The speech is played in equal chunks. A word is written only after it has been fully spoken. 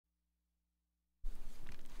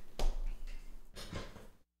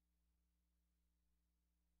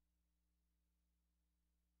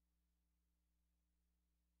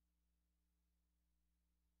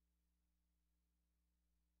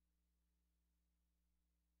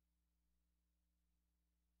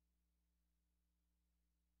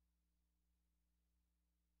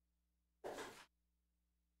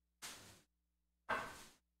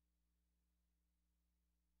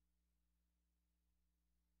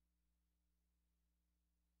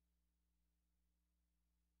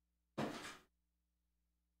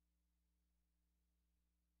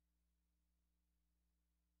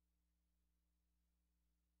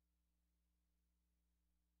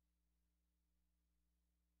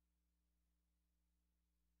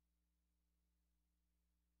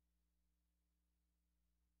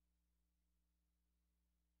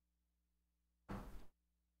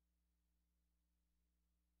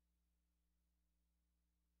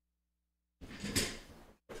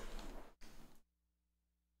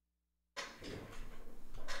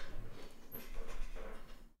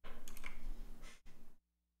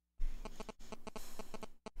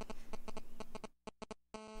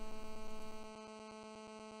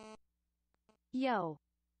Yo.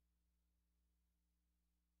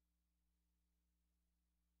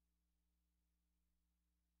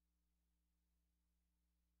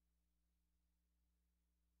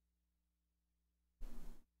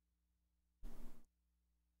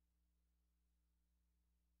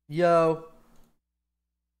 Yo.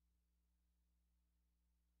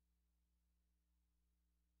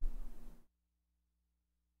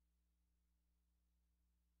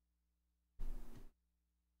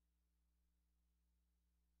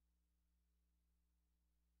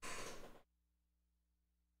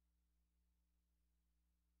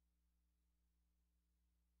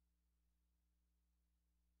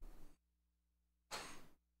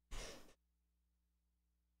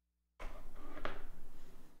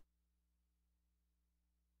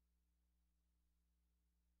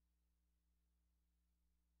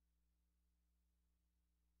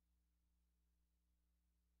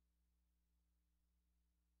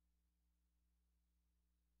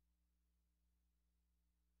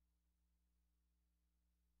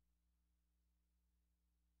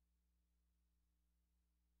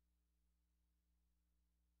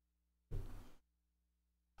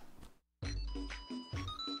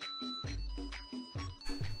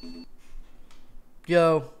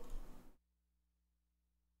 Yo.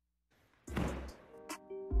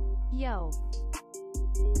 Yo.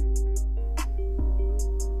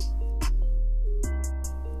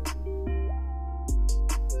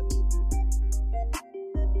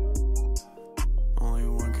 Only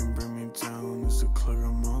one can bring me down is to clear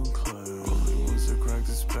them on clear. Once I crack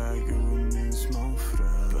this bag, it would mean small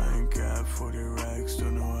friend. Bank at 40 racks,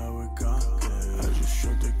 don't know how it got there. I just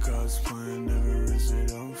showed the God's plan, never is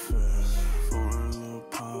it unfair. For a little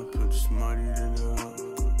pop, I just muddied it up.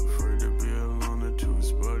 Afraid to be alone, the two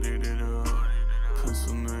is buddied it up.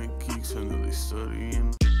 Pencil neck geeks, I know they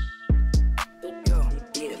studying. Yo,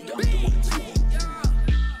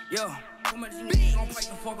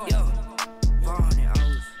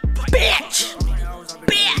 bitch!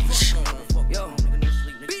 Bitch! Yo,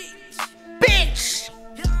 bitch!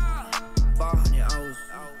 500 hours.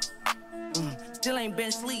 Still ain't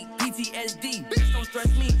been sleep. PTSD. Bitch, don't stress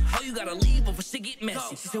me. How you gotta leave before shit get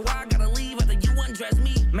messy? She said, why I gotta leave after you undress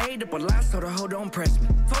me? Made up a lie so the hoe don't press me.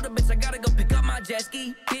 Told the bitch I gotta go pick up my jet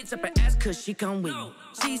ski. Bitch up her ass cause she come with me.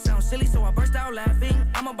 She sounds silly so I burst out laughing.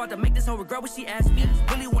 I'm about to make this hoe regret what she asked me.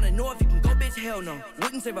 Really wanna know if you can go, bitch, hell no.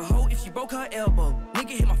 Wouldn't save a hoe if she broke her elbow. Nigga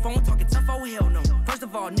hit my phone talking tough, oh hell no. First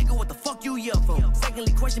of all, nigga, what the fuck you yell for?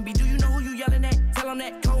 Secondly, question B, do you know who you yelling at? Tell him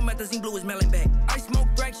that cold methazine blue is melon back. I smoke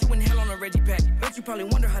thrax, you in hell on a Reggie pack. Bet you probably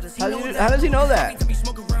wonder how does he know that? How does he know that? To be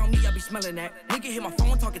smoking around me, I be smelling that. Nigga hit my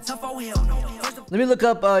phone talking tough, oh hell no. Let me look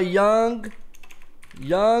up young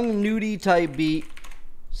nudie type beat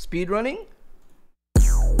speedrunning.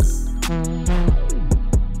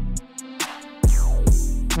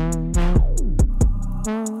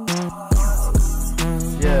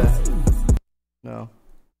 Yeah. No.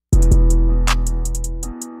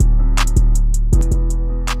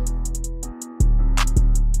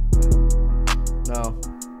 No.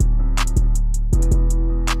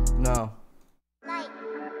 No.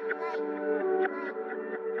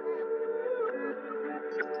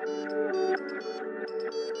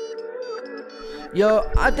 Yo,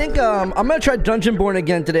 I think I'm gonna try Dungeonborne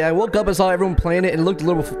again today. I woke up and saw everyone playing it and it looked a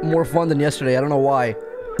little more fun than yesterday. I don't know why.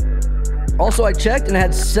 Also, I checked and it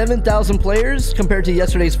had 7,000 players compared to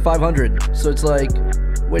yesterday's 500. So it's like,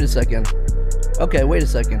 wait a second. Okay, wait a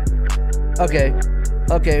second. Okay.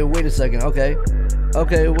 Okay, wait a second. Okay.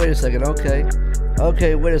 Okay, wait a second. Okay.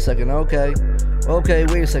 Okay, wait a second. Okay. Okay,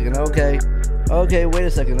 wait a second. Okay. Okay, wait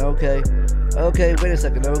a second. Okay. Okay, wait a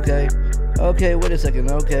second. Okay. Okay, wait a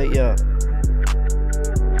second. Okay, yeah.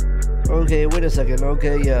 Okay, wait a second.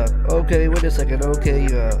 Okay, yeah. Okay, wait a second. Okay,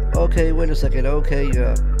 yeah. Okay, wait a second. Okay,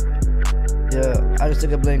 yeah. Yeah, I just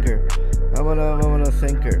took a blinker. I'm gonna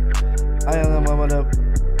thinker. I am the one with the.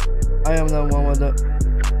 I am the one with the.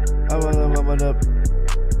 I'm the one with the.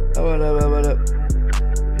 I'm the one with the.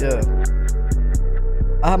 Yeah.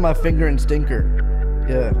 I have my finger in stinker.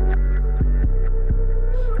 Yeah.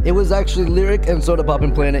 It was actually Lyric and Soda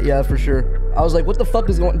Poppin' playing it, yeah, for sure. I was like, what the fuck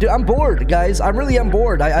is going on? Dude, I'm bored, guys. I really am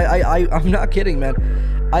bored. I'm not kidding, man.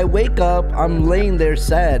 I wake up, I'm laying there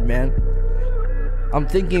sad, man. I'm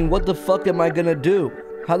thinking, what the fuck am I gonna do?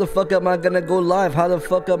 How the fuck am I gonna go live? How the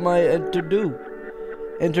fuck am I to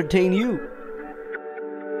entertain you?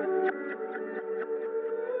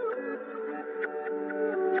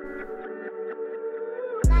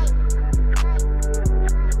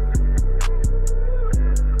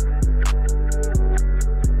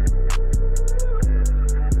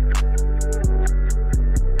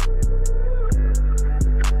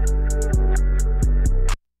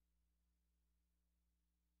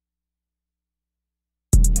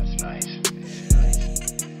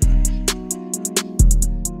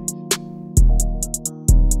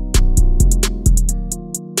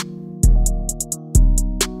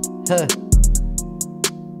 Huh.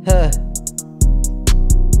 Huh.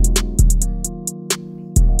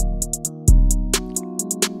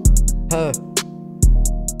 Huh.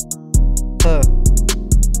 Huh.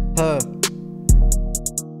 Huh.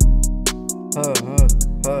 Huh. Huh.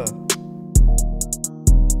 Huh.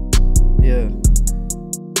 Yeah.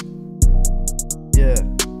 Yeah.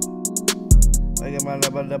 I get my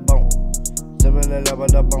level the bone. Level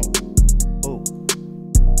the bone. Oh.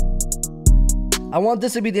 I want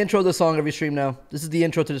this to be the intro of the song every stream now. This is the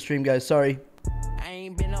intro to the stream, guys. Sorry. I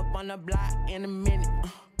ain't been up on the block in a minute.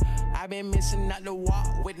 I've been missing out the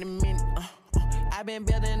walk with a minute. I've been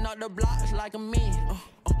building up the blocks like a man.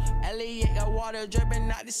 Elliot got water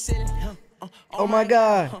dripping out the ceiling. Oh my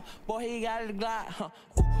God. Boy, he got a glide.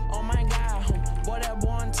 Oh my God. Boy, that boy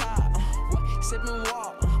on top. Sipping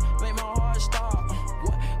walk. Make my heart stop.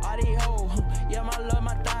 All these hoes. Yeah, my love,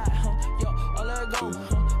 my thigh. Yo, all let go.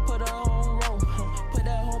 Put her on roll. Put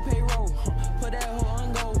that whole payroll. Put that hoe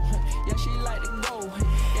on go. Yeah, she like to go.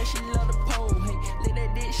 Yeah, she love the pole. Let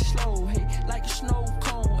that dick slow. Like a snow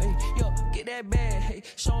cone. Yo, get that bag. Hey,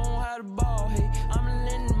 show 'em how to ball. Hey, I'm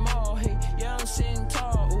in the mall. Hey, yeah, I'm sitting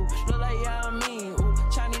tall. Ooh, look like yeah, I mean. Ooh,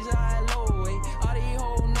 Chinese eye low. Hey, all these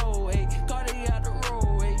hoes know. Hey, Cardi out the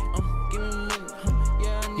road. Hey, give me a minute.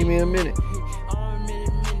 Yeah, I Give me a minute.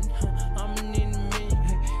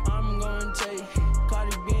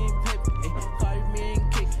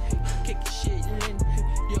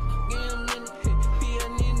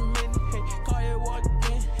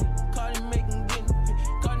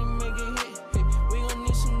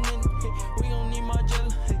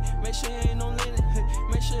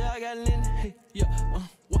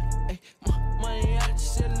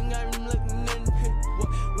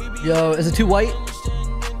 Yo, is it too white?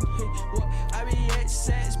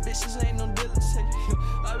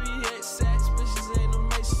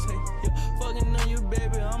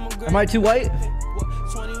 Am I too white?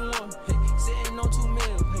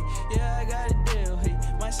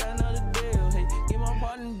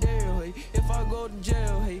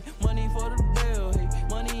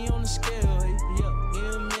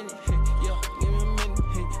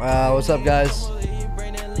 What's up, guys?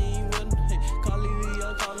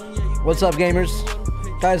 What's up, gamers?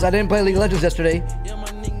 Guys, I didn't play League of Legends yesterday.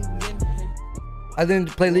 I didn't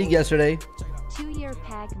play League yesterday. 2-year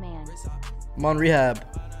Pac-Man. I'm on rehab.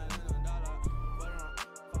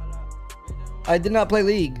 I did not play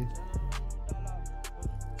League.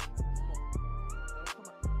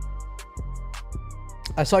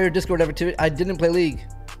 I saw your Discord activity. I didn't play League.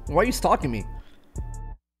 Why are you stalking me?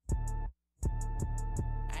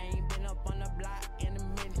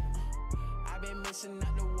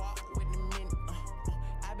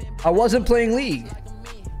 I wasn't playing League.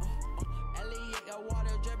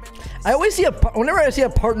 I always see whenever I see a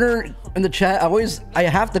partner in the chat, I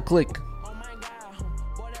have to click.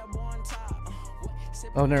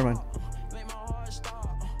 Oh, never mind.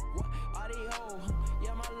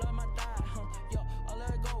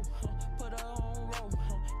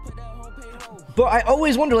 But I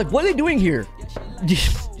always wonder, like, what are they doing here? You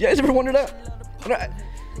guys ever wonder that?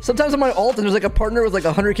 Sometimes on my alt, and there's like a partner with like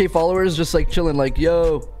 100K followers, just like chilling, like,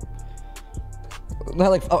 yo. Not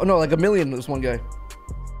like, oh no, like 1 million. This one guy.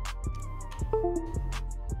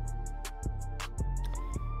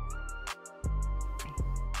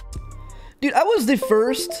 Dude, I was the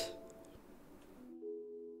first.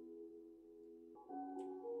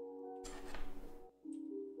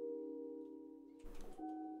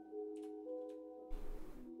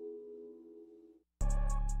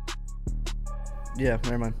 Yeah,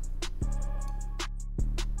 never mind.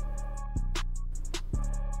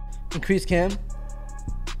 Increase cam.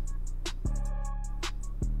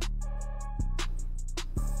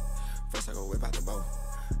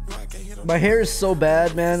 My hair is so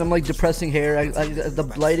bad, man. I'm like depressing hair.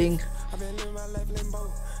 The lighting.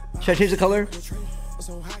 Should I change the color?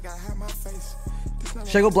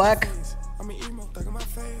 Should I go black?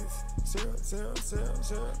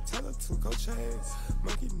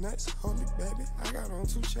 Monkey nuts, holy baby, I got on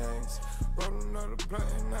 2 chains. Rolling another blunt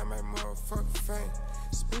and I make motherfucking fame.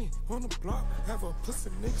 Spin on the block, have a pussy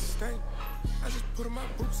nigga stay. I just put on my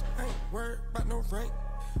boots, I ain't worried about no rank.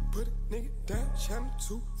 Put a nigga down, channel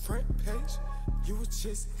 2, front page. You was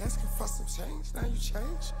just asking for some change, now you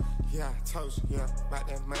change. Yeah, I told you, yeah, about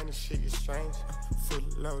that money shit is strange. Full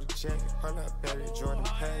load of jacket, hold up, baby, Jordan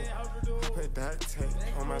Pay. I put duct tape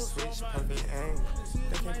on my switch, perfect aim.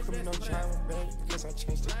 They can't put me no drama, baby, because I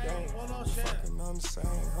changed the game. We fucking on the same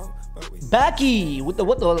hoe, but we Backy with the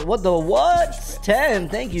what? 10.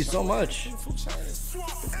 Thank you so much.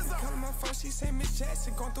 She said Miss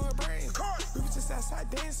Jackson going through her brain. We was just outside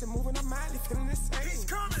dancing. said moving, I'm madly feeling the same.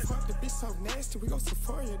 Fuck the bitch so nasty, we go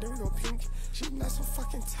Sephora, then we go pink. She not so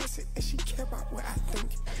fucking toxic, and she care about what I think.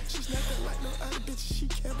 She's nothing like no other bitch, she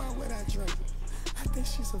care about what I drink. I think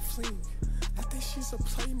she's a fling. I think she's a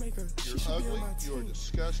playmaker. She should be on my team. You're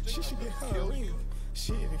disgusting. She should get her a ring.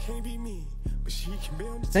 Shit, it can't be me, but she can be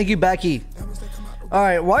on the Thank you, Becky.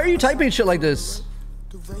 Alright, why are you typing shit like this?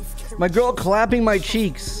 My girl clapping my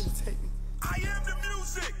cheeks. I am the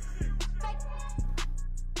music.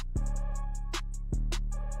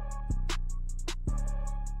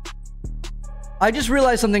 I just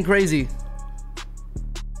realized something crazy.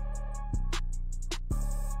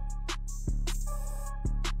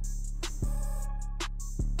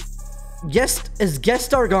 Is guest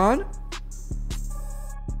star gone?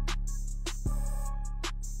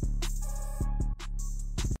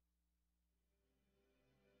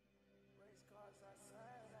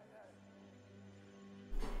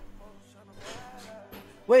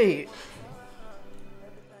 Wait.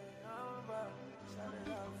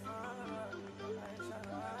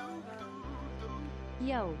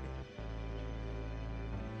 Yo.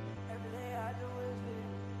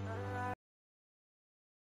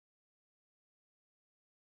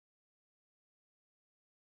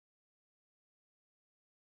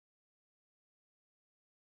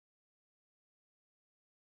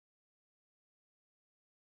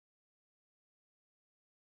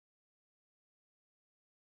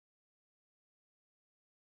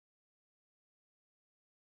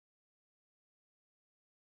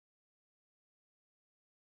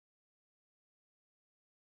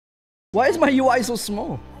 Why is my UI so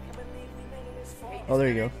small? Oh, there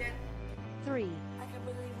you go. 3.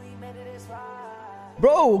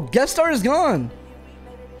 Bro, guest star is gone.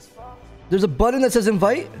 There's a button that says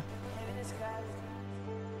invite.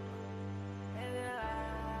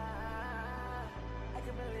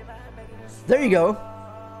 There you go.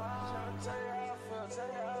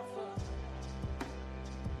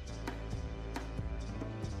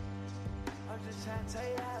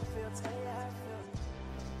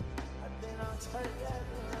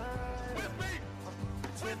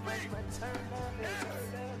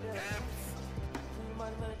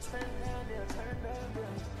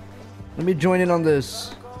 Let me join in on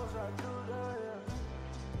this.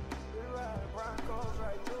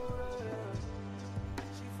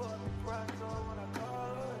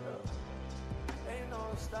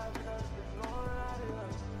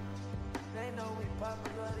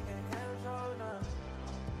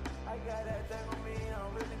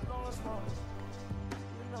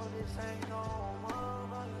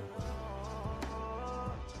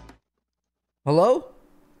 Hello?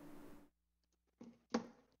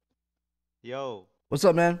 Yo. What's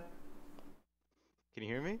up, man? Can you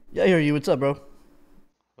hear me? Yeah, I hear you. What's up, bro?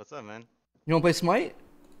 What's up, man? You wanna play Smite?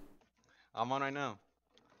 I'm on right now.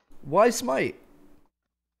 Why Smite?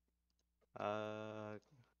 I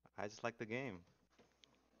just like the game.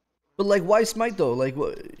 But like, why Smite though? Like,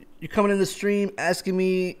 what? You're coming in the stream asking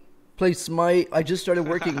me play Smite. I just started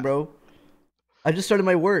working, bro. I just started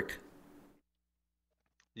my work.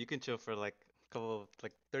 You can chill for like a couple,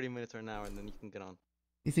 like 30 minutes or an hour, and then you can get on.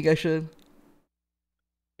 You think I should?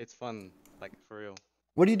 It's fun, like for real.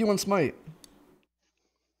 What do you do on Smite?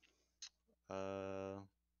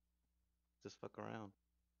 Just fuck around.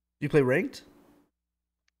 Do you play ranked?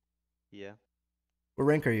 Yeah. What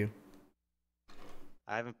rank are you?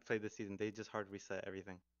 I haven't played this season. They just hard reset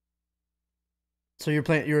everything. So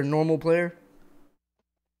you're a normal player?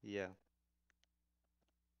 Yeah.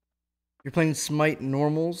 You're playing Smite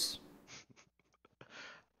normals?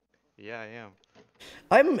 Yeah, I am.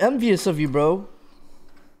 I'm envious of you, bro.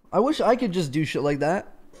 I wish I could just do shit like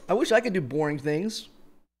that. I wish I could do boring things.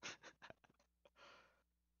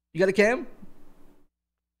 You got a cam?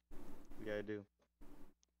 Yeah, I do.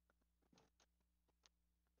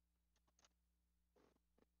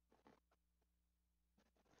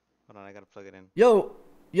 Hold on, I gotta plug it in. Yo,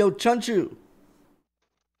 Chunchu.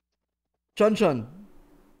 Chun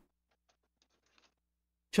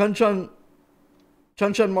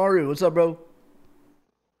Maru, what's up, bro?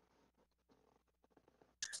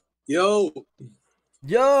 Yo.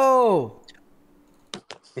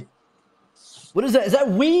 What is that? Is that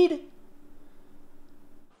weed?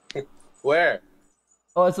 Where?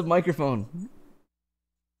 Oh, it's a microphone.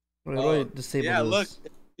 Wait, how do I disable yeah, this? look,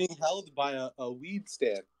 it's being held by a weed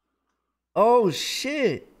stand. Oh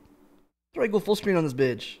shit! How do I go full screen on this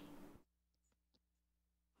bitch?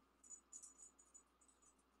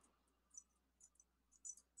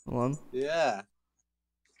 Hold on. Yeah.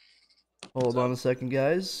 Hold on a second,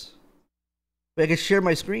 guys. Wait, I can share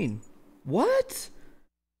my screen. What?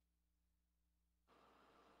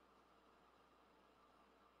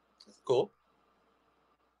 Cool.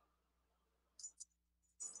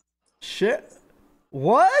 Shit.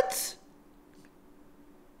 What?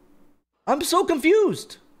 I'm so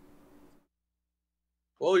confused.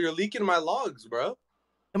 Well, you're leaking my logs, bro.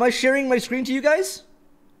 Am I sharing my screen to you guys?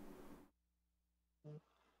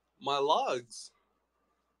 My logs.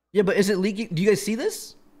 Yeah, but is it leaking? Do you guys see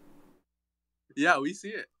this? Yeah, we see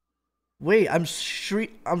it. Wait, I'm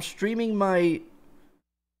streaming my...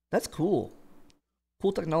 That's cool.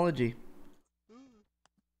 Cool technology.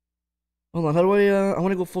 Hold on, how do I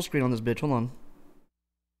want to go full screen on this bitch. Hold on.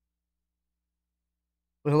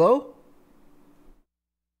 Wait, hello?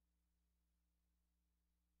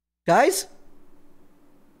 Guys?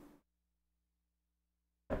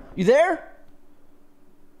 You there?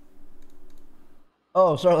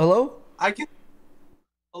 Oh, sorry, hello? I can.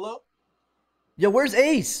 Hello? Yo, where's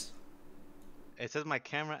Ace? It says my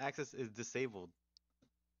camera access is disabled.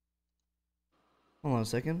 Hold on a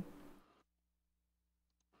second.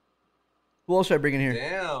 Who else should I bring in here?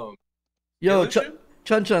 Damn. Yo, Dealership?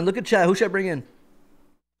 Chun Chun, look at chat. Who should I bring in?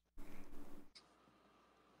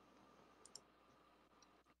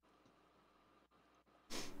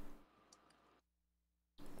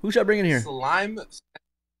 Who should I bring in here? Slime.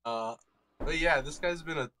 But yeah, this guy's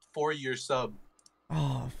been a 4-year sub.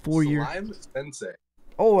 Oh, 4 years. Slime Sensei.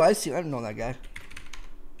 Oh, I see. I don't know that guy.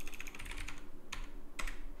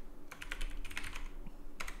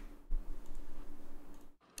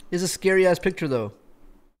 It's a scary ass picture though.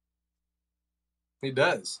 He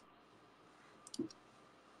does.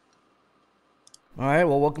 All right.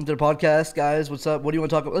 Well, welcome to the podcast, guys. What's up? What do you want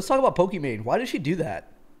to talk about? Let's talk about Pokimane. Why did she do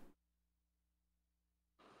that?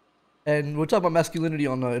 And we're talking about masculinity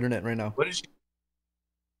on the internet right now. What did she?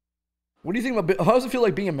 What do you think about? How does it feel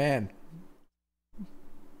like being a man?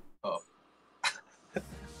 Oh.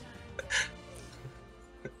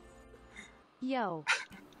 Yo.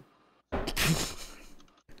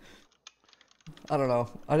 I don't know.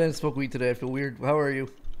 I didn't smoke weed today. I feel weird. How are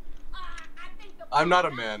you? I'm not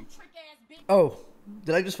a man. Oh,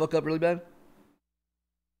 did I just fuck up really bad?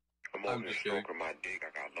 I'm just kidding.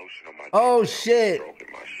 Oh shit.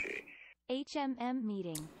 HMM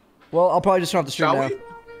meeting. Well, I'll probably just turn off the stream Shall now. we?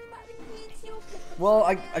 Well,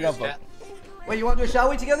 I got fucked. Wait, you want to do a shall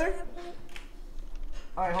we together?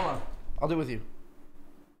 All right, hold on. I'll do it with you.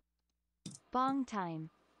 Bong time.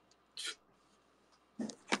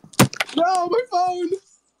 No, my phone.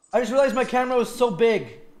 I just realized my camera was so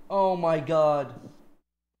big. Oh my god.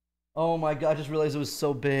 Oh my god, I just realized it was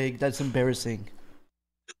so big. That's embarrassing.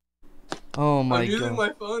 Oh my god. I'm using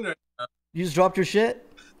my phone right now. You just dropped your shit?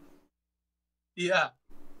 Yeah.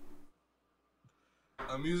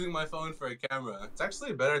 I'm using my phone for a camera. It's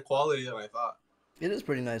actually better quality than I thought. It is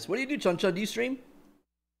pretty nice. What do you do, Chun Chun? Do you stream?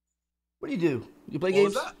 What do? You play What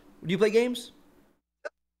games? was that? Do you play games?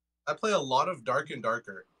 I play a lot of Dark and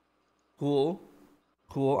Darker. Cool.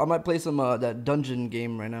 Cool. I might play some that dungeon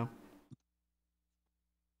game right now.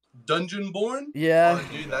 Dungeonborne? Yeah.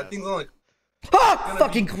 Oh, dude, that thing's on like... Ah!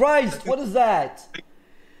 Fucking Christ! What is that?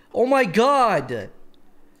 Oh my god!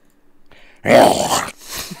 What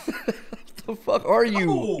the fuck are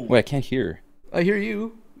you? Oh! Wait, I can't hear. I hear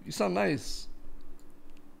you. You sound nice.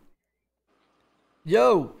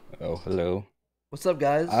 Yo! Oh, hello. What's up,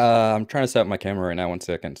 guys? I'm trying to set up my camera right now. 1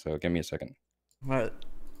 second, so give me a second. Alright.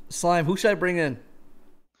 Slime, who should I bring in?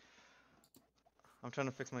 I'm trying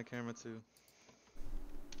to fix my camera too.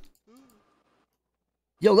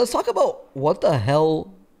 Yo, let's talk about what the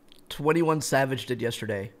hell 21 Savage did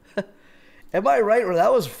yesterday. Am I right? Or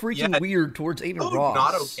that was freaking weird towards Aiden Oh, Ross.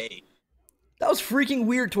 not okay. That was freaking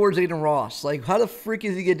weird towards Aiden Ross. Like, how the freak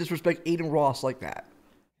is he gonna disrespect Aiden Ross like that?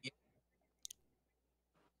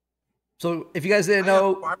 So, if you guys didn't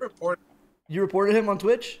know, you reported him on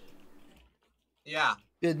Twitch? Yeah.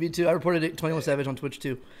 Yeah, me too. I reported 21 Savage on Twitch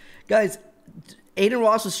too. Guys, Aiden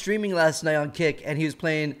Ross was streaming last night on Kick, and he was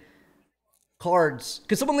playing cards.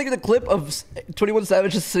 Could someone link the clip of 21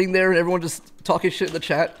 Savage just sitting there and everyone just talking shit in the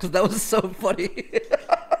chat? Because that was so funny.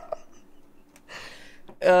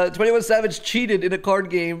 21 Savage cheated in a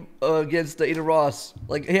card game against Aiden Ross.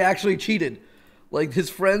 Like, he actually cheated. Like,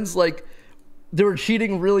 his friends, like, they were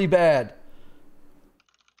cheating really bad.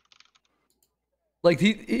 Like,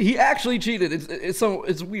 he actually cheated.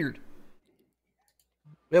 It's weird.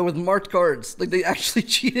 Yeah, with marked cards. Like, they actually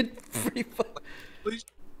cheated pretty fun.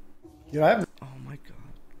 Yeah, Oh my god.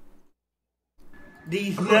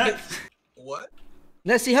 these nuts. What?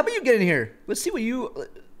 Nessie, how about you get in here? Let's see what you...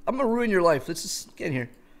 I'm gonna ruin your life. Let's just get in here.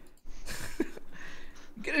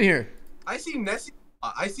 Get in here. I see Nessie.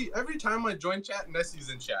 I see every time I join chat, Nessie's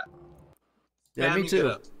in chat. Yeah, me Spamming it too.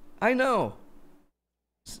 up. I know.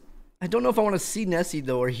 I don't know if I want to see Nessie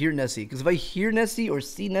though or hear Nessie, because if I hear Nessie or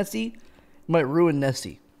see Nessie, it might ruin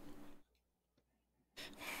Nessie.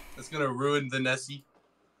 It's gonna ruin the Nessie.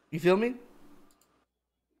 You feel me?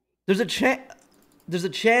 There's a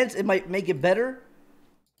chance it might make it better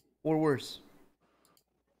or worse.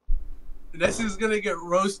 Nessie's gonna get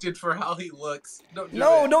roasted for how he looks.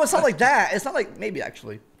 No, it's not like that. It's not like maybe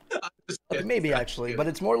actually. Maybe actually, but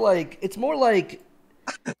it's more like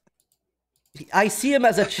I see him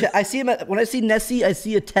as when I see Nessie, I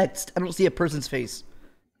see a text. I don't see a person's face.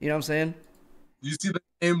 You know what I'm saying? You see the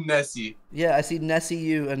name Nessie. Yeah, I see Nessie,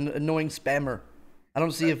 you an annoying spammer. I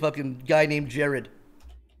don't see a fucking guy named Jared.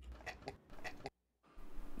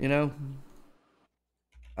 You know?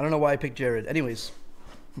 I don't know why I picked Jared. Anyways.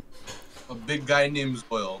 A big guy named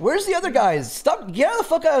Zoil. Where's the other guys? Stop! Get the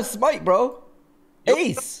fuck out of Smite, bro. Yo,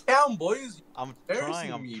 Ace. Down, boys. I'm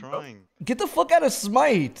trying. Get the fuck out of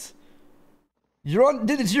Smite. You're on.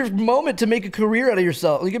 Dude, it's your moment to make a career out of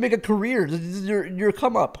yourself. You can make a career. This is your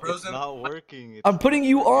come up. It's not working. I'm putting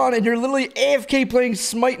you on, and you're literally AFK playing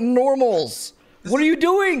Smite normals. What are you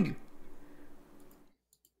doing?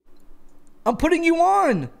 I'm putting you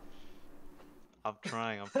on. I'm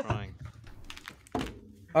trying.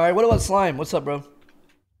 All right. What about Slime? What's up, bro?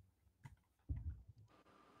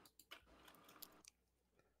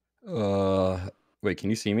 Wait, can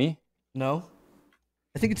you see me? No.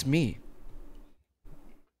 I think it's me.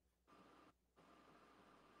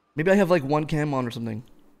 Maybe I have like one cam on or something.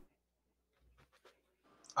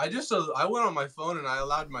 I went on my phone and I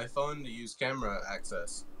allowed my phone to use camera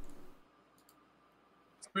access.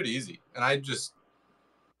 It's pretty easy. And I don't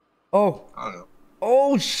know.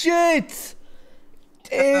 Oh shit!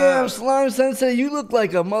 Damn, Slime Sensei, you look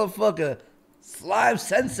like a motherfucker. Slime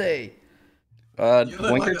Sensei.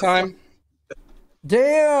 Winter time?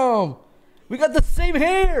 Damn! We got the same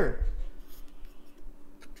hair!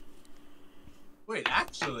 Wait,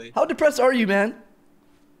 actually? How depressed are you, man?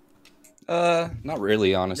 Not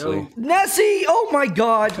really, honestly. Nessie! Oh my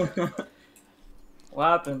god! What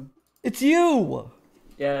happened? It's you!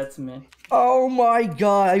 Yeah, it's me. Oh my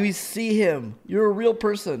god, I see him. You're a real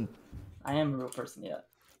person. I am a real person, yeah.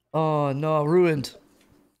 Oh no, ruined.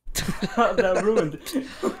 That ruined.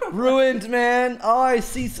 Ruined, man. Oh, I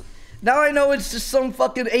see. Now I know it's just some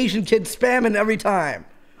fucking Asian kid spamming every time.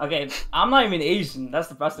 Okay, I'm not even Asian. That's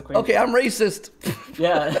the crazy. Okay, I'm racist.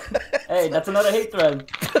 Yeah. Hey, that's another hate thread.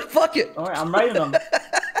 Fuck it. Don't worry, I'm writing them.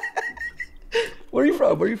 Where are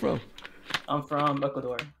you from? I'm from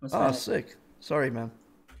Ecuador. Oh, sick. Sorry, man.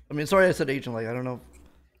 I mean, sorry I said Asian. Like, I don't know.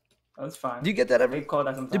 That's fine. Do you get that ever? They call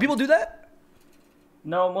that sometimes. Do people do that?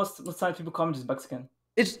 No, most times people call me just Mexican.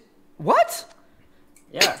 It's what?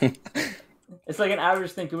 Yeah. It's like an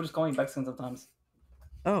average thing. People just call me Mexican sometimes.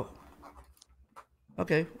 Oh.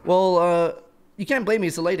 Okay. Well, you can't blame me.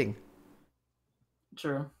 It's the lighting.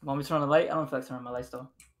 True. Want me to turn on the light? I don't feel like turning on my lights though.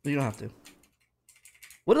 You don't have to.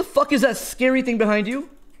 What the fuck is that scary thing behind you?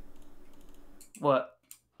 What?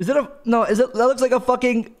 Is it a no? Is it that looks like a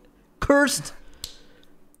fucking cursed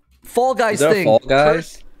Fall Guys thing? Fall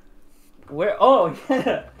Guys? Where? Oh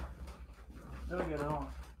yeah. Let me get it on.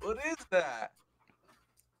 What is that?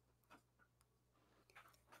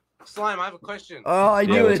 Slime, I have a question. Oh, I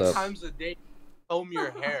knew it. How many times a day you comb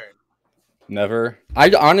your hair? Never.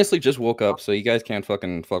 I honestly just woke up, so you guys can't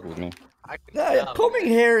fucking fuck with me. Yeah, combing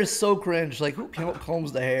hair is so cringe. Like, who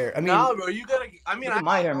combs the hair? I mean, nah, bro, you gotta. I mean, Look at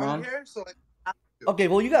my hair, man. Hair, so okay,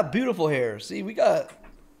 well, you got beautiful hair. See, we got.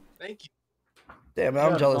 Thank you. Damn,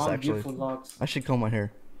 I'm jealous long, actually. locks. I should comb my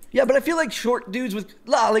hair. Yeah, but I feel like short dudes with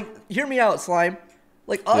like, hear me out, Slime.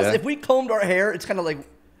 Like us, if we combed our hair, it's kind of like,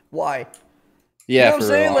 why? Yeah, you know what I'm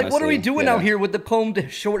saying? real, like, what are we honestly. doing out here with the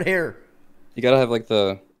combed short hair? You gotta have like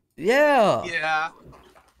the. Yeah. Yeah.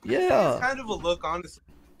 Yeah. It's kind of a look, honestly.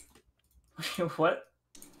 What?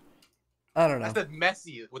 I don't know. I said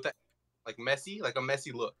messy with that, like messy, like a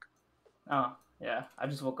messy look. Oh yeah, I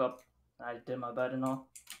just woke up. I did my bed and all.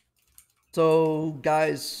 So,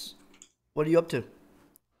 guys, what are you up to?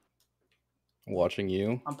 Watching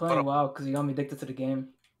you. I'm playing WoW because you got me addicted to the game.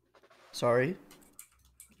 Sorry.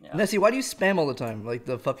 Yeah. Nessie, why do you spam all the time? Like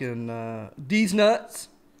the fucking these nuts?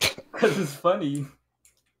 Because it's funny.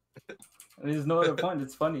 I mean, there's no other point.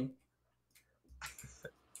 It's funny.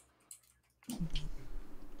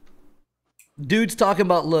 Dudes talking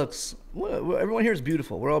about looks. Everyone here is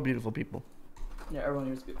beautiful. We're all beautiful people. Yeah, everyone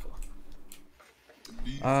here is beautiful.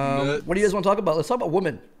 What do you guys want to talk about? Let's talk about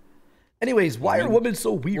women. Anyways, why are women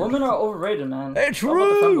so weird? Women are overrated, man. Hey,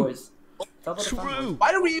 true. True.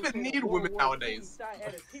 Why do we even need women nowadays?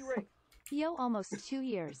 Yo, almost 2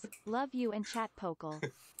 years. Love you and chat Pokel.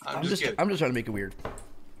 I'm just kidding. I'm just trying to make it weird.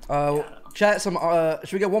 Chat,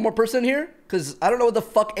 should we get one more person here? Cause I don't know what the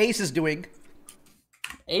fuck Ace is doing.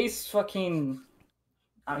 Ace fucking...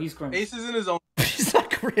 Oh, he's cringe. Ace is in his own... He's not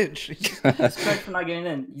cringe. He's cringe for not getting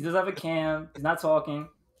in. He doesn't have a cam. He's not talking.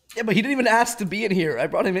 Yeah, but he didn't even ask to be in here. I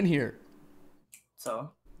brought him in here.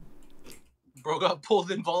 So? Bro got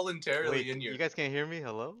pulled involuntarily in here. You guys can't hear me?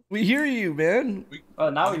 Hello? We hear you, man. Now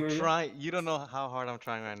we I'm hear you. trying. You don't know how hard I'm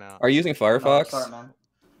trying right now. Are you using Firefox? No, sorry, man.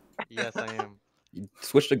 Yes, I am.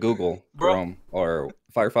 Switch to Google Chrome, or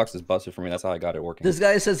Firefox is busted for me. That's how I got it working. This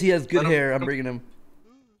guy says he has good hair. I'm bringing him.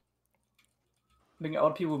 Bringing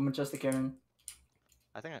all people with majestic hair in.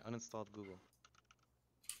 I think I uninstalled Google.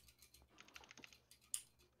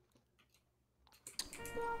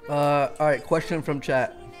 All right. Question from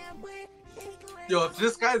chat. Yo, if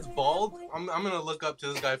this guy's bald, I'm gonna look up to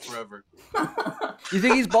this guy forever. You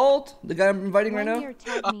think he's bald? The guy I'm inviting right now?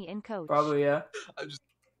 Tag me in, coach. Probably, yeah.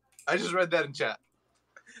 I just read that in chat.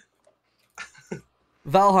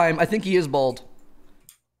 Valheim, I think he is bald.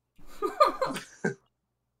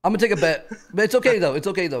 I'm gonna take a bet, but it's okay though. It's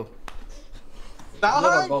okay though.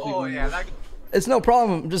 Valheim? Oh yeah, that... It's no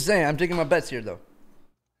problem. I'm just saying. I'm taking my bets here though.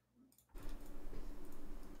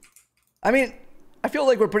 I mean, I feel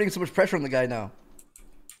like we're putting so much pressure on the guy now.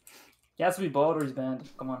 He has to be bald or he's banned.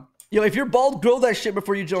 Come on. Yo, if you're bald, grow that shit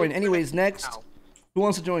before you join. Anyways, next. Ow. Who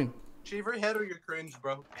wants to join? Shave your head or you're cringe,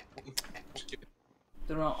 bro.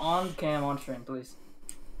 Do it on cam, on stream, please.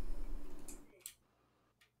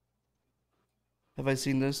 Have I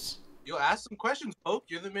seen this? Yo, ask some questions, Poke.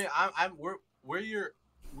 You're the man.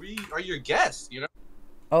 We are your guests, you know?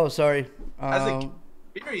 Oh, sorry. As an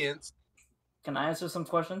experience. Can I answer some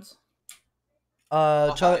questions?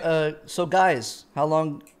 So guys, how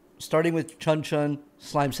long, starting with Chun Chun,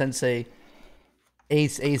 Slime Sensei,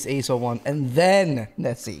 Ace 01, and then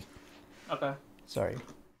Nessie. Okay. Sorry.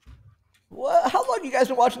 How long you guys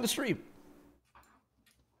been watching the stream?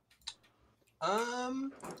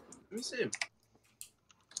 Let me see.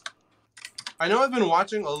 I know I've been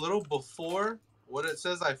watching a little before what it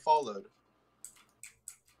says I followed.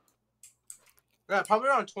 Yeah, probably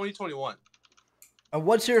around 2021. And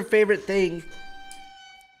what's your favorite thing?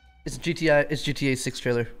 It's GTA 6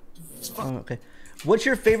 trailer. Oh, okay. What's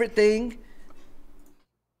your favorite thing?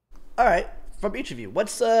 All right, from each of you. What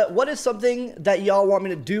is something that y'all want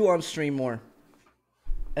me to do on stream more?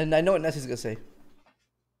 And I know what Nessie's gonna say.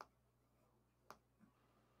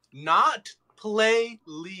 Not play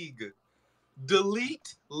League.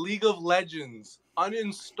 Delete League of Legends.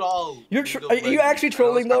 Uninstall. Are you actually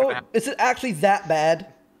trolling though? Is it actually that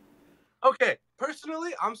bad? Okay,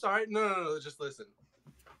 personally, I'm sorry. No, just listen.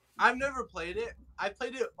 I've never played it. I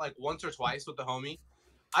played it like once or twice with the homie.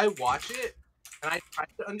 I watch it and I try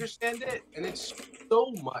to understand it, and it's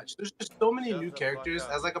so much. There's just so many new characters.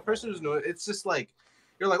 As like a person who's new, it's just like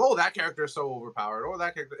you're like, oh, that character is so overpowered. Oh,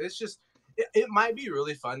 that character. It's just it might be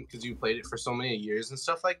really fun because you played it for so many years and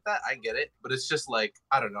stuff like that. I get it, but it's just like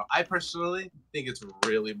I don't know. I personally think it's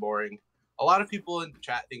really boring. A lot of people in the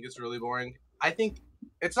chat think it's really boring. I think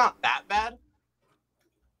it's not that bad,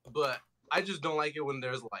 but I just don't like it when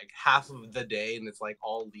there's like half of the day and it's like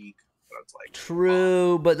all League. It's like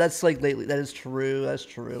true, but that's like lately. That is true. That's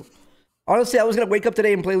true. Honestly, I was gonna wake up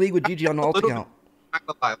today and play League with Gigi on the alt account.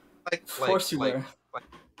 Of course you were.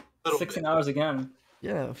 16 hours again.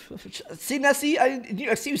 Yeah. See, Nessie,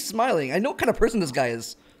 I see you smiling. I know what kind of person this guy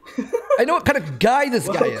is. I know what kind of guy this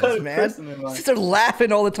guy is, man. He's there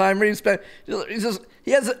laughing all the time. Ready to spend.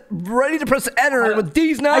 He has ready to press enter with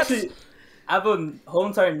these nuts. Actually, I have a whole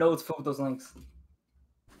entire notes filled with those links.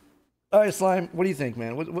 All right, Slime. What do you think,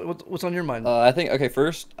 man? What's on your mind? I think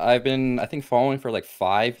first I've been following for like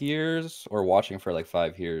 5 years or watching for like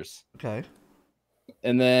 5 years. Okay.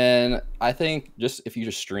 And then I think if you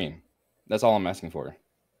just stream, that's all I'm asking for.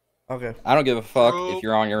 Okay. I don't give a fuck if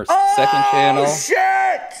you're on your second channel. Oh shit!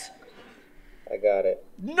 I got it.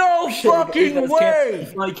 No fucking way!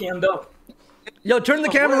 He's not cammed up. Yo, turn the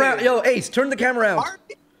camera around. Yo, Ace, turn the camera around.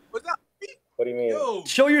 What do you mean?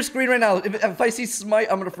 Show your screen right now. If I see Smite,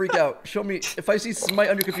 I'm gonna freak out. Show me. If I see Smite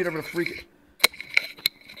on your computer, I'm gonna freak.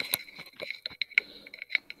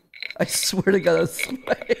 I swear to God, that's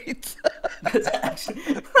Smite.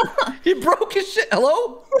 He broke his shit.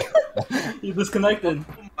 Hello? He disconnected.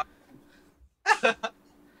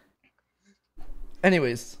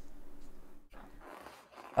 Anyways,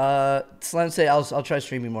 Slime say I'll try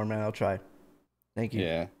streaming more, man. I'll try. Thank you.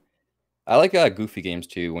 Yeah. I like goofy games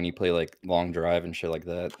too when you play like Long Drive and shit like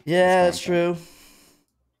that. Yeah, that's true.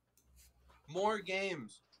 More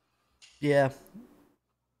games. Yeah.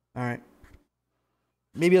 All right.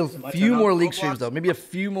 Maybe a few more League streams though. Maybe a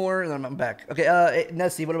few more, and then I'm back. Okay.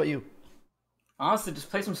 Nessie, what about you? Honestly, just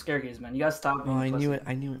play some scare games, man. You gotta stop being Oh, a I pussy. knew it.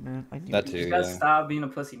 I knew it, man. I knew That it. too. You gotta Yeah. stop being a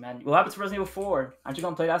pussy, man. What happened to Resident Evil 4? Aren't you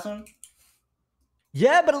gonna play that soon?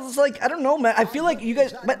 Yeah, but it's like I don't know, man. I feel like you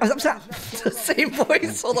guys. I'm sorry. The same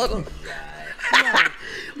voice. Hold on.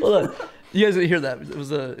 Hold on. You guys didn't hear that. It was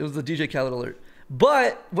the DJ Khaled alert.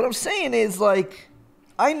 But what I'm saying is like,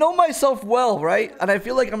 I know myself well, right? And I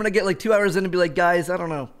feel like I'm gonna get like 2 hours in and be like, guys, I don't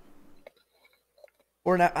know.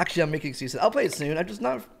 Or not. Actually, I'm making excuses. I'll play it soon. I'm just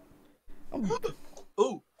not.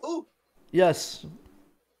 Ooh, ooh. Yes.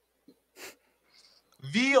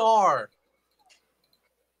 VR.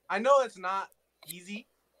 I know it's not easy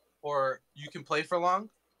or you can play for long,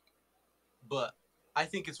 but I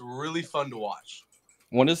think it's really fun to watch.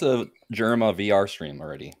 When is the Germa VR stream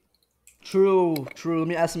already? True. Let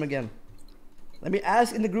me ask him again. Let me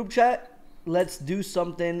ask in the group chat. Let's do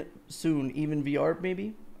something soon. Even VR,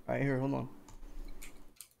 maybe? All right, here, hold on.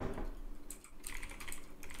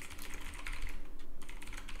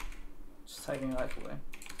 Just typing your life away.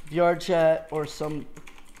 VR chat or some...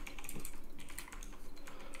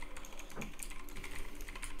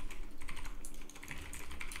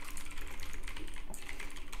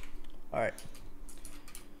 All right.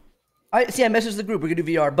 I messaged the group. We could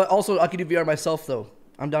do VR, but also I could do VR myself though.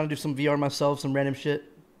 I'm down to do some VR myself, some random shit.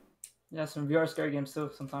 Yeah, some VR scary games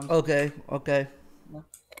too sometimes. Okay. Yeah.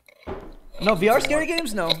 No VR scary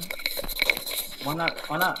games? No. Why not?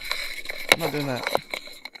 Why not? I'm not doing that.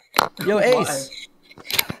 Yo, Ace.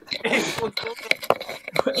 My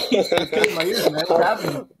ears, man. What's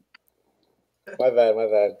happening? My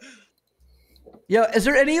bad. Yo, is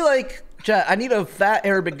there any like chat? I need a fat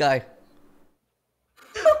Arabic guy.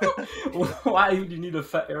 Why do you need a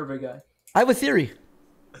fat Arabic guy? I have a theory.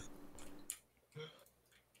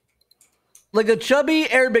 Like a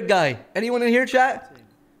chubby Arabic guy. Anyone in here, chat?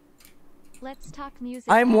 Let's talk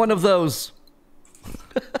music. I'm one of those.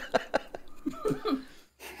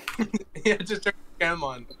 Yeah, just turn the cam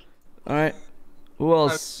on. All right. Who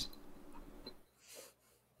else?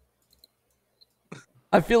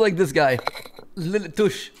 I feel like this guy.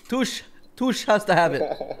 Tush has to have it.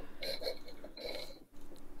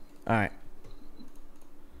 All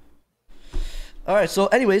right. So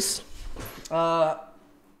anyways, Slime,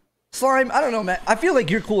 I don't know, man. I feel like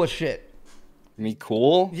you're cool as shit. Me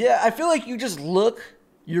cool? Yeah, I feel like you just look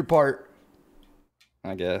your part.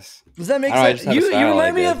 I guess. Does that make I don't know, I sense? just had a You style remind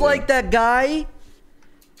like me that, of like that guy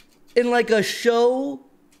in like a show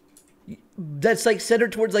that's like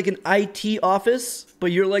centered towards like an IT office,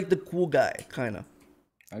 but you're like the cool guy, kind of.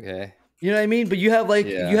 Okay. You know what I mean? But you have like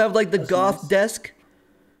the That's goth nice. desk.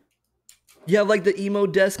 You have like the emo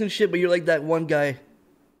desk and shit, but you're like that one guy.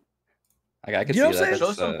 I can You know see what I'm that. saying?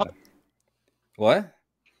 Show some What?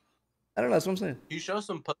 I don't know. That's what I'm saying. You show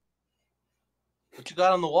some what you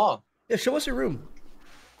got on the wall. Yeah, show us your room.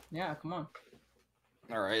 Yeah, come on.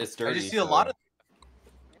 All right, it's I dirty. just see a lot of.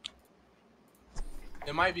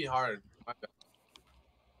 It might be hard. My bad.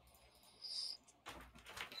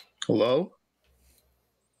 Hello?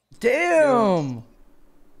 Damn.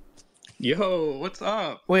 Yo, what's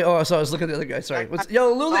up? Wait, oh, sorry. I was looking at the other guy. Sorry.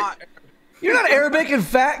 Yo, Luli, Not- you're not Arabic and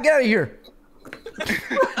fat. Get out of here.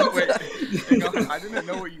 Wait, hang on. I didn't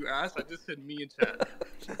know what you asked. I just said me in chat.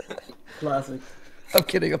 Classic. I'm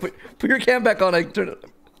kidding. I'll put your cam back on. I turned it.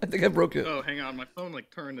 I think I broke it. Oh, hang on. My phone like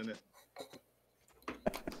turned in it.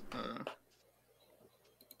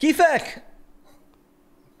 Kefek.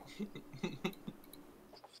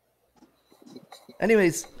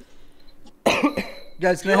 Anyways,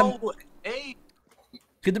 guys, can I have? Hey,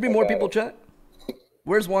 Could there be more people chat?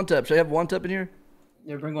 Where's Wantup? Should I have Wantup in here?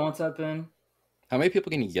 Yeah, bring WhatsApp in. How many people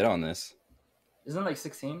can you get on this? Isn't it like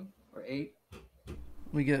 16 or 8?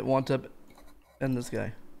 We get Wantup and this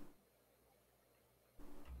guy.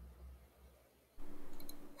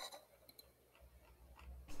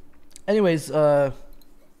 Anyways, all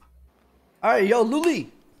right, yo, Luli,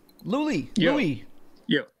 Yo. Louis,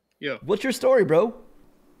 Yo. what's your story, bro?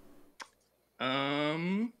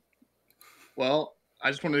 Well,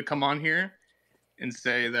 I just wanted to come on here and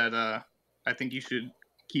say that I think you should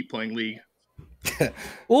keep playing League.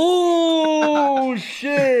 Oh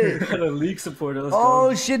shit! Got a league supporter. Let's Oh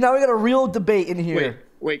go. shit! Now we got a real debate in here.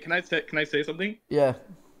 Wait, can I say something? Yeah.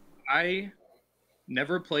 I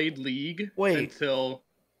never played League Wait. until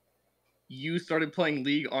you started playing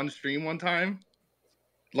League on stream one time.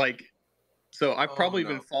 Like, so I've probably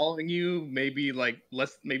been following you maybe like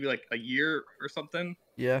a year or something.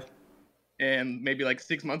 Yeah. And maybe like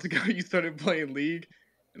 6 months ago you started playing League,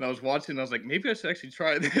 and I was watching. And I was like, maybe I should actually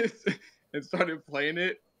try this, and started playing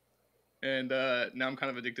it. And now I'm kind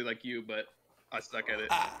of addicted like you, but I suck at it.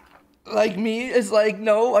 like me is like,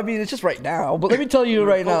 no, I mean, it's just right now. But let me tell you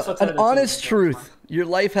right now, an honest truth. Your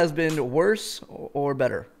life has been worse or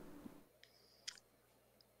better?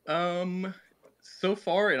 So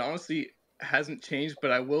far, it honestly hasn't changed,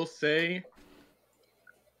 but I will say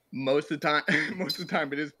most of the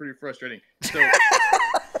time it is pretty frustrating. So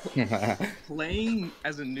playing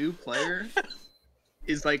as a new player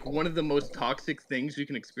is like one of the most toxic things you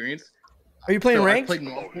can experience. Are you playing ranked?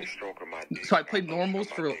 I played normals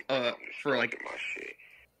for like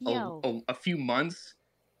a few months,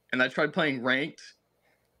 and I tried playing ranked.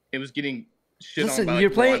 It was getting shit on by,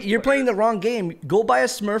 like, you're playing the wrong game. Go buy a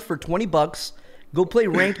Smurf for $20. Go play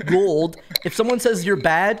ranked gold. If someone says you're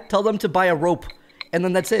bad, tell them to buy a rope, and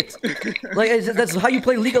then that's it. Like that's how you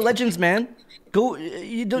play League of Legends, man. Go,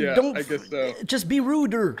 don't. I guess so. Just be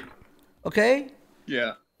ruder, okay?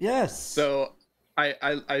 Yeah. Yes. So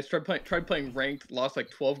I tried playing ranked, lost like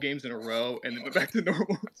 12 games in a row, and then went back to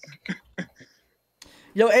normals.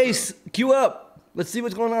 Yo, Ace, queue up. Let's see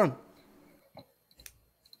what's going on.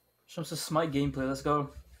 Show some Smite gameplay. Let's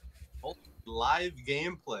go. Live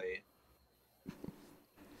gameplay.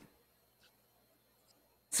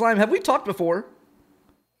 Slime, have we talked before?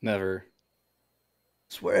 Never.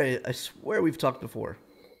 I swear we've talked before.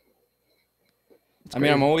 I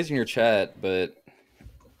mean, I'm always in your chat, but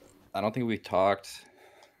I don't think we've talked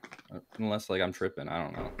unless like I'm tripping. I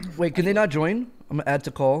don't know. Wait, can they not join? I'm gonna add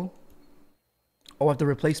to call. Oh, I have to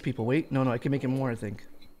replace people. Wait, no, I can make it more, I think.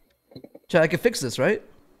 Chat, I can fix this, right?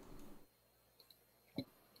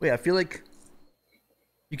 Wait, I feel like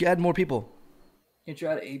you can add more people. Can't you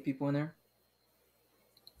add 8 people in there?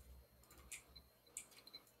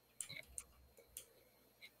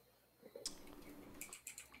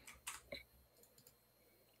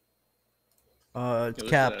 It's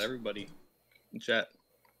capped. Everybody in chat.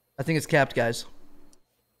 I think it's capped, guys.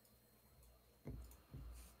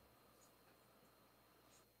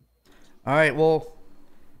 All right, well,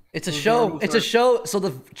 it's a show. It's a show, so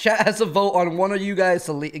the chat has to vote on one of you guys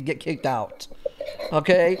to get kicked out.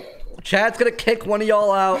 Okay? Chat's gonna kick one of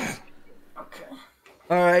y'all out. Okay.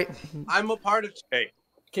 All right. I'm a part of. Hey,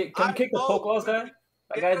 can we kick the Pokelawls guy?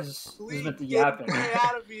 That guy just was meant to yapping. Get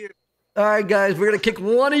out of here. All right, guys, we're gonna kick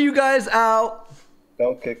one of you guys out.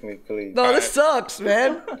 Don't kick me, please. No, this sucks,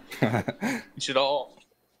 man. You should all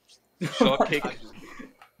kick.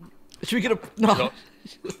 Should we get a no?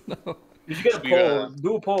 No. You should get a poll.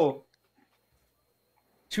 Do a poll.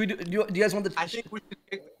 Should we do you guys want the? I think we should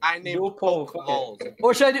pick. I named Do a poll. Pokelawls.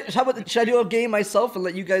 Or should I do? Should I do a game myself and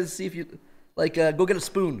let you guys see if you like go get a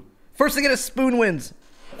spoon? First to get a spoon wins.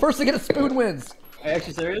 First to get a spoon wins. Are you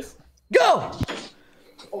actually serious? Go.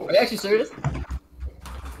 Are you actually serious?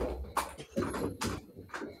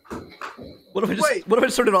 What if I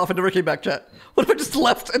just turned it off and never came back, chat? What if I just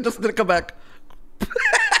left and just didn't come back?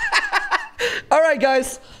 All right,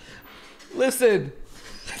 guys. Listen.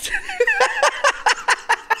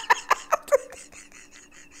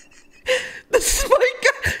 This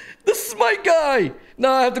is my guy. No,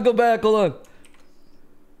 I have to go back. Hold on.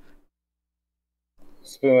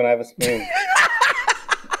 Spoon, I have a spoon.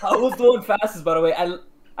 I was doing fastest, by the way.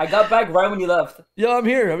 I got back right when you left. Yo, I'm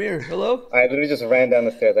here. Hello? I literally just ran down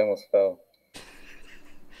the stairs. I almost fell.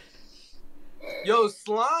 Yo,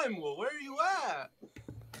 Slime, where are you at?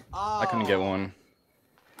 I couldn't get one.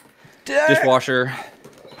 Dishwasher.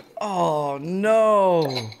 Oh,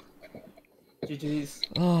 no. GG's.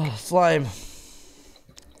 Oh, Slime.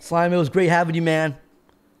 Slime, it was great having you, man.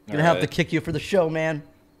 Gonna have to kick you for the show, man.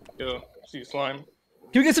 Yo, see you, Slime.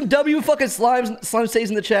 Can we get some fucking Slime stays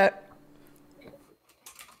in the chat?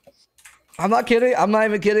 I'm not kidding. I'm not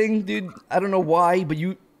even kidding, dude. I don't know why, but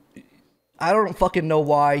I don't fucking know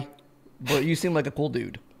why, but you seem like a cool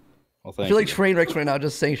dude. Well, I feel like Trainwrecks right now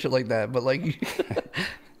just saying shit like that, but like...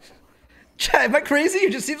 Chat, am I crazy? You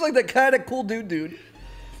just seems like that kind of cool dude.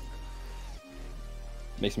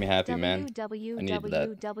 Makes me happy, man. I needed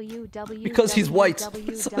that. Because he's white.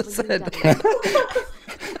 That's what I said.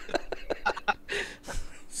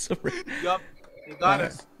 Sorry. Yup, you got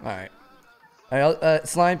us. All right,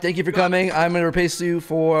 Slime, thank you for coming. I'm going to replace you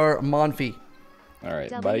for Monfy. All right,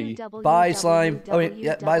 bye. Bye, Slime. Oh, wait,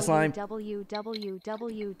 yeah, bye, Slime.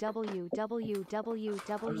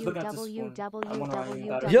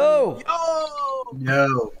 Yo!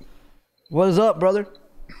 Yo! What is up, brother?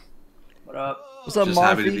 What up? What's up, Just Monfy?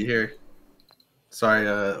 happy to be here. Sorry,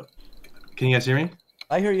 can you guys hear me?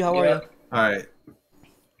 I hear you. How are you? All right.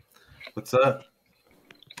 What's up?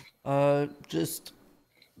 Just...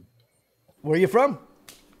 Where are you from?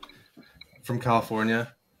 From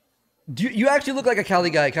California. Do you actually look like a Cali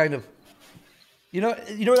guy, kind of? You know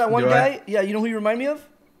that one guy? Yeah, you know who you remind me of?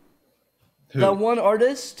 Who? That one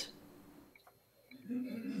artist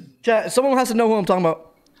Chat, someone has to know who I'm talking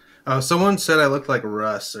about. Someone said I look like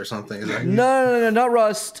Russ or something. Is that No, not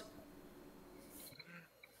Rust.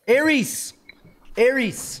 Aries.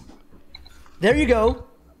 Aries. There you go.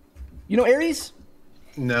 You know Aries?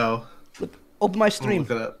 No. Look, open my stream.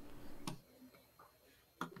 Look it up.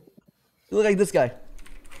 You look like this guy.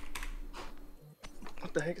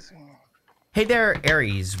 What the heck is going on? Hey there,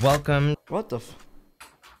 Aries. Welcome. What the f...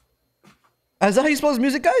 Is that how you spell his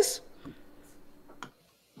music, guys?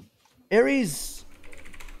 Aries.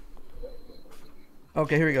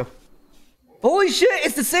 Okay, here we go. Holy shit,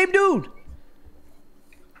 it's the same dude.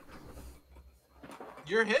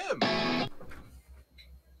 You're him.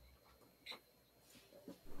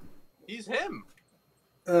 He's him.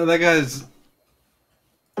 That guy's...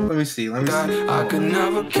 Let me see. I could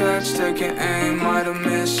never catch, taking aim, might have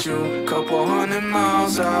missed you. Couple 100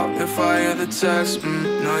 miles out, if I hear the text,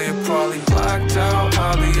 know you're probably blacked out.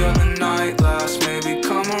 How the other night last, maybe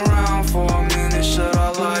come around for a minute, should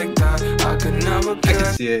I like that? I could never catch. I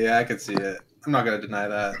can see it, yeah, I can see it. I'm not gonna deny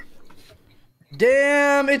that.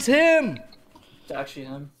 Damn, it's him. It's actually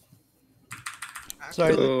him.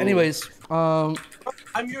 Sorry. Anyways, I'm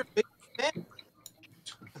your big fan.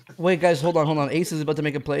 Wait, guys, hold on. Ace is about to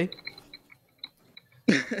make a play.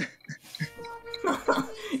 He's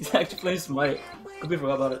actually playing Smite. Completely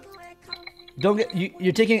forgot about it. Don't get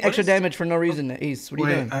you're taking extra damage for no reason, Ace. What are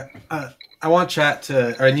you doing? I want chat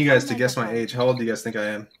to, or you guys to guess my age. How old do you guys think I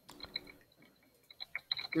am?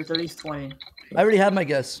 You're at least 20. I already have my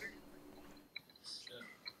guess.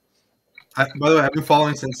 By the way, I've been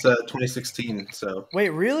following since 2016. So. Wait,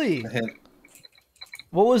 really?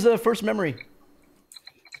 What was the first memory?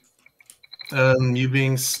 You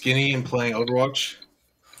being skinny and playing Overwatch.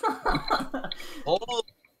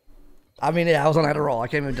 I mean, yeah, I was on Adderall. I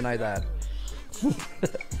can't even deny that.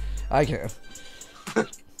 I can't.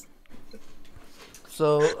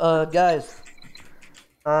 So, guys,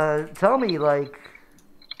 tell me, like,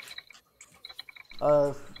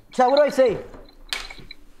 chat, what do I say?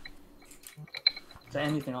 Say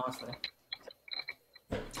anything, honestly.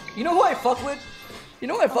 You know who I fuck with? You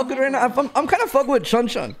know who I fuck with right now? I'm kind of fuck with Chun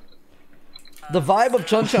Chun. The vibe of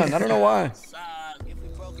Chun Chun. I don't know why.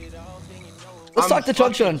 Let's talk to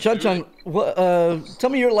Chun Chun. Chun Chun, what? Tell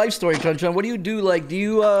me your life story, Chun Chun. What do you do? Like, do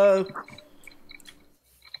you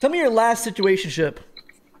tell me your last situationship.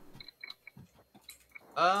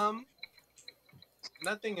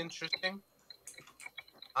 Nothing interesting.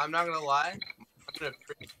 I'm not gonna lie.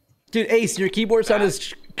 Dude, Ace, your keyboard sound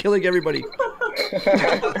is killing everybody.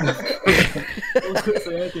 I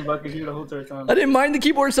didn't mind the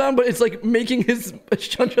keyboard sound, but it's like making his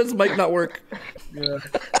Chun Chun's mic not work. Yeah.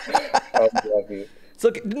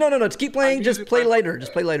 So no. Just keep playing. Just play lighter.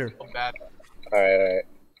 Just play lighter. Alright.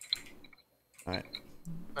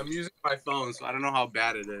 I'm using my phone, so I don't know how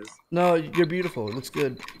bad it is. No, you're beautiful. It looks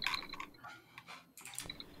good.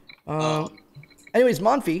 Anyways,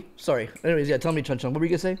 Monfi. Sorry. Anyways, yeah. Tell me, Chun Chun. What were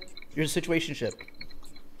you gonna say? Your situationship.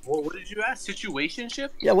 Well, what did you ask?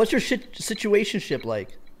 Situationship? Yeah. What's your situationship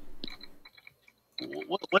like?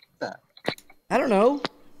 What's that? I don't know.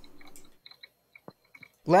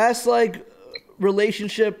 Last like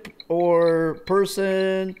relationship or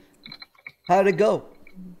person. How'd it go?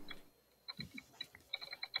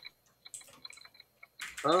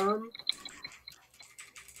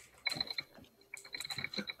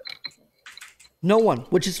 No one,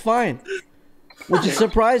 which is fine. Which is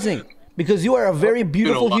surprising because you are a very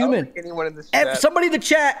beautiful human. Somebody in the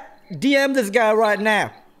chat, DM this guy right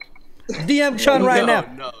now. DM Chun right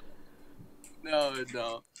now.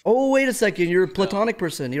 No. Oh, wait a second. You're a platonic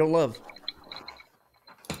person. You don't love.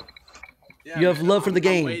 Yeah, you have love for the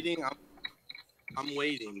game. I'm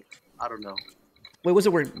waiting. I don't know. Wait, what's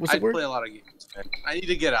the word? What's the word? I play a lot of games, man. I need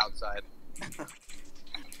to get outside.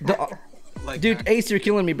 Dude, Ace, you're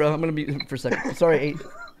killing me, bro. I'm gonna be for a second. Sorry, Ace.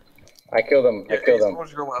 I killed him. I killed him. What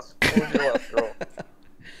was your last girl?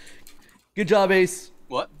 Good job, Ace.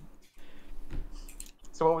 What?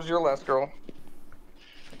 So what was your last girl?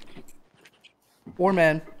 Or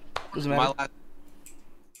man. Doesn't matter.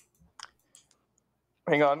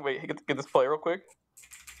 Hang on, wait. Get this play real quick.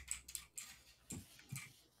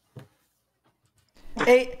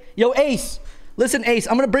 Hey, yo, Ace. Listen, Ace.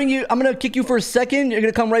 I'm gonna kick you for a second. You're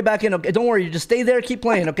gonna come right back in. Okay, don't worry. You just stay there. Keep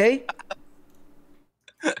playing. Okay.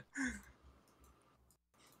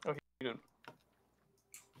 Okay, dude.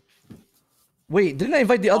 Wait, didn't I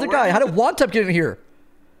invite the other guy? How did Wantep get in here?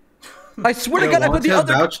 I swear to God, I put the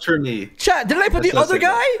other. Vouched for me. Chat, didn't I put the other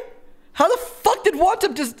guy? How the fuck did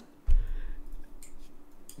Wantep just?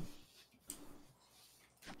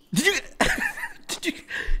 Did you?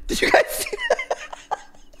 Did you guys see?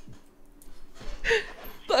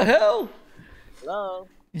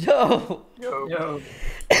 Yo. Yo.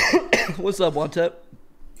 What's up, One Tap?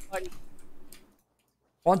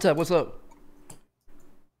 One Tap, what's up?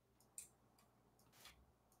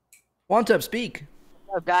 One Tap, speak.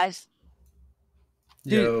 What's up, guys?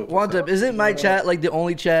 Dude, Yo, One Tap, isn't my chat like the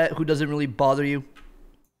only chat who doesn't really bother you?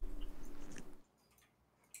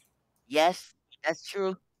 Yes, that's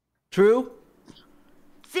true. True?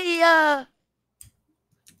 See ya!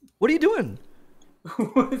 What are you doing?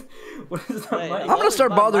 What is that? Wait, I'm gonna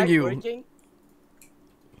start my bothering mic you. working?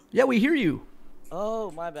 Yeah, we hear you.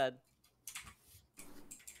 Oh, my bad.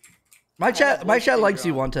 My chat voice likes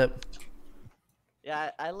you, changer on. One Tap.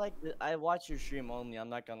 Yeah, I watch your stream only. I'm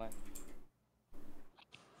not gonna lie.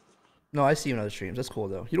 No, I see you in other streams. That's cool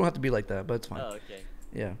though. You don't have to be like that, but it's fine. Oh, okay.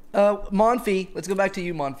 Yeah. Monfy, let's go back to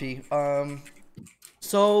you, Monfy.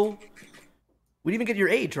 So we didn't even get your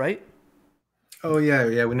age, right? Oh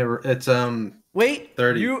yeah. We never. It's Wait.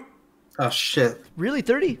 30. You Oh shit. really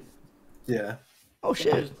 30? Yeah. Oh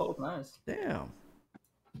shit. Oh, nice. Damn.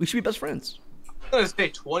 We should be best friends. I'm gonna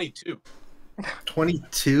say 22.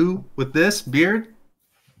 22 with this beard.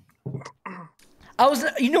 I was,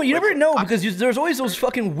 you never know because there's always those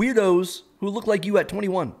fucking weirdos who look like you at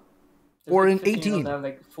 21 or in 18. They have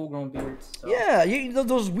like full-grown beards. So. Yeah,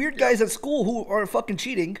 those weird guys at school who are fucking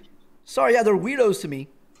cheating. Sorry, yeah, they're weirdos to me.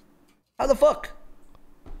 How the fuck?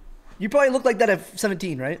 You probably look like that at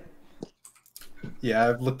 17, right? Yeah,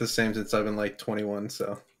 I've looked the same since I've been like 21.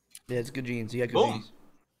 So. Yeah, it's good genes. You got good Boom. genes.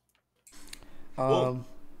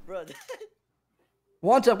 Bro,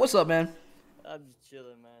 What's up? What's up, man? I'm just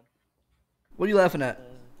chilling, man. What are you laughing at?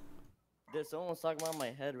 There's someone talking about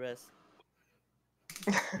my headrest.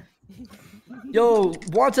 Yo,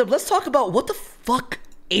 what's up? Let's talk about what the fuck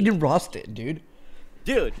Aiden Ross did, dude.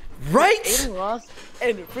 Dude. Right? Aiden Ross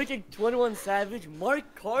and freaking 21 Savage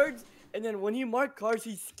marked cards, and then when he marked cards,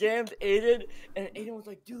 he scammed Aiden, and Aiden was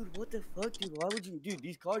like, dude, what the fuck, dude? Why would you, dude?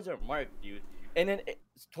 These cards are marked, dude. And then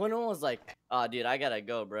 21 was like, ah, dude, I gotta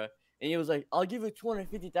go, bro. And he was like, I'll give you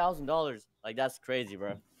 $250,000. Like, that's crazy,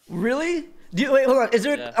 bro. Really? Wait, hold on. Is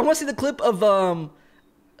there? Yeah. I want to see the clip of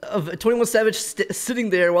 21 Savage sitting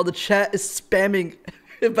there while the chat is spamming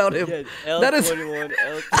about him. Yeah, that is.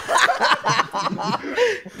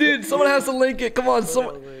 Dude, someone has to link it. Come on,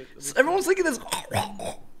 everyone's linking this.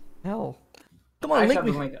 Hell, come on, link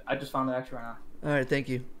me. I just found it actually right now. All right, thank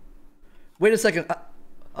you. Wait a second.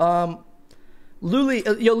 Louis,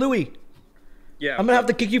 yo, Louis. Yeah. I'm gonna have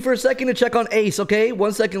to kick you for a second to check on Ace. Okay,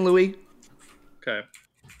 1 second, Louis. Okay.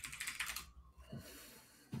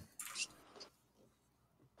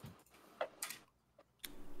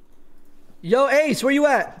 Yo, Ace, where you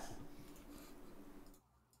at?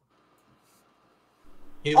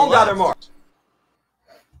 On gather mark.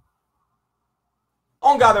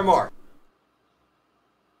 On gather mark.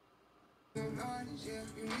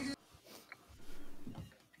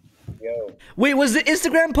 Yo. Wait, was the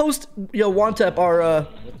Instagram post? Yo, Wantep, our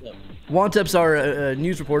Wantep's our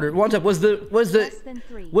news reporter. Wantep, was the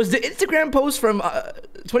Instagram post from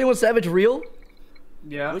 21 Savage real?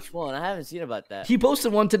 Yeah. Which one? I haven't seen about that. He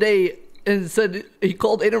posted one today and said he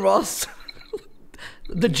called Aiden Ross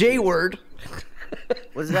the J word.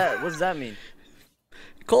 What does that mean?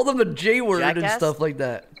 He called him the J word and Jackass? stuff like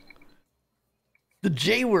that. The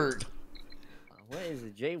J word. What is the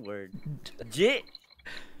J word? J.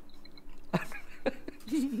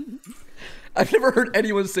 I've never heard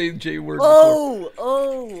anyone say J word before.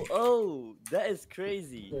 Oh, that is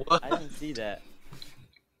crazy. I didn't see that.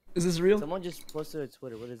 Is this real? Someone just posted on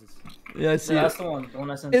Twitter. What is this? Yeah, I see That's it. the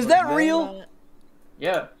one I sent. Is that real?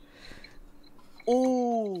 Yeah.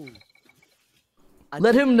 Oh.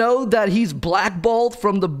 Let him know that he's blackballed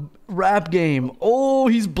from the rap game. Oh,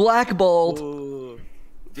 he's blackballed. Ooh.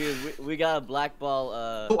 Dude, we got a black ball.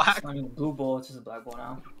 I mean, blue ball. It's just a black ball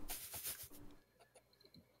now.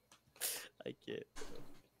 I can't.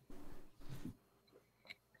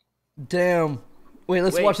 Damn. Wait,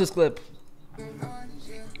 let's watch this clip. He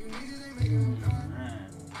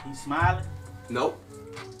smiling? Nope.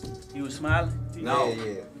 He was smiling? No.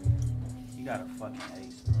 Yeah. You got a fucking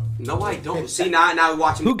ace, bro. No, I don't. See, now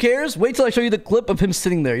watching. Who cares? Wait till I show you the clip of him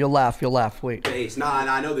sitting there. You'll laugh. You'll laugh. Wait. Ace. Nah,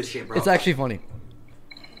 I know this shit, bro. It's actually funny.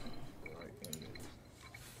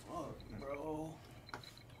 Fuck, bro.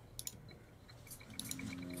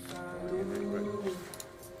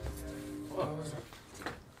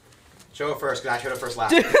 Show it first, cause I showed it first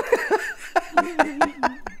last time.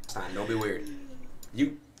 Don't be weird.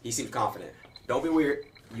 He seems confident. Don't be weird.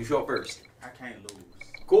 You show it first. I can't lose.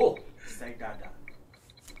 Cool. Say dada.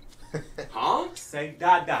 Huh? Say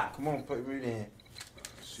dada. Come on, put it in.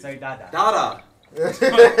 Say dada. Dada.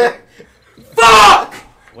 Fuck!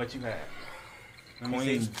 What you have? Let me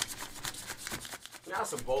Queen. see.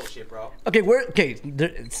 That's some bullshit, bro. Okay,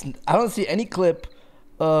 I don't see any clip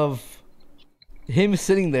of him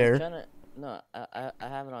sitting there. No, I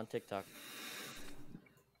have it on TikTok.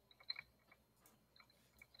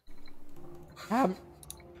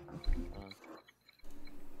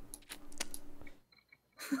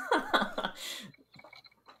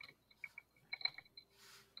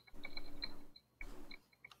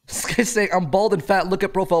 This guy's saying, I'm bald and fat, look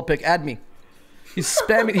at profile pic, add me. He's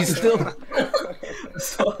spamming, he's still... I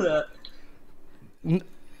saw that.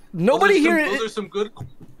 Nobody here... Those are some good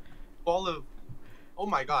ball of... Oh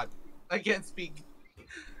my god. I can't speak.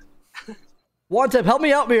 One tip, help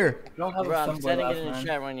me out here. Bro, I'm sending it in the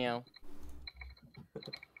chat right now.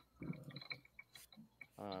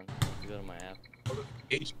 Hold on, go to my app.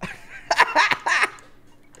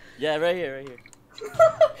 Yeah, right here, right here.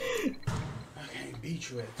 I can't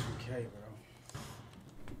beat you at 2K, bro.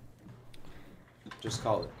 Just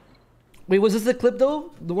call it. Wait, was this the clip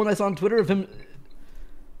though? The one I saw on Twitter of him...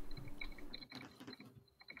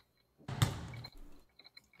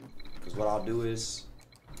 Because what I'll do is...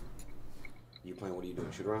 You playing, what are you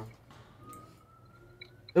doing? Shoot around?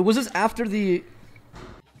 Was this after the...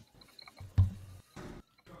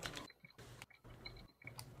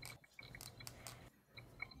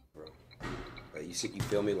 Bro. Like, you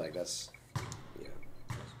feel me? Like, that's... Yeah.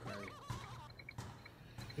 That's crazy.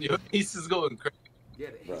 Yo, Ace is going crazy. Yeah,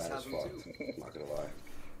 the Ace has them too. I'm not gonna lie.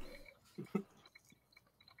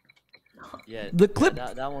 Yeah, The clip...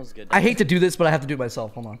 that one's good. I hate to do this, but I have to do it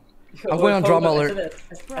myself. Hold on. I'm going on Drama Alert.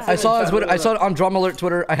 I saw it on Drama Alert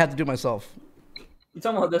Twitter. I had to do it myself. You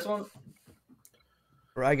talking about this one?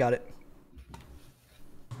 I got it.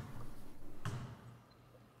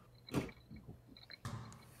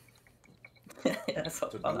 Yeah, that's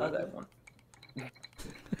about that one.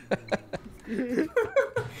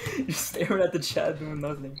 You're staring at the chat doing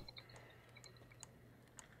nothing.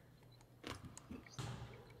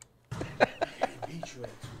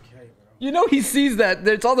 You know he sees that.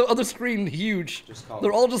 It's on the other screen huge.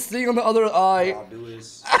 They're all just seeing on the other eye. All I'll do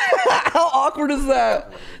is... How awkward is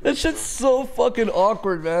that? That shit's so fucking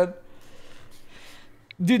awkward, man.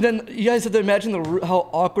 Dude, then you guys have to imagine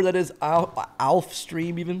how awkward that is. Alf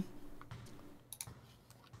stream even.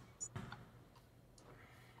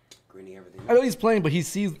 I know he's playing, but they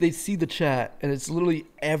see the chat, and it's literally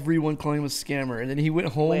everyone calling him a scammer. And then he went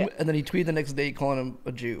home, and then he tweeted the next day calling him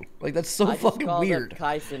a Jew. Like, that's so fucking weird.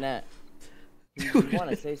 Kai Sinet. You want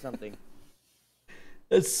to say something?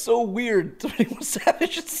 It's so weird. 21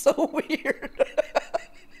 Savage is so weird.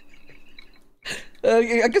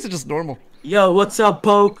 I guess it's just normal. Yo, what's up,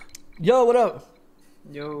 Poke? Yo, what up?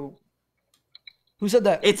 Yo. Who said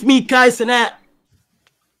that? It's me, Kai Sinet.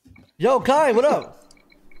 Yo, Kai, what up?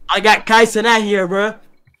 I got Kai Sinet here, bro.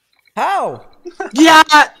 How? Yeah.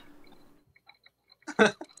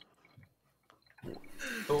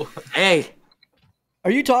 Hey.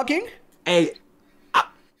 Are you talking? Hey.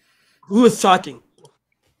 Who is talking?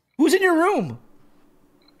 Who's in your room?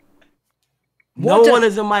 No one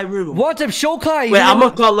is in my room. What if Shokai? Wait, I'm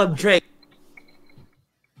gonna call up Drake.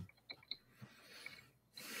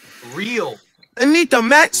 Real. I need the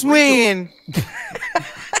max win.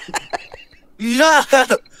 Yeah.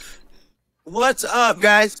 What's up,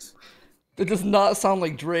 guys? That does not sound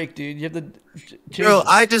like Drake, dude. You have to change. Bro,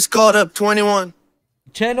 I just called up 21.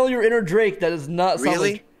 Channel your inner Drake. That does not sound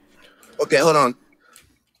like... Okay, hold on.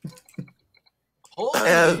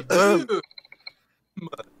 Dude.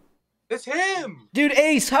 It's him. Dude,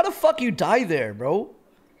 Ace, how the fuck you die there, bro?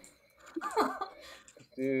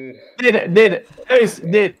 Dude.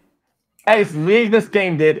 Ace, leave this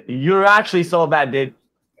game, dude. You're actually so bad, dude.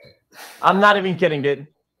 I'm not even kidding, dude.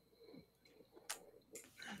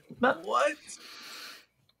 What?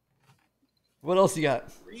 What else you got?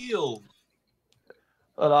 Real.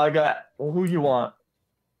 Hold on, I got who you want.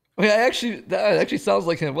 Wait, that actually sounds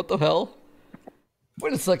like him. What the hell?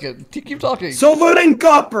 Wait a second. Keep talking. Silver and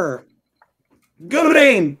copper.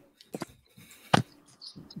 Green.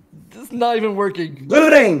 This is not even working.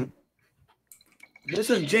 Green. This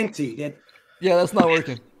is Jinxie, dude. Yeah, that's not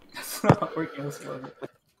working. That's not working whatsoever.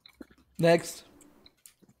 Next.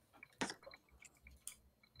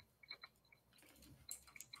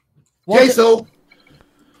 Queso.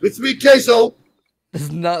 It's me, Queso. This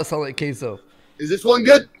does not sound like Queso. Is this one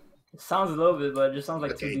good? It sounds a little bit, but it just sounds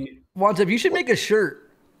like too deep. Wantip, you should make a shirt.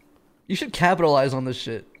 You should capitalize on this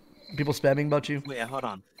shit. People spamming about you. Wait, hold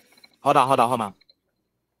on. Hold on.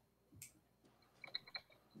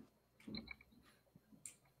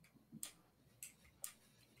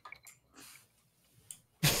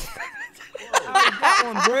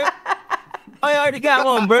 I already got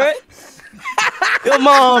one, bro. Come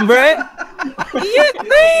on, bro.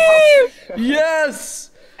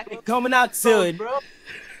 Yes. Coming out soon.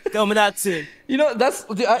 Coming out soon. You know that's.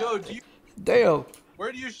 Yo, do you, Damn.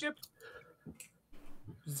 where do you ship?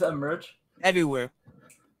 Is that merch? Everywhere.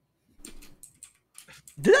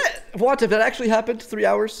 Did that? What if that actually happened? 3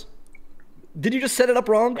 hours? Did you just set it up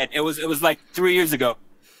wrong? It was like 3 years ago.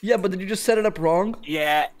 Yeah, but did you just set it up wrong?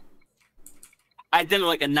 Yeah. I didn't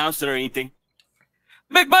like announce it or anything.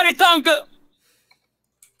 Big Buddy Tonka!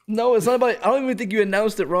 No, it's not about. I don't even think you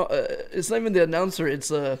announced it wrong. It's not even the announcer. It's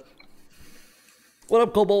What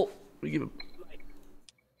up, Cobalt? We give him.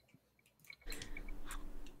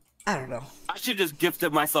 I don't know. I should just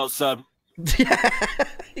gifted myself sub. That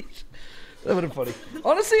would have been funny.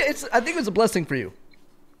 Honestly, I think it's a blessing for you.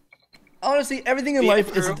 Honestly, everything in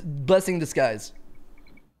life is a blessing in disguise.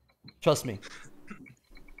 Trust me.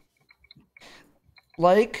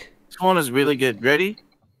 Like. This one is really good. Ready?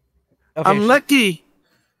 Okay, I'm lucky.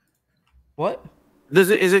 What? Is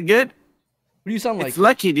it good? What do you sound like? It's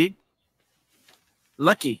lucky, dude.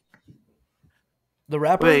 Lucky. The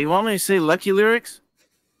rapper? Wait, you want me to say lucky lyrics?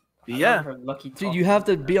 Yeah. Dude, you have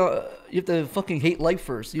to be on. You have to fucking hate life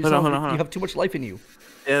first. You, Hold on, sound- hold on. you have too much life in you.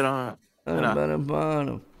 Yeah,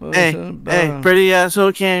 Hey, pretty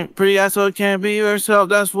asshole can't be yourself.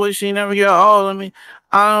 That's what she never get all of me.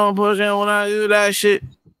 I don't push in when I do that shit.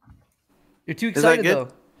 You're too Is that excited good?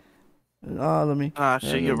 though. All of me. Ah,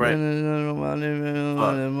 shit, you're right.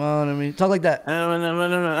 Talk like that.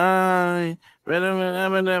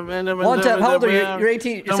 One tap. How old are you? You're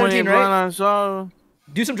 18. You're 17, right?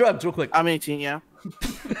 Do some drugs real quick. I'm 18, yeah.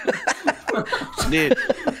 Dude.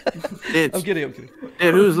 I'm kidding. Dude,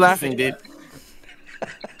 who's laughing, dude?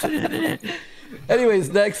 Anyways,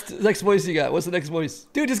 next voice you got. What's the next voice?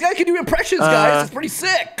 Dude, this guy can do impressions, guys. It's pretty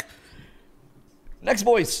sick. Next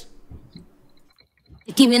voice.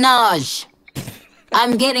 Nicki Minaj.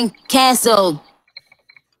 I'm getting canceled.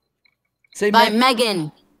 Say by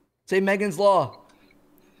Megan. Say Megan's Law.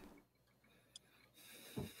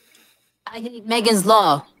 I hate Megan's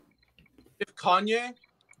Law. If Kanye.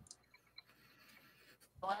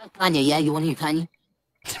 Kanye, yeah, you want to hear Kanye?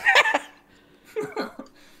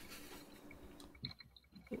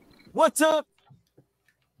 What's up?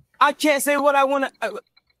 I can't say what I want to.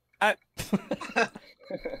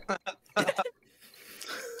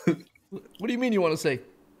 What do you mean you want to say?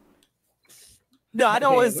 No, I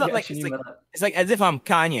don't. Okay, It's we not got like you, it's like, Nima. it's like as if I'm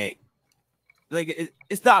Kanye. Like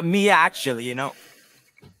it's not me actually, you know.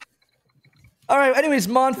 All right. Anyways,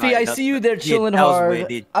 Monfy, Right, I that's- see you there yeah, chilling that was hard. weird,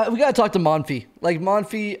 dude. We gotta talk to Monfy. Like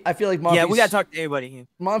Monfy, I feel like Monfy. Yeah, we gotta talk to everybody here.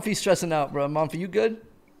 Monfy's stressing out, bro. Monfy, you good?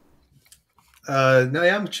 No,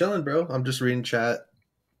 yeah, I'm chilling, bro. I'm just reading chat.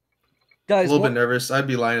 Guys, a little bit nervous. I'd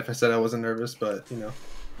be lying if I said I wasn't nervous, but you know.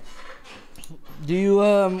 Do you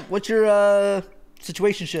what's your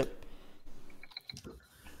situationship?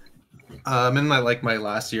 I'm in my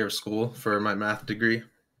last year of school for my math degree.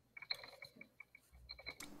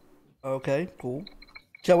 Okay, cool.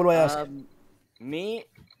 Chat, what do I ask? Me,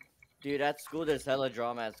 dude, at school there's hella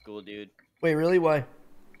drama at school, dude. Wait, really? Why?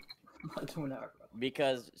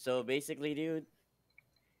 Because so basically, dude,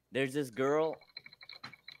 there's this girl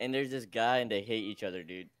and there's this guy and they hate each other,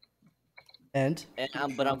 dude. And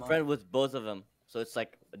but I'm friend with both of them, so it's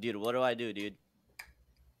like, dude, what do I do, dude?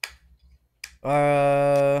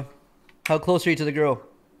 How close are you to the girl?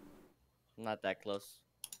 Not that close.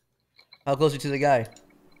 How close are you to the guy?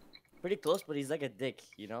 Pretty close, but he's like a dick,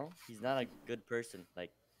 you know? He's not a good person.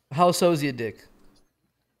 How so is he a dick?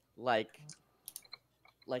 Like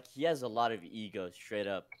he has a lot of ego, straight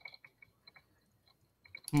up.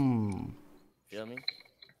 Feel me?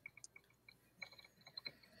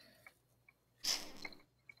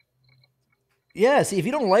 Yeah, see, if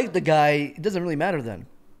you don't like the guy, it doesn't really matter then.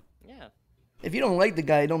 Yeah. If you don't like the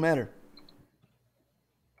guy, it don't matter.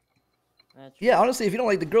 Yeah, honestly, if you don't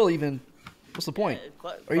like the girl even, what's the point?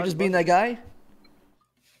 Are you just being that guy?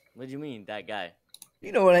 What do you mean, that guy?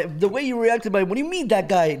 You know what? The way you reacted by, what do you mean that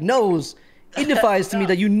guy knows? It signifies to me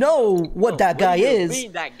that you know what that guy do you is.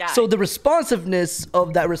 mean, that guy? So the responsiveness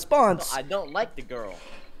of that response, I don't like the girl.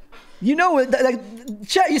 you know it.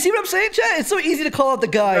 Chat, you see what I'm saying, chat? It's so easy to call out the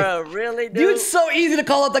guy. Bro, really, dude? Dude, it's so easy to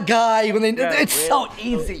call out the guy when they. Bro, it's so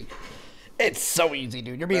really? easy. It's so easy,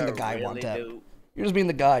 dude. You're being Bro, the guy, really, one tap. dude? You're just being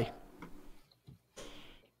the guy.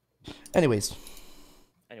 Anyways,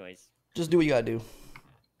 just do what you gotta do.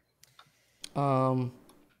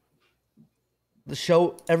 The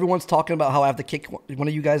show, everyone's talking about how I have to kick one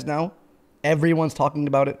of you guys now. Everyone's talking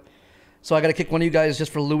about it. So I gotta kick one of you guys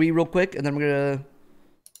just for Louis real quick, and then we're gonna.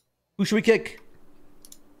 Who should we kick?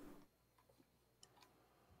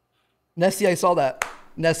 Nessie, I saw that.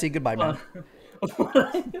 Nessie, goodbye, man.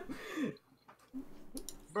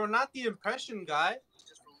 Bro, not the impression guy.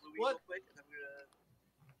 What?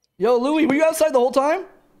 Yo, Louis, were you outside the whole time?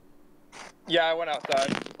 Yeah, I went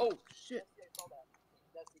outside. Oh shit.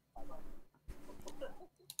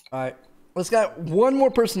 All right, let's get one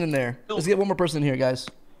more person in there. Let's get one more person in here, guys.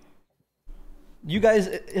 You guys,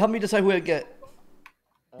 help me decide who I get.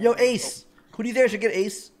 Yo, Ace. Who do you think I should get,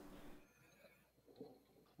 Ace?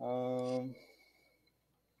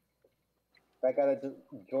 I gotta do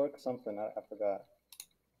Jork something. I forgot.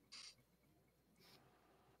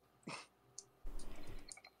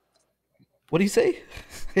 What do you say?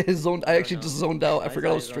 I actually just zoned out. I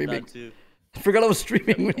forgot I was streaming. I forgot I was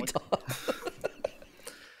streaming when he talked.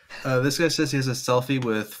 This guy says he has a selfie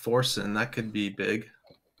with Force, and that could be big.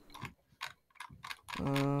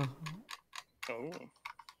 Oh.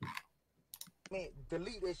 Man,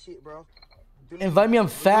 delete that shit, bro. Invite me. I'm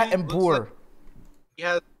fat and poor. Like he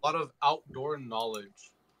has a lot of outdoor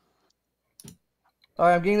knowledge. All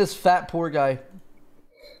right, I'm getting this fat poor guy.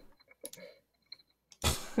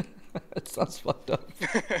 That sounds fucked up.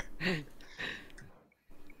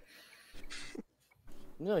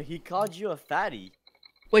 No, he called you a fatty.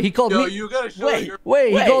 Wait, he called me. You gotta show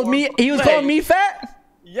Wait, he called me. He was calling me fat.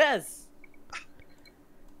 Yes.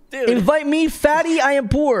 Dude. Invite me, fatty. I am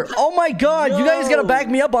poor. Oh my god, you guys gotta back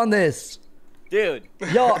me up on this. Dude.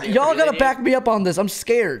 Y'all gotta back me up on this. I'm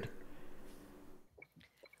scared.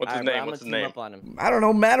 What's his name? What's his name? Up on him. I don't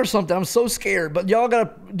know, Matt or something. I'm so scared, but y'all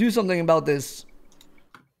gotta do something about this.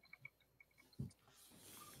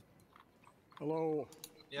 Hello.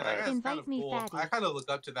 Yeah, that guy's kind Invite of me, cool. fatty. I kind of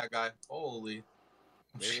look up to that guy. Holy.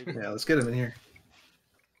 Yeah, let's get him in here.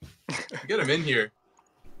 Get him in here.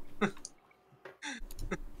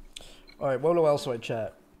 All right, what else do I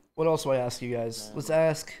chat? What else do I ask you guys? Let's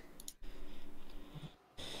ask.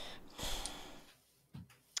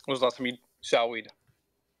 When was the last time you shot weed?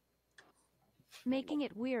 Making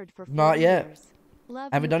it weird for 40 Not yet. years. Love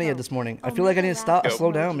I haven't you done it yet both. this morning. I feel like I need to stop, Omega slow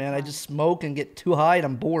Last down, man. I just smoke and get too high and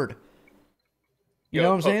I'm bored. You know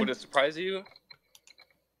what I'm saying? Would it surprise you?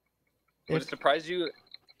 Would it surprise you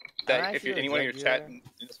that if anyone in your chat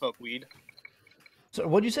didn't smoke weed? So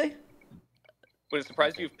what'd you say? Would it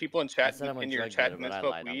surprise you if people in chat in your chat didn't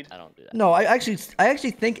smoke weed? I don't do that. No, I actually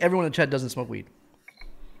think everyone in the chat doesn't smoke weed.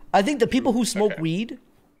 I think the people who smoke weed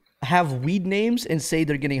have weed names and say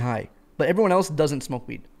they're getting high, but everyone else doesn't smoke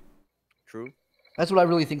weed. True. That's what I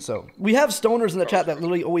really think so. We have stoners in the chat that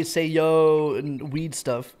literally always say yo and weed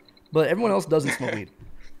stuff, but everyone else doesn't smoke weed.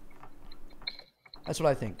 That's what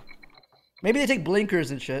I think. Maybe they take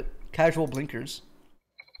blinkers and shit. Casual blinkers.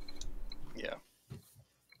 Yeah.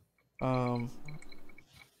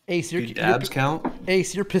 Ace, Do dabs count?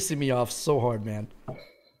 Ace, you're pissing me off so hard, man.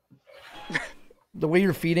 The way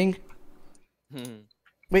you're feeding.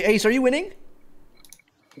 Wait, Ace, are you winning?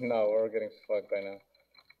 No, we're getting fucked right now.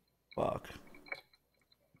 Fuck.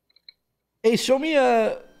 Ace, show me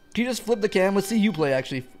can you just flip the cam? Let's see you play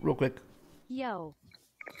actually, real quick. Yo.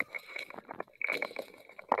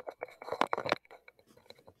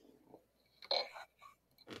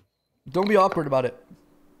 Don't be awkward about it.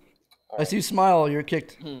 I see you smile, you're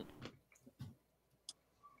kicked.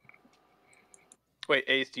 Wait,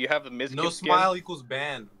 Ace, do you have the Miz No smile equals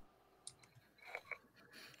ban.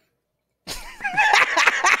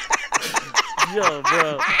 Yo,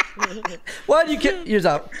 bro. What? You kick? Ears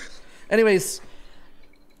out. Anyways,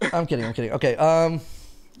 I'm kidding. Okay,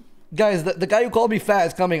 guys, the guy who called me fat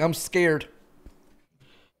is coming. I'm scared.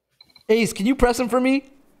 Ace, can you press him for me?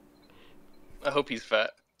 I hope he's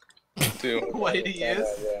fat. Too. Wait, he is?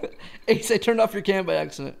 Ace, I turned off your cam by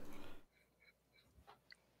accident.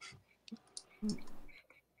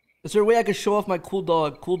 Is there a way I could show off my cool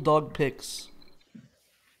dog pics?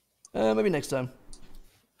 Maybe next time.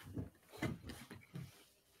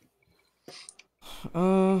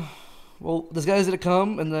 Well, this guy's gonna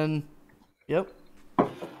come and then, yep.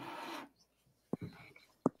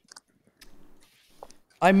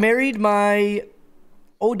 I married my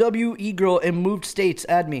OWE girl and moved states.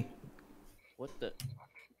 Add me. What the?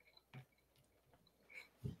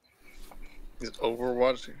 He's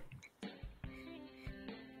Overwatch.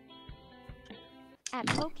 At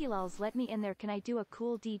Pokelawls, let me in there. Can I do a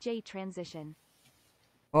cool DJ transition?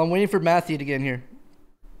 Well, I'm waiting for Matthew to get in here.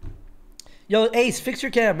 Yo, Ace, fix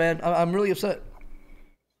your cam, man. I'm really upset.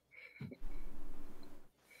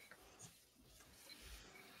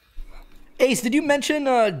 Ace, did you mention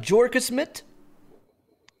Jorka Smith?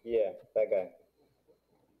 Yeah, that guy.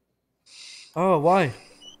 Oh, why?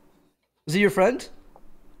 Is he your friend?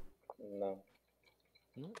 No.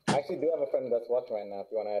 I actually do have a friend that's watching right now if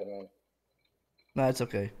you want to add him in. Nah, it's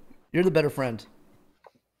okay. You're the better friend.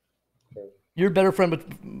 True. You're a better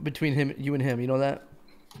friend between you and him. You know that?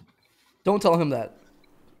 Don't tell him that.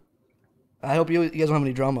 I hope you guys don't have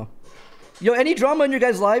any drama. Yo, any drama in your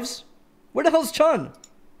guys' lives? Where the hell's Chun?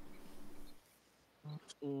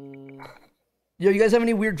 Yo, you guys have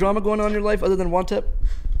any weird drama going on in your life other than Wantep?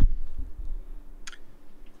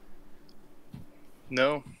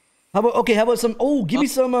 No. How about some? Oh, give me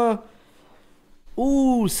some.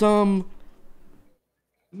 Some.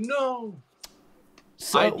 No.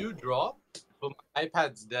 So, I do draw, but my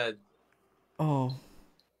iPad's dead. Oh.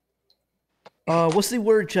 What's the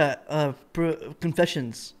word, chat?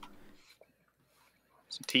 Confessions.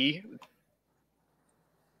 Some tea.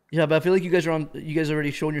 Yeah, but I feel like you guys are on. You guys are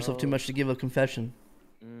already showing yourself too much to give a confession.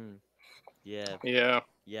 Yeah. Yeah.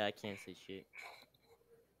 Yeah, I can't say shit.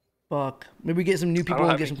 Fuck. Maybe we get some new people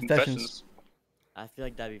and get some confessions. I feel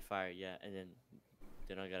like that'd be fire, yeah, and then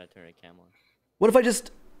I gotta turn a cam on. What if I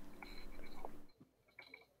just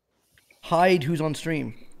hide who's on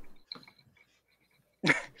stream?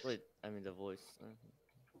 Wait, I mean the voice.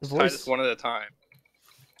 The Try voice. this one at a time.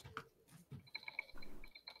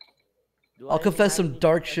 I'll confess some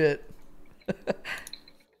dark shit.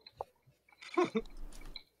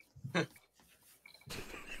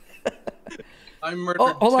 I murdered.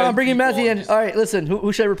 Oh, hold on, 10 I'm bringing people Matthew in. just- All right, listen,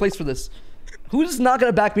 who should I replace for this? Who's not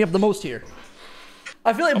gonna back me up the most here?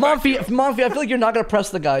 I feel like Monfy, I feel like you're not gonna press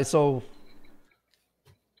the guy, so.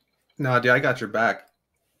 No, dude, I got your back.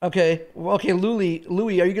 Okay, well, okay, Louie,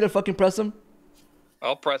 are you gonna fucking press him?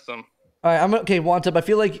 I'll press him. All right, I'm okay. Wantep, I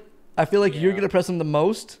feel like you're gonna press him the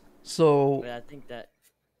most, so. Wait, I think that.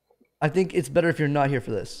 I think it's better if you're not here for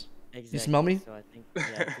this. Exactly. You smell me? So I think,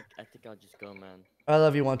 yeah, I think I'll just go, man. I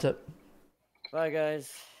love you, Wantep. Bye, guys.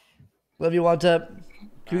 Love you, Wantep.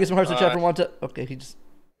 Can we get some hearts in chat for Wantep? Okay, he just.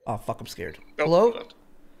 Oh fuck, I'm scared. Oh, Hello?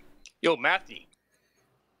 Yo, Matthew.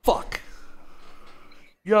 Fuck.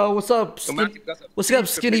 Yo, what's up? Yo, Matthew, that's a What's up, piece of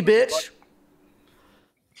skinny paper,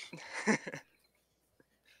 bitch?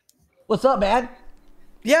 What's up, man?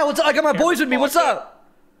 Yeah, what's up? I got my boys with me. What's up?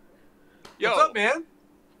 Yo, What's up, man?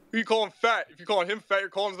 Who you calling fat? If you're calling him fat, you're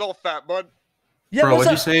calling himself fat, bud. Yeah, Bro, what's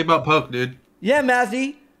what'd you up? say about Poke, dude? Yeah,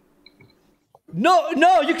 Matthew. No,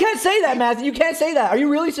 you can't say that, Matthew. You can't say that. Are you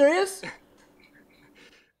really serious?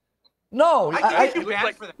 No, You look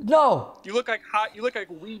like, no. You look like hot. You look like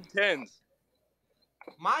weed tens.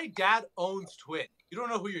 my dad owns Twitch. You don't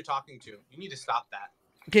know who you're talking to. You need to stop that.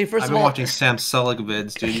 Okay, first I've of been all, watching Sam Selig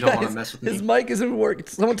vids, dude. You don't want to mess with me. his mic isn't working.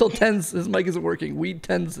 Someone told Tens his mic isn't working. Weed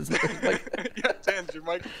Tens his mic. Yeah, tens. Your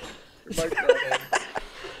mic's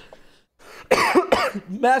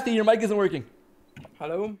Matthew, your mic isn't working.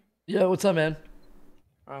 Hello? Yeah, what's up, man?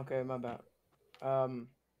 Okay, my bad.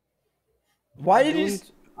 Why did you?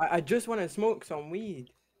 I just want to smoke some weed.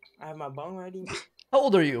 I have my bong ready. How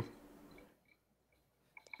old are you?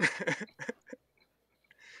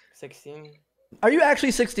 16. Are you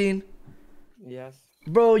actually 16? Yes.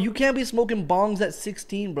 Bro, you can't be smoking bongs at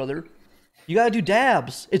 16, brother. You gotta do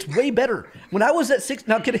dabs. It's way better. When I was at 6,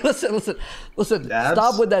 now kidding. Listen. Dabs?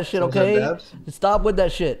 Stop with that shit, Someone's had okay? dabs? Stop with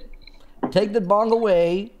that shit. Take the bong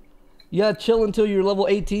away. You gotta chill until you're level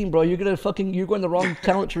 18, bro. You're going the wrong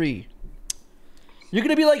talent tree. You're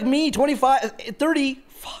gonna be like me, 25, 30,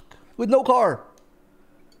 fuck, with no car.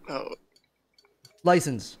 Oh.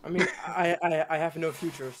 License. I mean, I have no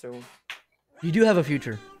future, so. You do have a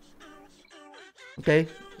future. Okay?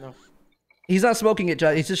 No. He's not smoking it,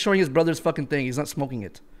 Jai. He's just showing his brother's fucking thing. He's not smoking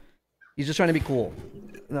it. He's just trying to be cool.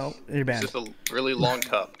 No, you're banned. It's just a really long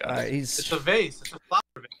cup, guys. Alright, It's a vase. It's a flower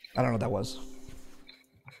vase. I don't know what that was.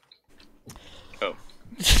 Oh.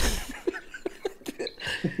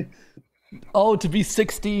 Oh, to be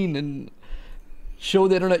 16 and show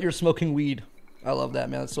the internet you're smoking weed. I love that,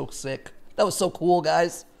 man. That's so sick. That was so cool,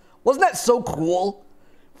 guys. Wasn't that so cool?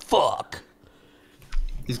 Fuck.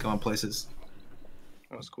 He's going places.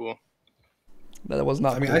 That was cool. No, that was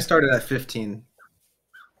not. I mean, cool. I started at 15.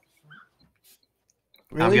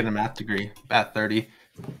 I'm Really? getting a math degree at 30.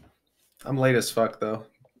 I'm late as fuck, though.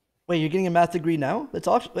 Wait, you're getting a math degree now?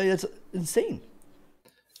 That's insane.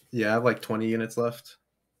 Yeah, I have like 20 units left.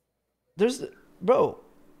 Bro.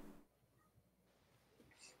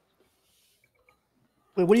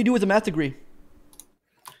 Wait, what do you do with a math degree?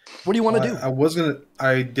 What do you want to do?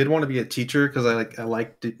 I did want to be a teacher because I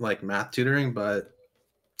like math tutoring, but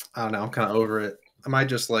I don't know. I'm kind of over it. I might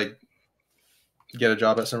just like get a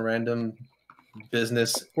job at some random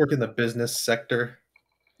business, work in the business sector.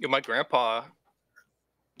 Yo, my grandpa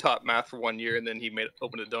taught math for 1 year, and then he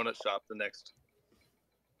opened a donut shop the next.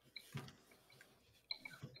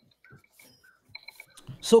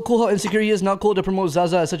 So cool how insecure he is. Not cool to promote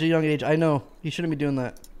Zaza at such a young age. I know. He shouldn't be doing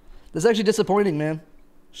that. That's actually disappointing, man.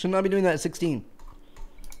 Should not be doing that at 16.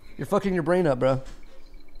 You're fucking your brain up, bro.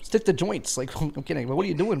 Stick to joints. Like, I'm kidding. But what are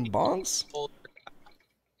you doing, bongs?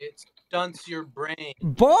 It stunts your brain.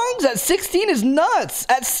 Bongs at 16 is nuts.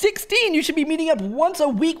 At 16, you should be meeting up once a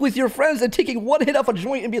week with your friends and taking one hit off a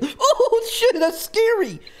joint and be like, oh shit, that's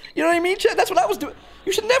scary. You know what I mean? That's what I was doing.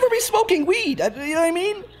 You should never be smoking weed. You know what I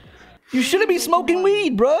mean? You shouldn't be smoking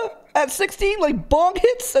weed, bruh. At 16, like bong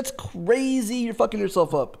hits, that's crazy. You're fucking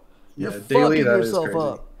yourself up. You're fucking yourself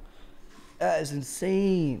up. That is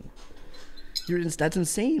insane. That's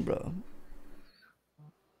insane, bro.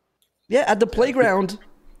 Yeah, at the playground.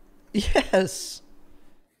 Yes.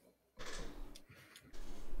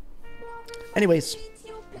 Anyways,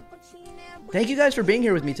 thank you guys for being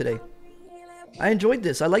here with me today. I enjoyed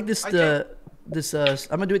this. I like this. I'm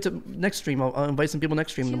gonna do it next stream. I'll invite some people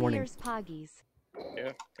next stream in the morning.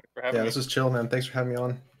 Yeah, This is chill, man. Thanks for having me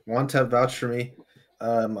on. One Tep vouched for me.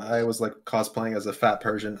 I was like cosplaying as a fat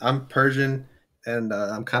Persian. I'm Persian, and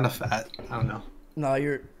I'm kind of fat. I don't know. No,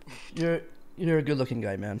 you're a good-looking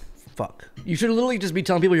guy, man. Fuck. You should literally just be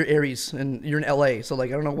telling people you're Aries and you're in LA. So like,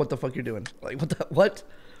 I don't know what the fuck you're doing. Like, what?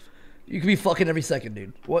 You could be fucking every second,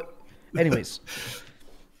 dude. What? Anyways,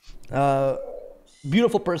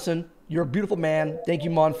 beautiful person. You're a beautiful man. Thank you,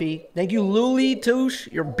 Monfy. Thank you, Luli Touche.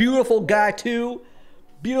 You're a beautiful guy too.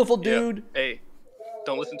 Beautiful dude. Yep. Hey,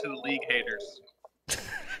 don't listen to the league haters.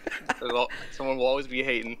 Someone will always be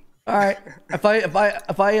hating. All right. If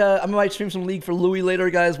I might stream some League for Louis later,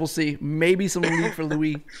 guys. We'll see. Maybe some League for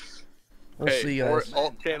Louis. We'll see, guys.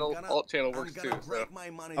 Alt channel works too. So.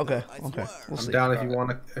 Okay. We'll I'm see. down if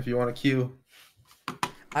you want to queue.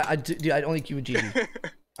 I only queue with Gigi.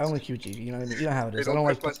 I only queue with Gigi. You know what I mean? You know how it is. I don't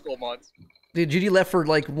like my school mods. Dude, Gigi left for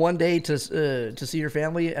like one day to see your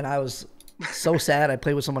family, and I was so sad. I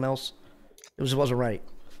played with someone else. It wasn't right.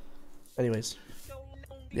 Anyways.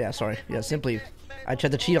 Yeah, sorry. Yeah, Simply. I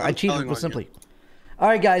tried to cheat. I cheated with Simply. All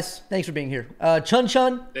right, guys. Thanks for being here. Chun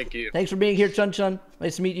Chun. Thank you. Thanks for being here, Chun Chun.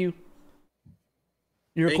 Nice to meet you.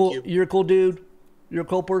 You're Thank cool. you. You're a cool dude. You're a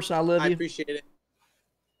cool person. I love you. I appreciate it.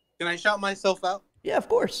 Can I shout myself out? Yeah, of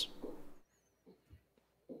course.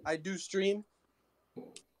 I do stream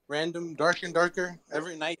random Dark and Darker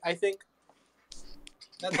every night, I think.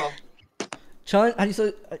 That's all. Chun, how do you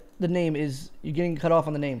say the name? You're getting cut off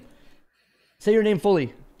on the name. Say your name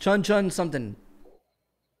fully. Chun Chun something.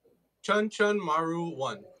 Chun Chun Maru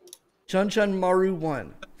 1. Chun Chun Maru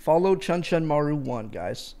 1. Follow Chun Chun Maru 1,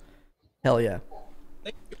 guys. Hell yeah.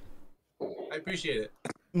 Thank you. I appreciate it.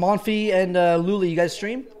 Monfy and Luli, you guys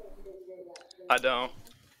stream? I don't.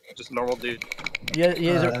 Just a normal dude.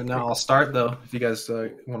 Yeah. No, I'll start though. If you guys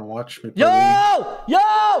want to watch me. Yo!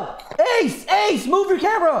 Ace! Move your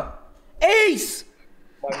camera! Ace!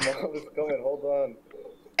 My mom is coming. Hold on.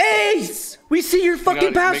 Ace! We see your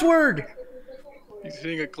fucking password! He's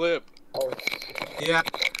seeing a clip. Oh, yeah.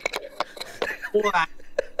 I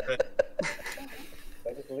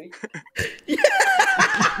just leaked? Yeah!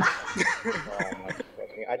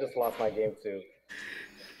 I just lost my game too.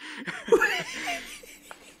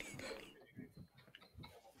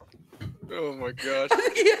 Oh my gosh.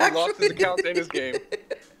 He lost his account and his game.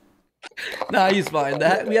 Nah, he's fine.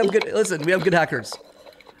 We have good hackers.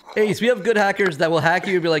 Ace, we have good hackers that will hack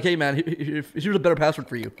you and be like, hey man, here's a better password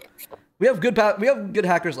for you. We have good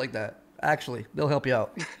hackers like that. Actually, they'll help you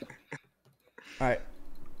out. Alright.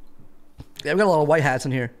 Yeah, we got a lot of white hats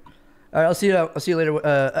in here. Alright, I'll see you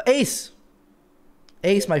later. Ace!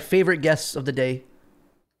 Ace, my favorite guest of the day.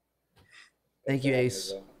 Thank you,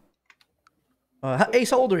 Ace.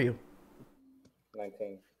 Ace, how old are you?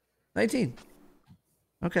 19. 19.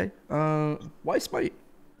 Okay. Why Smite?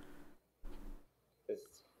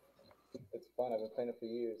 It's fun. I've been playing it for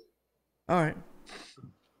years. Alright.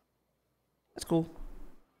 That's cool.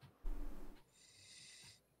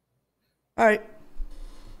 Alright.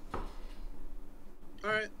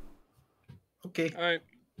 Alright. Okay. Alright.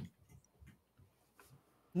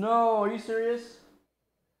 No, are you serious?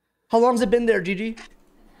 How long's it been there, Gigi?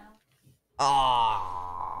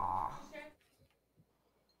 Ah.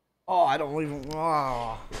 Oh, I don't even.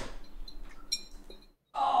 Oh,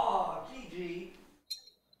 Gigi.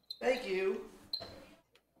 Thank you.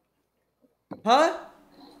 Huh?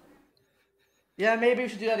 Yeah, maybe we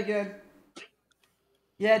should do that again.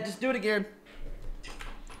 Yeah, just do it again.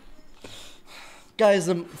 Guys,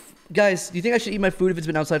 do you think I should eat my food if it's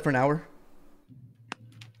been outside for an hour?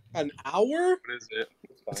 An hour? What is it?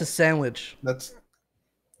 It's a sandwich. It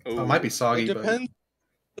might be soggy, It depends.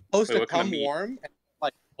 It's supposed to come warm and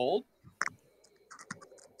like cold.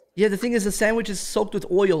 Yeah, the thing is, the sandwich is soaked with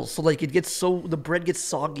oil, so like the bread gets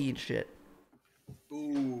soggy and shit.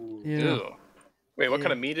 Ooh. Yeah. Ew. Wait, what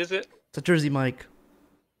kind of meat is it? It's a Jersey Mike.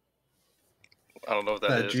 I don't know what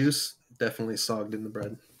that is. juice definitely sogged in the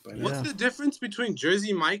bread. What's the difference between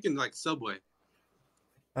Jersey Mike and like Subway?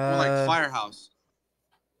 Or like Uh, Firehouse?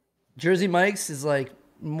 Jersey Mike's is like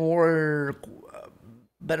more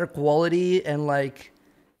better quality and like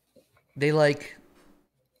they like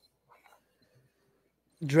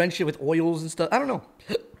drench it with oils and stuff. I don't know.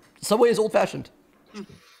 Subway is old fashioned.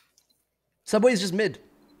 Subway is just mid.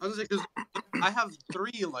 I was like, 'cause I have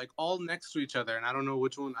 3 like all next to each other, and I don't know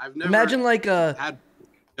which one. I've never Imagine like had.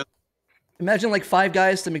 imagine like Five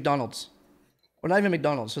Guys to McDonald's, or not even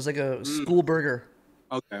McDonald's. Just like a school burger.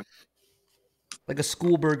 Okay. Like a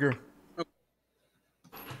school burger.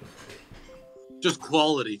 Just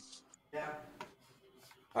quality. Yeah.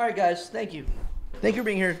 All right, guys. Thank you. Thank you for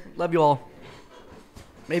being here. Love you all.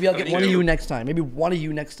 Maybe I'll get one of you next time. Maybe one of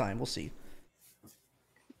you next time. We'll see.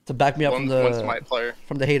 To back me up One smite player.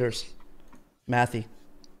 from the haters. Matthew.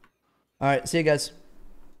 All right. See you guys.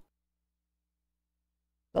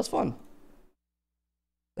 That was fun.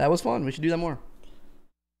 That was fun. We should do that more.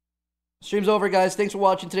 Stream's over, guys. Thanks for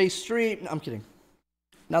watching today's stream. No, I'm kidding.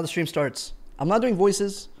 Now the stream starts. I'm not doing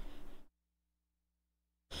voices.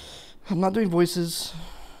 I'm not doing voices.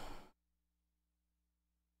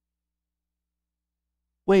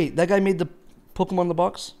 Wait, that guy made the Pokemon in the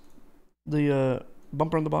box? The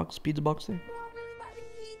bumper in the box? Pizza box thing?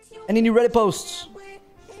 Any new Reddit posts?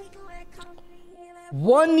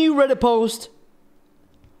 One new Reddit post.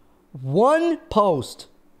 One post.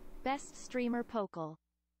 Best streamer Pokel.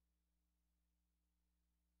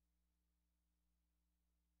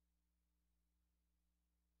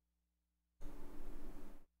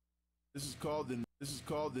 This is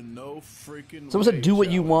called the no freaking. Someone said, "Do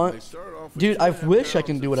what you want." Dude, I wish I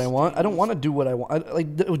can do what I want. I don't want to do what I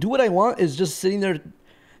want. Do what I want is just sitting there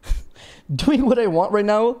doing what I want right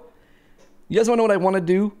now. You guys want to know what I want to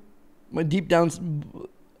do? My deep down,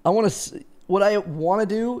 what I want to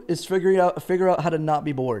do is figure out how to not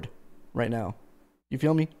be bored right now. You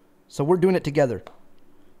feel me? So we're doing it together.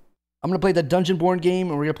 I'm gonna play that Dungeonborne game,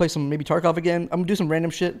 and we're gonna play some maybe Tarkov again. I'm gonna do some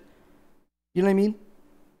random shit. You know what I mean?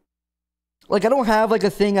 Like, I don't have, like, a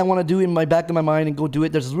thing I want to do in my back of my mind and go do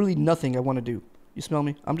it. There's really nothing I want to do. You smell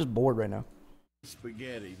me? I'm just bored right now.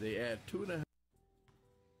 Spaghetti. They add 2.5.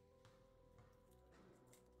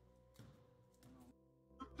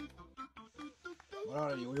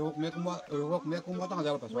 Eu vou comer com o botão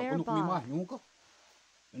dela, pessoal. Eu não comi mais nunca.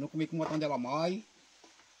 Eu não comi com o botão dela mais.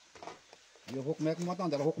 E eu vou comer com o botão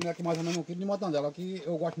dela. Eu vou comer aqui mais ou menos 1 quilo de botão dela, que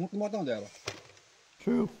eu gosto muito do botão dela.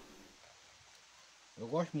 True. Eu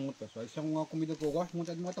gosto muito, pessoal. Isso é uma comida que eu gosto muito,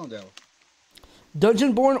 é de botão dela.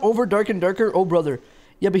 Dungeonborne over Dark and Darker? Oh, brother.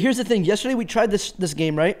 Yeah, but here's the thing. Yesterday we tried this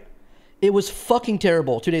game, right? It was fucking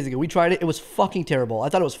terrible. 2 days ago we tried it. It was fucking terrible. I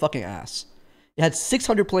thought it was fucking ass. It had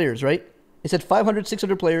 600 players, right? It said 500,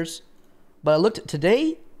 600 players. But I looked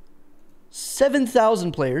today,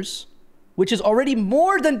 7,000 players, which is already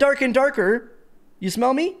more than Dark and Darker. You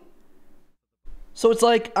smell me? So it's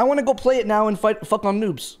like, I want to go play it now and fuck on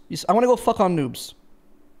noobs. I want to go fuck on noobs.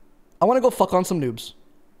 I want to go fuck on some noobs.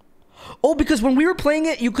 Oh, because when we were playing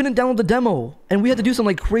it, you couldn't download the demo. And we had to do some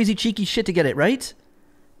like crazy cheeky shit to get it, right?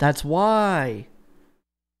 That's why.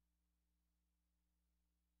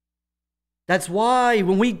 That's why.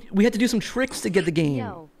 When we had to do some tricks to get the game.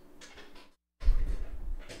 Yo.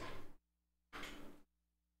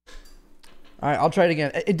 Alright, I'll try it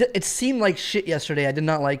again. It seemed like shit yesterday. I did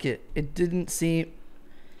not like it. It didn't seem...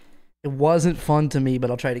 It wasn't fun to me, but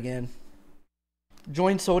I'll try it again.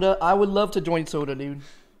 Join Soda? I would love to join Soda, dude.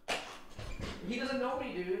 He doesn't know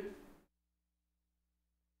me, dude.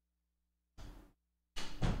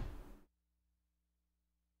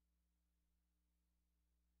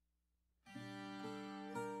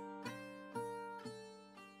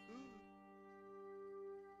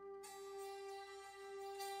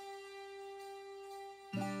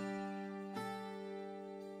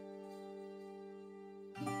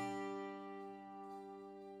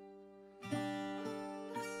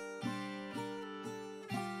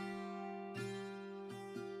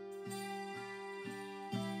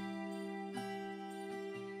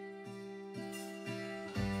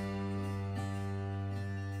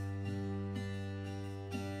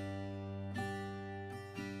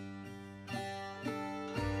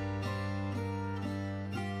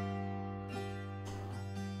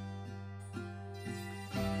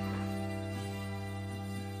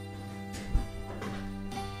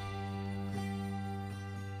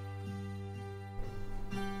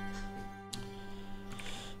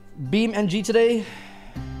 Beam NG today.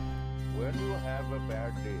 When you have a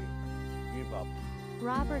bad day, give up.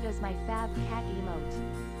 Robert is my fab cat emote.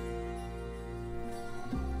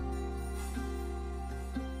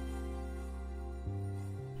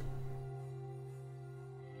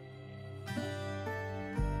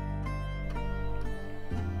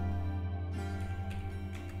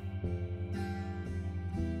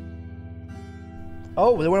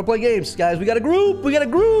 Oh, they want to play games, guys. We got a group. We got a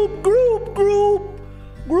group. Group.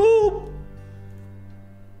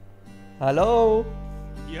 Hello.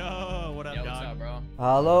 Yo, what up, dog? What's up, bro?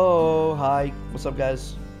 Hello. Hi. What's up,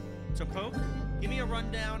 guys? So, Poke, give me a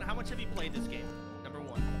rundown. How much have you played this game? Number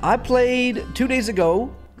one. I played 2 days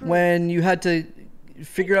ago when you had to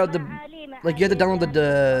figure out you had to download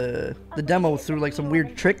the demo through like some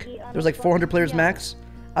weird trick. There was like 400 players max.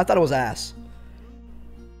 I thought it was ass.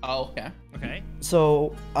 Oh, okay. Okay.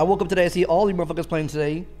 So I woke up today. I see all you motherfuckers playing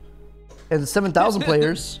today, and 7,000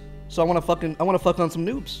 players. So I want to fuck on some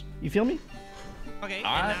noobs. You feel me? Okay.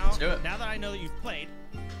 All And right, now, let's do it. now that I know that you've played,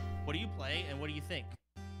 what do you play and what do you think?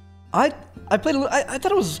 I played. I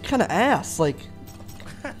thought it was kind of ass. Like.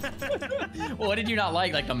 Well, what did you not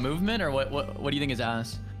like? Like the movement, or what do you think is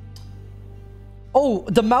ass? Oh,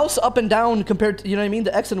 the mouse up and down compared to, you know what I mean?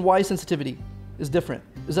 The X and Y sensitivity is different.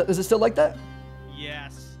 Is it still like that?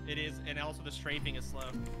 Yes, it is, and also the strafing is slow.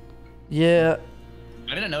 Yeah.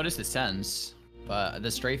 I didn't notice the sense, but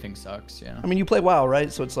the strafing sucks. Yeah. I mean, you play WoW,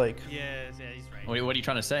 right? So it's like. Yes, yeah, he's right. What are you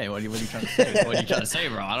trying to say? What are you trying to say? What are you trying to say,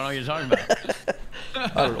 bro? I don't know what you're talking about.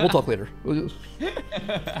 I don't know. We'll talk later.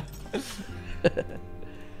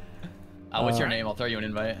 What's your name? I'll throw you an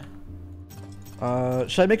invite.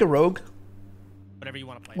 Should I make a rogue? Whatever you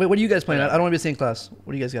want to play. Wait, what are you guys playing? I don't want to be the same class.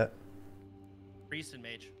 What do you guys got? Priest and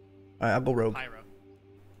mage. All right, I'll go rogue. Pyro.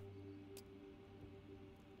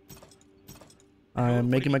 I'm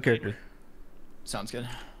making my character. Sounds good.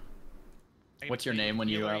 What's your name when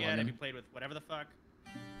you log Have in? you played with whatever the fuck?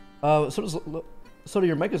 So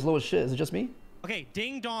your mic is low as shit. Is it just me? Okay,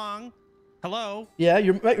 ding dong. Hello. Yeah,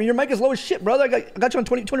 your mic is low as shit, brother. I got you on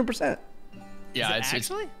 200%. Yeah, Is it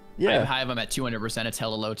actually? Yeah. I have them at 200%. It's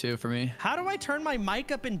hella low too for me. How do I turn my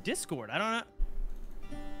mic up in Discord? I don't know.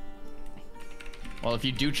 Well, if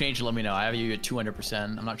you do change, let me know. I have you at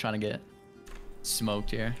 200%. I'm not trying to get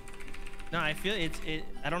smoked here. No, I feel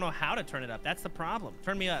I don't know how to turn it up. That's the problem.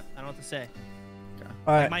 Turn me up. I don't know what to say.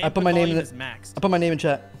 All right, I put my name in is maxed. I put my name in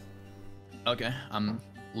chat. Okay, I'm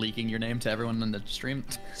leaking your name to everyone in the stream.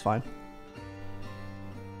 It's fine.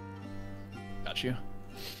 Got you.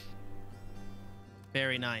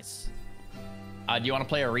 Very nice. Do you want to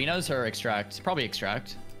play arenas or extract? Probably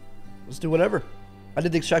extract. Let's do whatever. I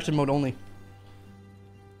did the extraction mode only.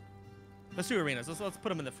 Let's do arenas. Let's put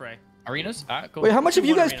them in the fray. Arenas? All right, cool. Wait, how much have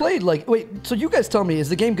you guys arena. played? Like, wait, so you guys tell me, is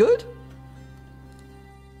the game good?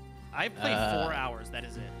 I played 4 hours. That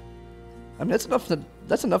is it. I mean, that's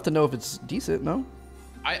enough to know if it's decent, no?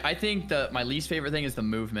 I think my least favorite thing is the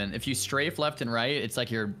movement. If you strafe left and right, it's like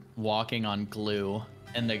you're walking on glue,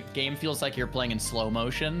 and the game feels like you're playing in slow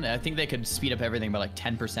motion. I think they could speed up everything by like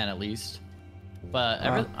 10% at least. But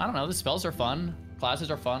I don't know. The spells are fun. Classes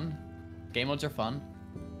are fun. Game modes are fun.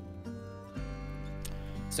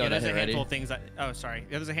 So yeah, there's a handful ready. of things.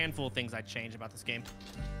 There's a handful of things I'd change about this game,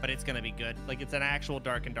 but it's gonna be good. Like it's an actual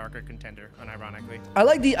dark and darker contender, unironically. I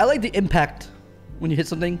like the impact when you hit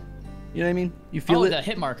something. You know what I mean? You feel it. The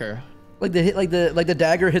hit marker. Like the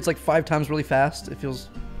dagger hits like 5 times really fast. It feels.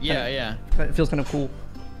 Yeah. It feels kind of cool.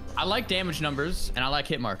 I like damage numbers and I like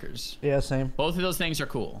hit markers. Yeah, same. Both of those things are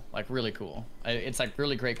cool. Like really cool. It's like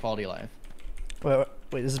really great quality of life.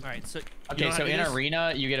 Wait, this is. All right, so Okay, so in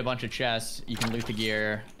arena, you get a bunch of chests, you can loot the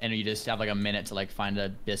gear, and you just have like a minute to like find a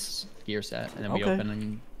BIS gear set, and then we open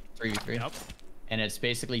in 3v3. Yep. And it's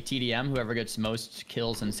basically TDM, whoever gets most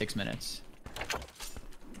kills in 6 minutes.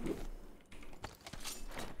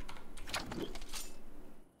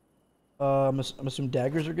 I'm assuming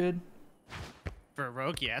daggers are good. for a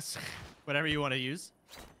rogue, yes, whatever you want to use.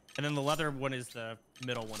 And then the leather one is the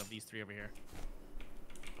middle one of these three over here.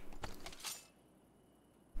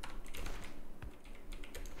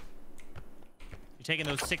 You're taking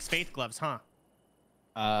those 6 faith gloves, huh?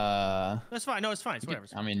 That's fine. No, it's fine. It's whatever.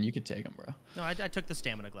 I mean, you could take them, bro. No, I took the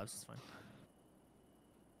stamina gloves. It's fine.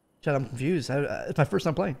 Chad, I'm confused. It's my first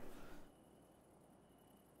time playing.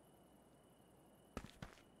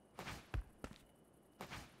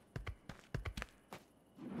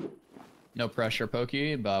 No pressure,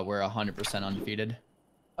 Pokey, but we're 100% undefeated.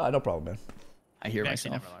 No problem, man. I hear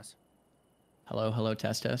Actually, myself. never lost. Hello, hello,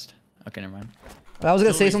 test, test. Okay, never mind. I was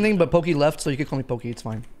gonna say something, but Pokey left, so you can call me Pokey. It's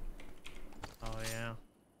fine. Oh yeah.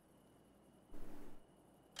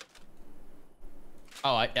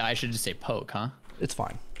 Oh, I should just say poke, huh? It's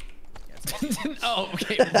fine. Oh,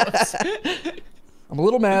 okay. I'm a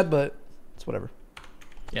little mad, but it's whatever.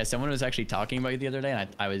 Yeah, someone was actually talking about you the other day, and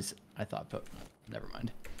I thought poke. Never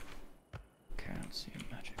mind. Okay, let's see.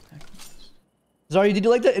 Magic necklace. Zari, did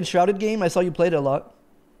you like the Enshrouded game? I saw you played it a lot.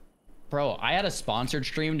 Bro, I had a sponsored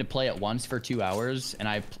stream to play it once for 2 hours, and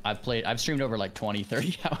I've streamed over like 20,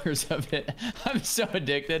 30 hours of it. I'm so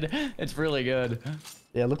addicted. It's really good.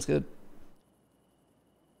 Yeah, it looks good.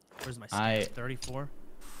 Where's my stats? 34.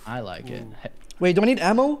 I like it. Wait, do I need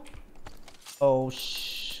ammo? Oh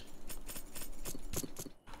shh.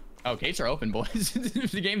 Oh, gates are open, boys.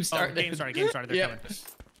 The game started. Game started. They're coming.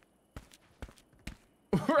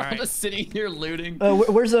 We're all just sitting here looting.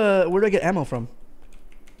 Where do I get ammo from?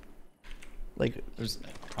 Like, there's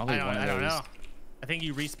probably one of those. I don't know. I think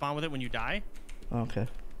you respawn with it when you die. Okay.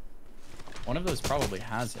 One of those probably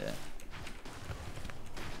has it.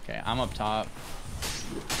 Okay, I'm up top.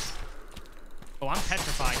 Oh, I'm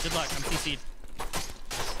petrified. Good luck. I'm CC'd.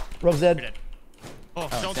 Rogue's dead. Oh,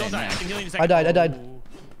 don't die. Man. I can heal you in a second. I died. Oh.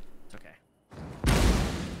 It's okay.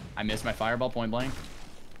 I missed my fireball point blank.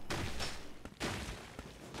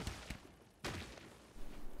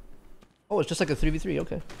 Oh, it's just like a 3v3.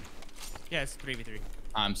 Okay. Yeah, it's 3v3.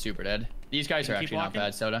 I'm super dead. These guys are actually not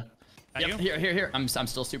bad, Soda. Yep, here. I'm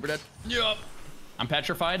still super dead. Yup. I'm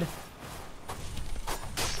petrified.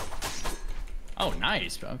 Oh,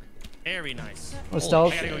 nice, bro. Very nice. Oh,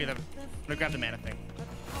 stealth. I gotta go get them. I'm gonna grab the mana thing.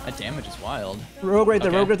 That damage is wild. Rogue right there.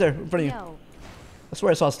 Okay. Rogue right there in front of you. I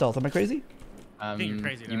swear I saw stealth. Am I crazy? I think you're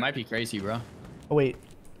crazy. You might be crazy, bro. Oh wait.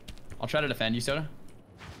 I'll try to defend you, Soda.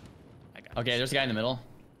 Okay, there's a guy in the middle.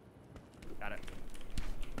 Got it.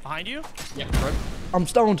 Behind you? Yeah, Rogue. I'm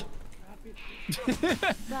stoned. I'm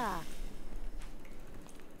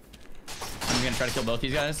gonna try to kill both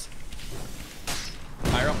these guys.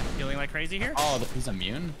 Pyro. Healing like crazy here. Oh, he's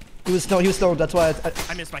immune. He was stoned. That's why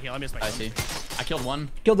I missed my heal. I see. I killed one.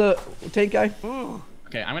 Killed the tank guy. Ooh.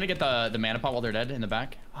 Okay, I'm gonna get the mana pot while they're dead in the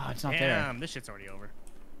back. Oh, it's not there. Damn, this shit's already over.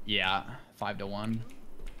 Yeah, 5-1.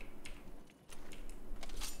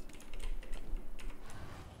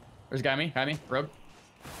 There's a guy on me, Rogue.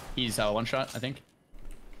 He's one shot, I think.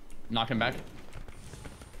 Knock him back.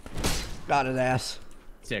 Got an ass.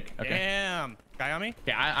 Sick. Okay. Damn. Guy on me?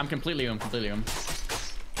 Yeah, I'm completely him.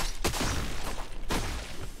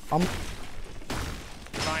 I'm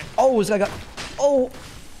fine. Oh, this guy got. Oh,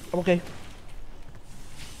 I'm okay.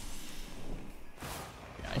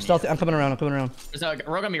 Yeah, I'm stealthy. I'm coming around. There's a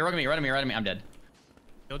rogue on me. I'm dead.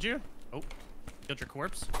 Killed you? Oh, killed your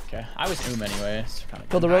corpse. Okay, I was anyway.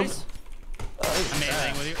 Killed the rogue.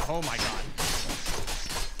 Amazing with you. Oh my god.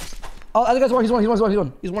 Oh, I think that's one. He's one. He's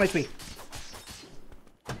 1 HP.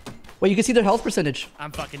 Wait, you can see their health percentage.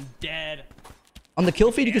 I'm fucking dead. On the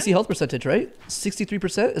kill feed, you can see health percentage, right?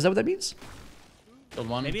 63%. Is that what that means? Killed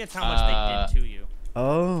one. Maybe it's how much they did to you.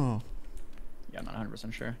 Oh. Yeah, I'm not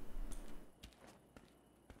 100% sure.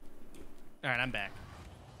 All right, I'm back.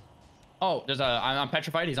 Oh, I'm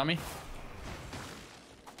petrified. He's on me.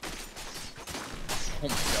 Oh my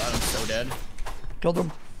god, I'm so dead. Killed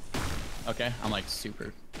him. Okay, I'm like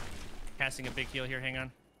super. Casting a big heal here. Hang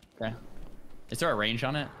on. Okay. Is there a range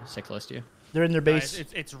on it? Stay close to you. They're in their base.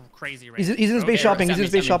 It's crazy range. He's in his base shopping. He's in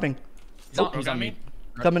his base shopping. He's on me.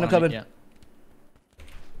 Coming. Yeah.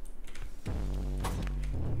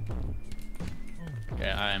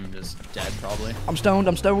 Okay, I'm just dead probably. I'm stoned.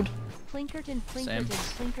 Plinkerton, Same.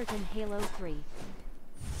 Halo 3.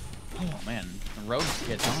 Oh man, the rogue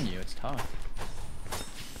gets on you. It's tough.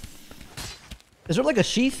 Is there like a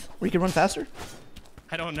sheath where you can run faster?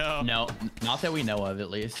 I don't know. No, not that we know of, at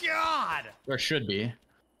least. God! There should be.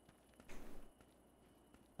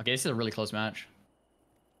 Okay, this is a really close match.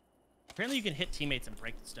 Apparently you can hit teammates and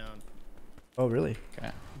break the stone. Oh, really?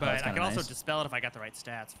 Okay. But I can also dispel it if I got the right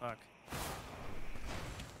stats. Fuck.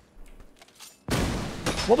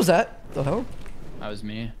 What was that? The hell? That was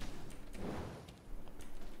me.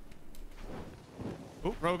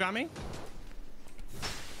 Ooh, rogue on me.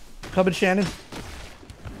 Coming, Shannon.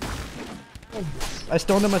 I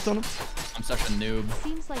stoned him. I'm such a noob.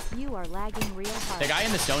 Seems like you are lagging real hard. The guy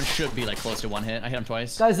in the stone should be like close to one hit. I hit him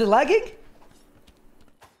twice. Guys, is it lagging? Did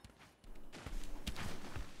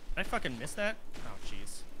I fucking miss that? Oh,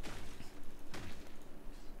 jeez.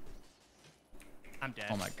 I'm dead.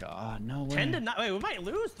 Oh my god, no way. 10-9. Wait, we might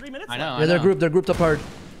lose. 3 minutes. I know. Yeah, they're grouped up hard.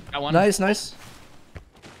 Got one. Nice.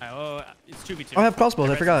 Oh, it's 2v2. I have crossbows.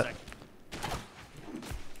 I forgot.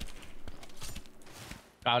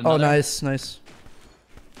 Oh, nice. Okay,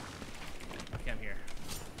 I'm here.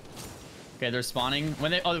 Okay, they're spawning.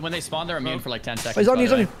 When they spawn, they're immune for like 10 seconds. Oh,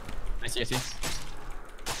 he's on you. I see. I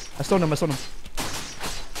stoned him.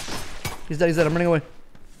 He's dead. I'm running away.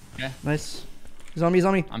 Okay. Nice. He's on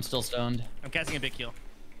me. I'm still stoned. I'm casting a big heal.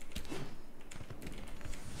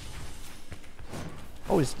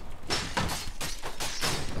 Oh,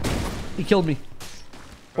 he killed me.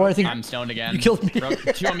 Or I think I'm stoned again. You killed me. Rogue,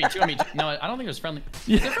 two on me. No, I don't think it was friendly.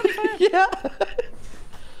 Yeah. Is it friendly fire? Yeah.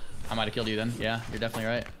 I might have killed you then. Yeah, you're definitely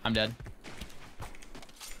right. I'm dead.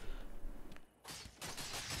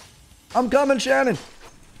 I'm coming, Shannon.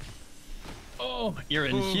 Oh, your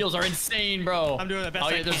heals are insane, bro. I'm doing the best Oh,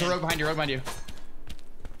 I yeah, there's can. a rogue behind you. Rogue behind you.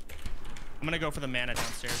 I'm gonna go for the mana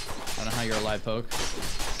downstairs. I don't know how you're alive, Poke.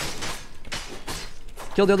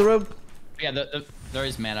 Kill the other rogue. Yeah, there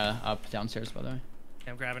is mana up downstairs, by the way.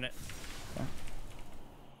 Yeah, I'm grabbing it.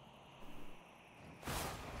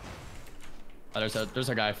 Oh, there's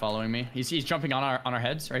a guy following me. He's jumping on our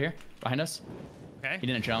heads right here, behind us. Okay. He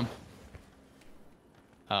didn't jump.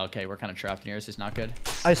 Oh, okay, we're kind of trapped in here. This is not good.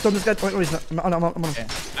 I stunned this guy. Wait, he's not. I'm on. Okay.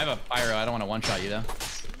 I have a pyro. I don't want to one-shot you though.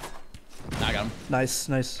 Nah, I got him. Nice,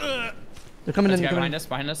 nice. They're coming in. Guy behind us.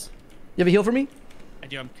 Behind us. You have a heal for me? I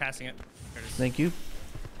do. I'm casting it. There it is. Thank you.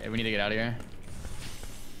 Okay, we need to get out of here.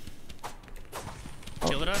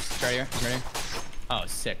 Shielded us. He's right here. He's right here. Oh,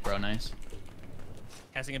 sick, bro. Nice.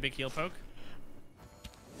 Casting a big heal poke.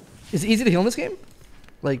 Is it easy to heal in this game?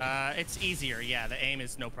 Like. It's easier. Yeah, the aim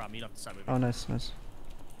is no problem. You don't have to stop moving. Oh, nice, nice.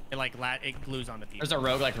 It like it glues on the piece. There's a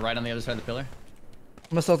rogue like right on the other side of the pillar. I'm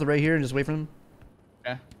gonna stealth right here and just wait for him.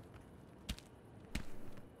 Okay.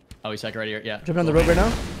 Oh, he's like right here. Yeah. Jumping on the rogue right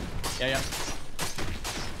now. Yeah, yeah.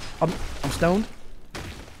 I'm stoned.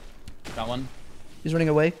 Got one. He's running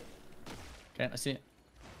away. Okay, I see it.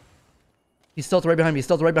 He's stealth right behind me. He's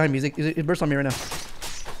stealth right behind me. He burst on me right now.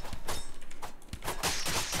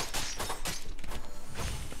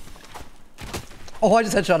 Oh, I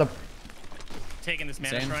just headshot him. Taking this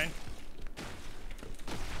mana shrine.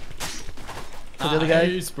 So the other guy.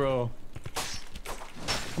 Nice, bro.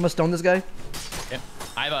 I'm gonna stone this guy. Yep.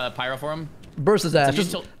 I have a pyro for him. Burst his ass.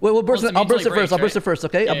 Just, wait, we'll burst it. I'll burst it first. I'll burst it first.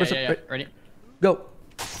 Okay. I'll burst it. Right. Ready? Go.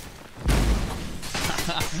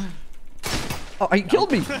 Oh, he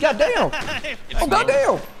killed me. God damn. Oh, god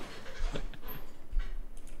damn.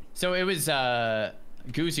 So it was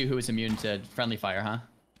Guzu who was immune to friendly fire, huh?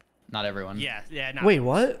 Not everyone. Yeah, yeah. Wait,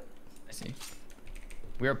 what? I see.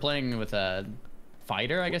 We were playing with a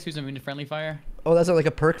fighter, I guess, who's immune to friendly fire. Oh, that's like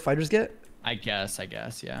a perk fighters get? I guess,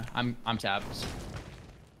 yeah. I'm tapped.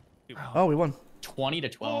 Oh, we won. 20 to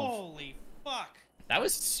 12. Holy fuck. That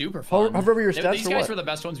was super fun. Hover over your stats These for guys what? were the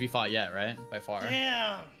best ones we fought yet, right? By far.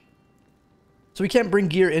 Damn. So we can't bring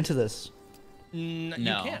gear into this. No. You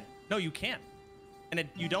can. No, you can. And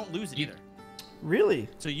you don't lose it either. Really?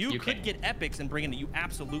 So you could get epics and bring in it. You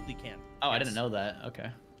absolutely can. Oh, I didn't know that. Okay.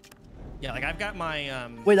 Yeah, like I've got my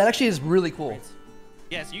Wait, that actually is really cool.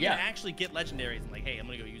 Yeah, so you can actually get legendaries and like, hey, I'm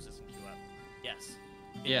gonna go use this and queue up. Yes.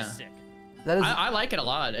 It Yeah. is sick. That is. I like it a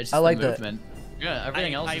lot. It's just I like the that. movement. Yeah,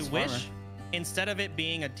 everything else I is wish farmer. instead of it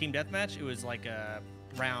being a team deathmatch, it was like a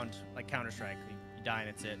round, like Counter-Strike. You die and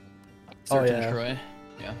it's it. Search yeah. and destroy.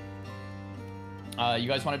 Yeah. You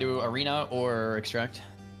guys want to do arena or extract?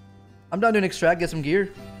 I'm down doing extract, get some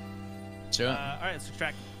gear. Sure. All right, let's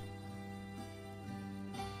extract.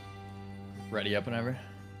 Ready up whenever.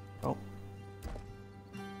 Oh. All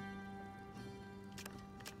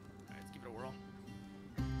right, let's give it a whirl.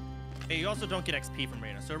 Hey, you also don't get XP from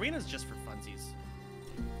arena, so arena is just for funsies.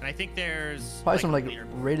 And I think there's Probably some like leader-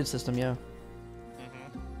 rated system, yeah.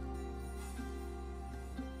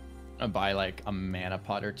 I'll buy like a mana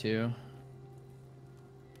pot or two.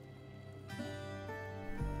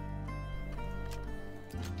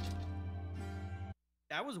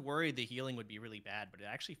 I was worried the healing would be really bad, but it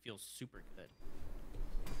actually feels super good.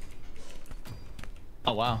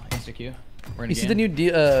 Oh wow, insta Q. We're in You a see the game.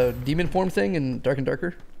 new demon form thing in Dark and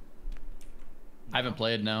Darker? I haven't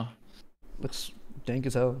played, no. Looks dank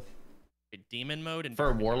as hell. Demon mode and For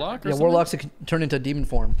a warlock or Yeah, something? warlocks can turn into demon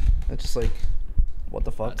form. It's just like, what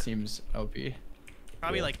the fuck? That seems OP.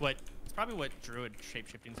 Probably Yeah. like it's probably what druid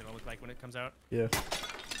shapeshifting is gonna look like when it comes out. Yeah.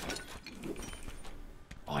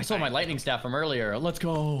 Oh, I saw my lightning staff from earlier. Let's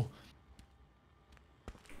go.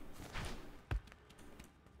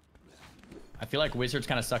 I feel like wizards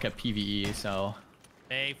kind of suck at PvE, so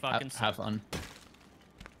They fucking suck. have fun. You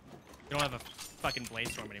don't have a fucking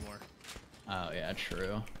blaze storm anymore. Oh yeah,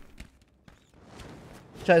 true.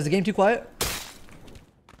 Chad, is the game too quiet?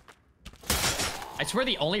 I swear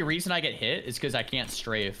the only reason I get hit is because I can't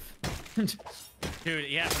strafe. Dude,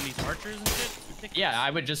 yeah, from these archers and shit. It's ridiculous. Yeah,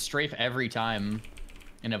 I would just strafe every time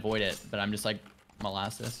and avoid it, but I'm just like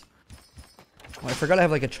molasses. Oh, I forgot I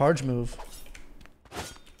have like a charge move.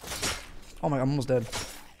 Oh my, I'm almost dead.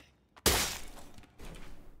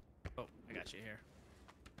 Oh, I got you here.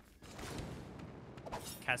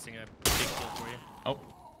 Casting a big heal for you. Oh.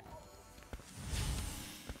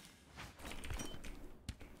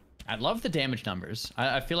 I love the damage numbers.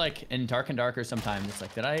 I feel like in Dark and Darker sometimes it's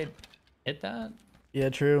like, did I hit that? Yeah,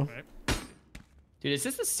 true. Dude, is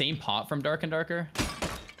this the same pot from Dark and Darker?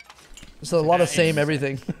 It's a lot of same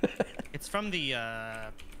everything. It's from the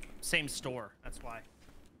same store. That's why.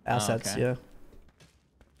 Assets, okay. yeah.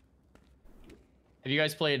 Have you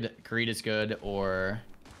guys played Greed is Good or?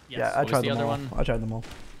 Yeah, I tried the them other all. one? I tried them all.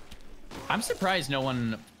 I'm surprised no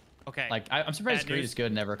one. Okay. Like I'm surprised Bad Greed news. is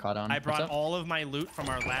Good never caught on. I What's brought up? all of my loot from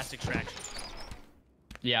our last extraction.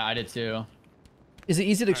 Yeah, I did too. Is it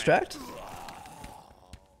easy to extract?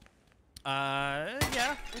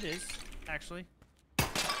 Yeah, it is actually.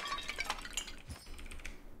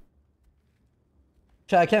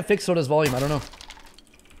 Chat, I can't fix Soda's volume. I don't know.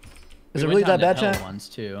 Is We it really went that down bad, to hell chat? Once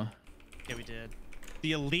too. Yeah, we did.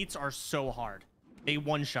 The elites are so hard. They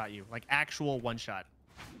one-shot you, like actual one-shot.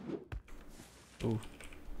 Ooh.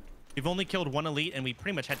 We've only killed one elite, and we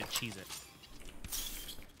pretty much had to cheese it.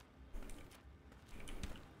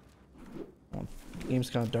 Oh, game's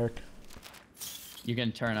kind of dark. You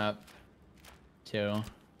can turn up too.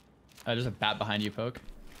 There's a bat behind you, Poke.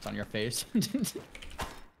 It's on your face.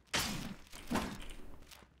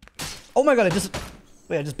 Oh my god! I just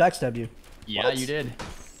backstabbed you. Yeah, What? you did.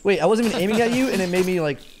 Wait, I wasn't even aiming at you, and it made me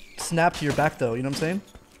like snap to your back, though. You know what I'm saying?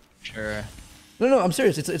 Sure. No, I'm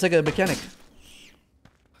serious. It's like a mechanic.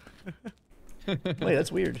 Wait,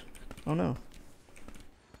 that's weird. Oh no.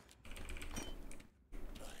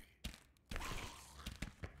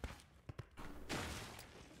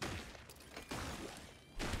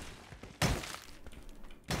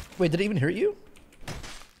 Wait, did it even hurt you?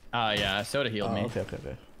 Yeah, Soda healed me. Okay.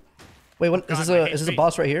 Wait, what is this a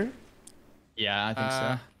boss right here? Yeah, I think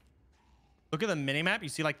so. Look at the minimap. You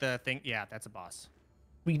see like the thing? Yeah, that's a boss.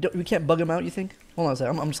 We can't bug him out, you think? Hold on a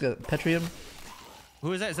second. I'm just gonna petri him.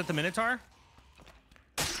 Who is that? Is that the Minotaur?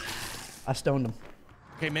 I stoned him.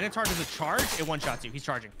 Okay, Minotaur does a charge. It one-shots you. He's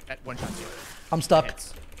charging. That one-shots you. I'm stuck.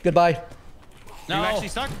 Goodbye. No. You actually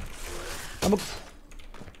stuck?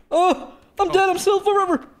 Oh, I'm dead. I'm still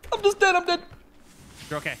forever. I'm just dead. I'm dead.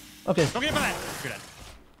 You're okay. Okay. Don't get by that. You're dead.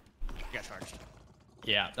 You got charged.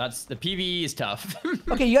 Yeah, that's the PvE is tough.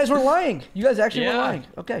 Okay, you guys weren't lying. You guys actually weren't Yeah. lying.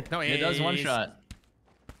 Okay. No, it does one shot.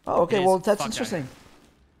 Oh, okay. It Well, is that's fucked interesting.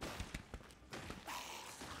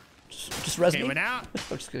 Just res Okay, me. we're now.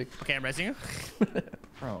 I'm just kidding. Okay, I'm resing you.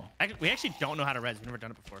 Bro. We actually don't know how to res. We've never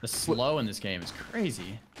done it before. The slow in this game is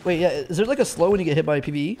crazy. Wait, yeah. Is there like a slow when you get hit by a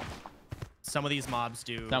PvE? Some of these mobs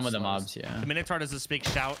do. Some of the slows. mobs, yeah. The Minotaur does this big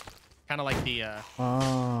shout, kind of like the.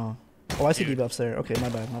 Oh, I see debuffs there. Okay, my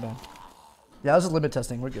bad. Yeah, I was just limit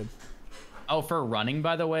testing. We're good. Oh, for running,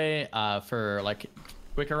 by the way, for like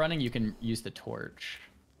quicker running, you can use the torch.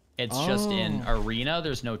 It's just in arena,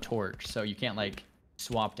 there's no torch, so you can't like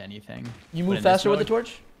swap to anything. You But move in this faster with the mode-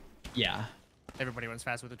 torch? Yeah. Everybody runs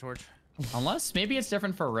fast with the torch. Unless maybe it's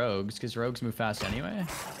different for rogues, because rogues move fast anyway.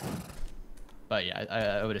 But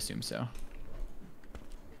yeah, I would assume so.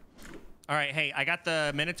 All right, hey, I got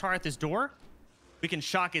the Minotaur at this door. We can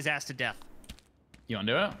shock his ass to death. You want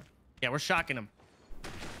to do it? Yeah, we're shocking him.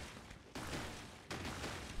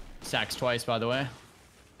 Sacks twice, by the way.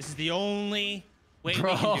 This is the only way we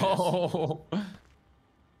Bro. can do this.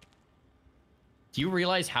 Do you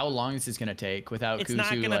realize how long this is going to take without It's Kuzu? not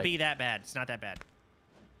gonna like, be that bad. It's not that bad.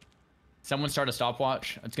 Someone start a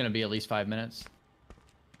stopwatch. It's going to be at least 5 minutes.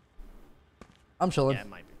 I'm chilling. Yeah, it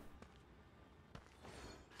might be.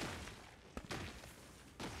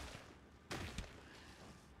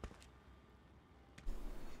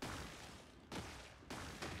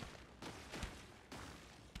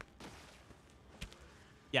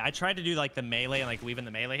 Yeah, I tried to do like the melee and like weave in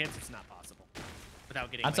the melee hits. It's not possible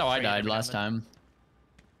without getting. That's like, how I traded died every last time.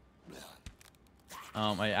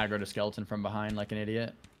 I aggroed a skeleton from behind like an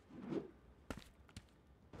idiot.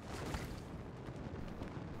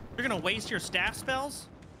 You're gonna waste your staff spells?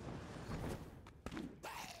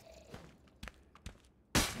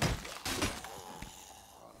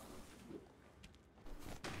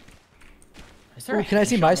 Is there a can I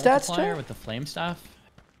see headshot my stats, multiplier chat? with the flame staff?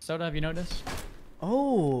 Soda, have you noticed?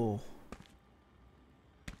 Oh.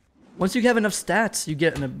 Once you have enough stats, you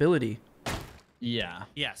get an ability. Yeah.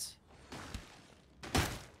 Yes.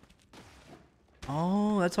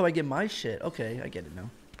 Oh, that's how I get my shit. Okay, I get it now.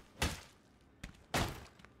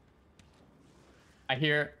 I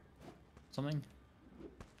hear something.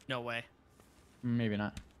 No way. Maybe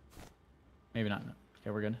not. Maybe not. Okay,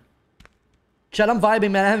 we're good. Chat, I'm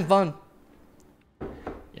vibing, man. I'm having fun.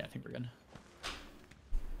 Yeah, I think we're good.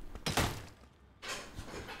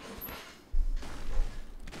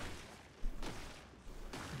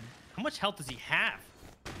 How much health does he have?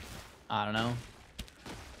 I don't know.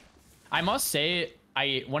 I must say,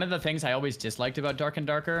 One of the things I always disliked about Dark and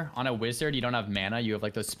Darker, on a wizard, you don't have mana. You have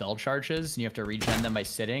like those spell charges, and you have to regen them by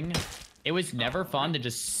sitting. It was never fun to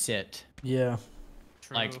just sit. Yeah.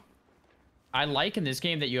 True. Like, I like in this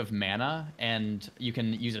game that you have mana, and you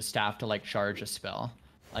can use a staff to like charge a spell.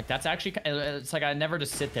 Like that's actually, it's like I never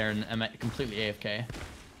just sit there and I'm completely AFK.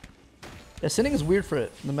 Yeah, sitting is weird for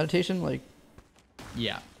it. The meditation, like.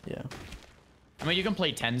 Yeah. Yeah. I mean, you can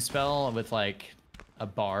play 10 spell with like a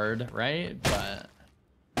bard, right? But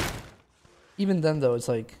even then, though, it's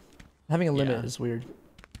like having a limit is weird.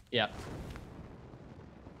 Yeah.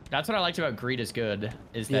 That's what I liked about Greed is Good,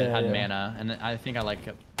 is that it had mana, and I think I like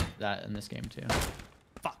that in this game too.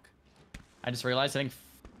 Fuck. I just realized I think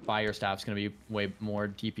Fire Staff's gonna be way more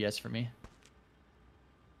DPS for me.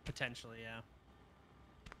 Potentially, yeah.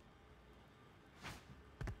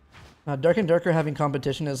 Dark and Darker having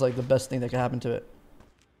competition is like the best thing that could happen to it.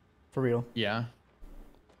 For real. Yeah.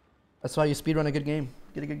 That's why you speedrun a good game.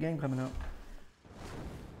 Get a good game coming out.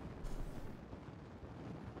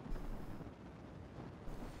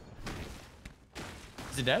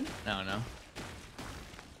 Is it dead? No, no.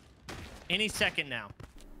 Any second now.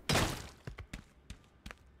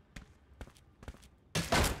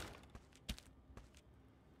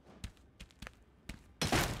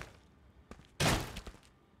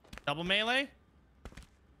 Double melee?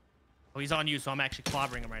 Oh, he's on you, so I'm actually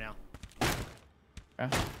clobbering him right now.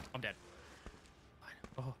 Okay. I'm dead.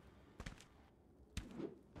 Oh.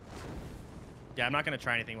 Yeah, I'm not gonna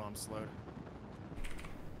try anything while I'm slowed.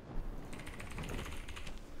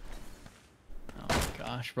 Oh my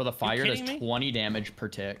gosh, bro, the fire does 20 damage per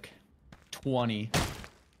tick. 20.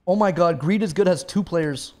 Oh my god, Greed is Good has 2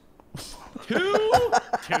 players. 2?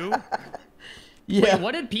 2? Yeah. Wait,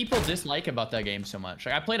 what did people dislike about that game so much?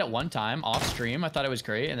 Like, I played it one time off stream. I thought it was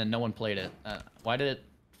great, and then no one played it. Why did it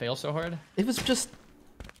fail so hard? It was just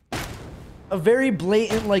a very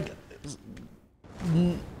blatant, like,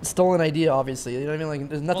 stolen idea, obviously. You know what I mean? Like,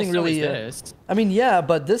 there's nothing well, so really. is this. I mean, yeah,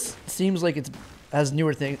 but this seems like it has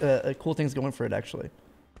newer things, cool things going for it, actually.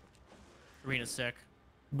 Arena's sick.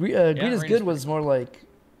 Greed is Good was more like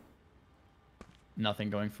nothing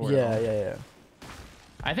going for it. Yeah.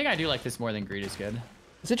 I think I do like this more than Greed is Good.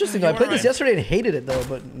 It's interesting. I played this yesterday and hated it though,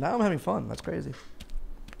 but now I'm having fun. That's crazy.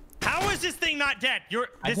 How is this thing not dead?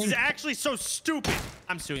 This is actually so stupid.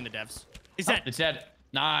 I'm suing the devs. It's dead. It's dead.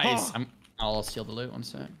 Nice. I'll steal the loot. One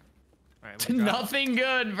sec. All right, Nothing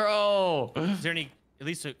good, bro. Is there any? At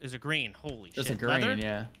least there's a green. Holy shit. There's a green, Leather?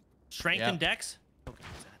 yeah. Strength and dex. Okay.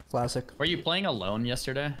 Classic. Were you playing alone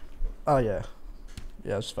yesterday? Oh yeah.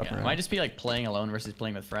 Yeah, it's fucking. It might just be like playing alone versus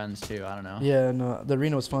playing with friends too. I don't know. Yeah, no, the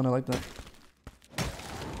arena was fun. I like that.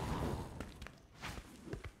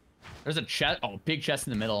 There's a chest. Oh, big chest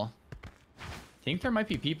in the middle. I think there might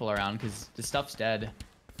be people around because the stuff's dead.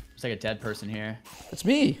 There's like a dead person here. It's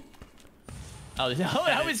me. Oh,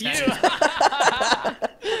 that was you.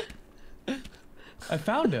 I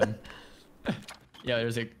found him. Yeah,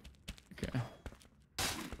 there's a. Okay.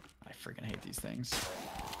 I freaking hate these things.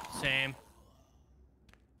 Same.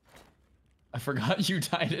 I forgot you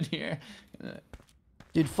died in here.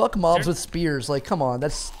 Dude, fuck mobs with spears. Like, come on, they're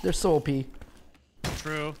so OP.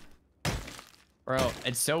 True. Bro,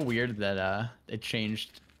 it's so weird that it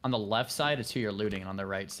changed. On the left side, it's who you're looting, and on the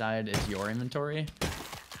right side is your inventory.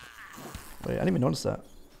 Wait, I didn't even notice that.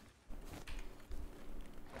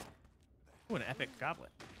 Ooh, an epic goblet.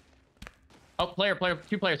 Oh, player,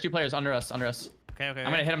 two players under us. Okay. I'm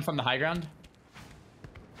gonna hit him from the high ground.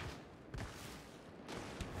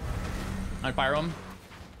 I fire him.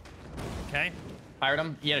 Okay. Fired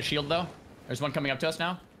him. He had a shield though. There's one coming up to us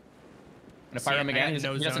now. I'm gonna fire him again. He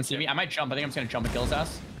doesn't see me. I might jump. I think I'm just gonna jump and kill his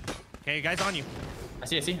ass. Okay, guys on you. I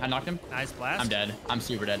see. I knocked him. Nice blast. I'm dead. I'm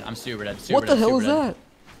super dead. What the hell is that?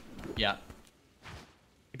 Yeah.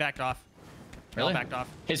 He backed off. Really? Backed off.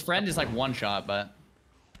 His friend is like one shot, but.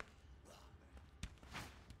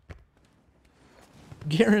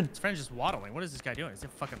 Garen. His friend's just waddling. What is this guy doing? Is it a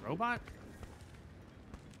fucking robot?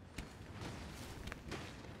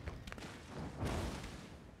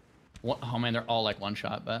 What? Oh man, they're all like one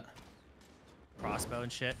shot, but. Crossbow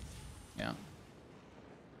and shit. Yeah.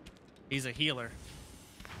 He's a healer.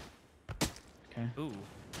 Okay. Ooh.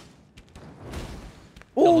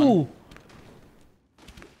 Ooh.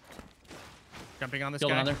 Jumping on this Kill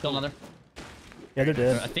guy. Kill another. Yeah, they're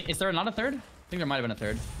dead. I think, is there not a third? I think there might have been a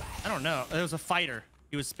third. I don't know. It was a fighter.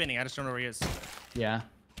 He was spinning. I just don't know where he is. Yeah.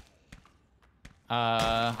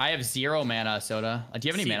 I have 0 mana, Soda. Do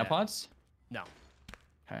you have any mana pots? No.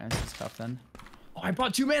 Okay, this is tough then. Oh, I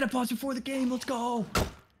bought 2 mana pots before the game. Let's go.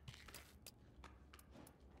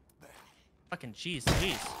 Fucking jeez.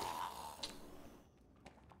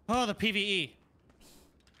 Oh, the PvE.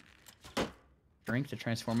 drink to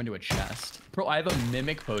transform into a chest. Bro, I have a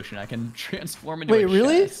mimic potion. I can transform into Wait, a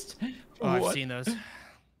really? chest. Oh, I've What? seen those.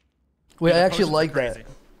 Wait, Dude, I the actually potions are like crazy. that.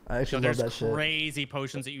 I actually No, love that there's shit. crazy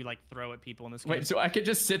potions that you like throw at people in this game. Wait, so I could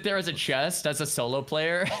just sit there as a chest as a solo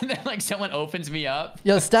player, and then like someone opens me up?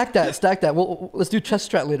 Yeah, stack that, stack that. Let's do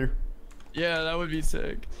chest strat later. Yeah, that would be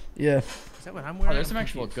sick. Yeah. Is that what I'm wearing? Oh, there's some I'm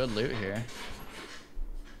actual confused. good loot here.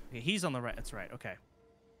 Okay, he's on the right. That's right. Okay.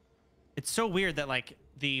 It's so weird that like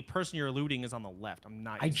the person you're looting is on the left. I'm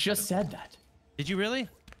not. I just said that. Did you really?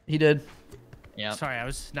 He did. Yeah. Sorry, I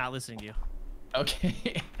was not listening to you.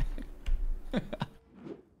 Okay.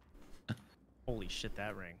 Holy shit,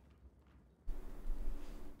 that ring.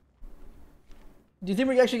 Do you think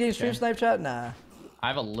we're actually getting stream snipe chat? Nah. I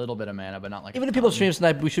have a little bit of mana, but not like. Even a if people ton. stream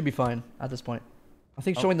snipe, we should be fine at this point. I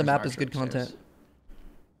think Oh, showing the there's map an is good archer upstairs. content.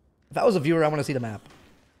 If I was a viewer, I want to see the map.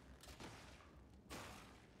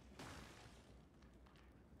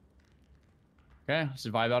 Okay, let's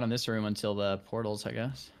vibe out in this room until the portals, I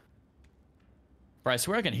guess. Bro, I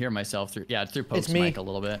swear I can hear myself through. Yeah, through It's post me. mic a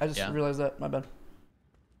little bit. I just yeah. realized that. My bad.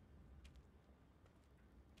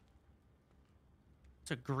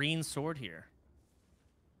 It's a green sword here.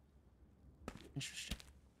 Interesting.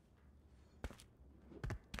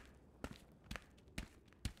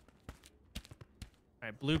 All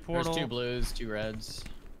right, blue portal. There's 2 blues, 2 reds.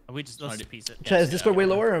 We just let's piece it. Chat, is Discord way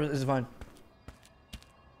lower or is it fine?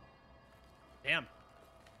 Damn.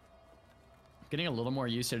 Getting a little more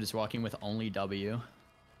used to just walking with only W.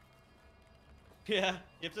 Yeah,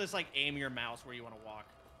 you have to just like aim your mouse where you want to walk.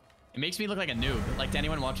 It makes me look like a noob. Like to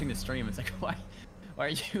anyone watching the stream, it's like, why are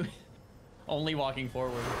you only walking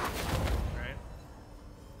forward? Right.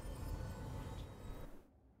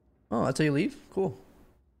 Oh, that's how you leave? Cool.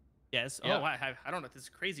 Yes. Yeah. Oh, I don't know. This is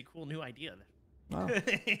a crazy cool new idea. Wow.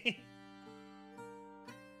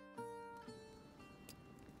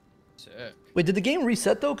 Sick. Wait, did the game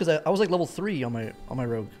reset though? Because I was like level 3 on my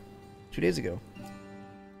rogue 2 days ago.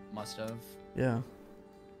 Must have. Yeah.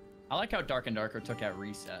 I like how Dark and Darker took out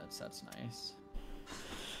resets. That's nice.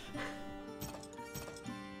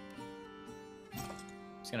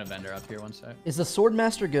 Just gonna vendor up here one sec. Is the sword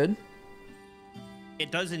master good?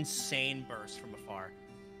 It does insane bursts from afar.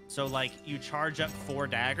 So like you charge up 4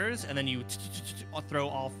 daggers and then you throw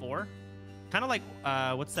all 4. Kind of like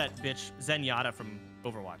what's that bitch Zenyatta from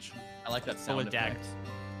Overwatch? I like that But sound with effect. daggers.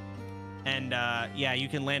 And yeah, you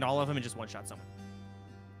can land all of them and just one-shot someone.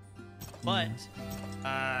 But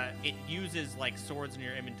it uses like swords in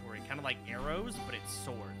your inventory, kind of like arrows, but it's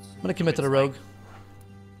swords. I'm gonna commit to So the it's rogue. like-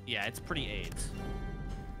 yeah, it's pretty AIDS.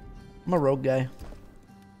 I'm a rogue guy.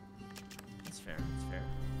 That's fair. That's fair.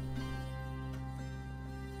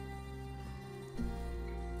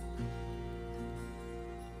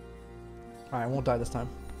 Alright, I won't die this time.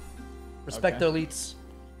 Respect the elites.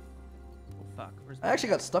 Oh, fuck. Where's I actually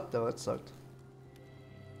got stuck though, that sucked.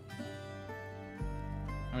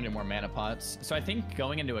 I'm gonna do more mana pots. So I think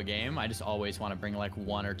going into a game, I just always want to bring like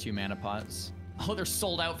 1 or 2 mana pots. Oh, they're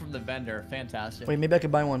sold out from the vendor. Fantastic. Wait, maybe I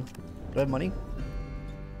could buy one. Do I have money?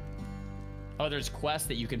 Oh, there's quests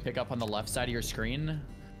that you can pick up on the left side of your screen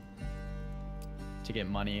to get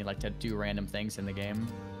money, like to do random things in the game.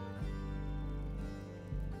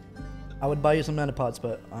 I would buy you some mana pots,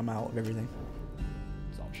 but I'm out of everything.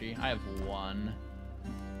 Salchi. I have 1.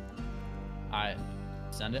 I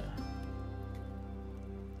send it.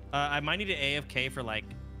 I might need to AFK for like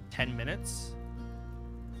 10 minutes.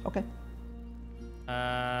 Okay.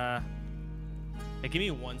 Hey, give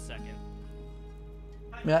me 1 second.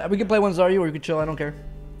 Yeah, we can play one Zaryu or you can chill. I don't care.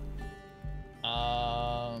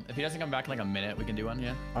 If he doesn't come back in like a minute, we can do one.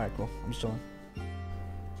 Yeah. All right, cool. I'm just chilling.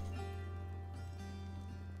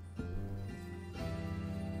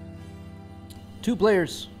 Two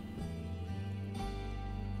players.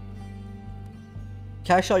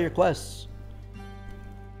 Cash out your quests.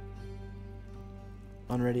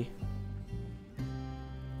 Unready.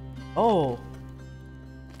 Oh.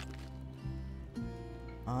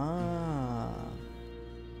 Ah.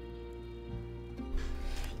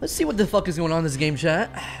 Let's see what the fuck is going on in this game, chat.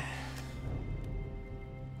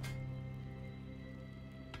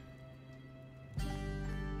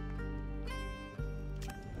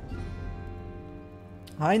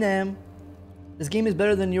 Hi, Nam. This game is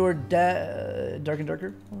better than your Dark and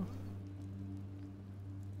Darker? Oh.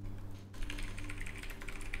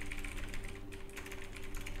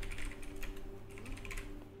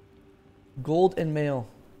 Gold and mail.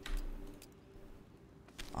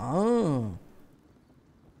 Oh.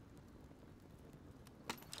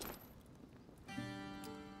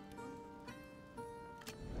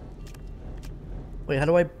 Wait, how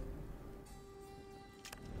do I...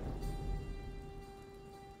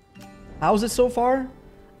 How's it so far?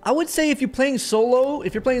 I would say if you're playing solo,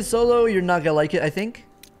 you're not gonna like it, I think.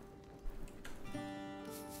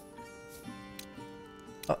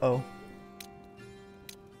 Uh-oh.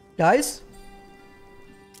 Guys?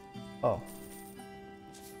 Oh.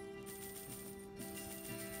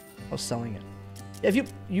 I was selling it. If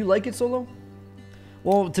you like it solo?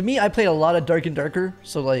 Well, to me, I played a lot of Dark and Darker,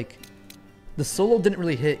 so like, the solo didn't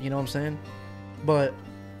really hit, you know what I'm saying? But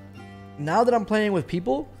now that I'm playing with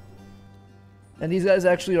people, and these guys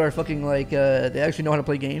actually are fucking like, they actually know how to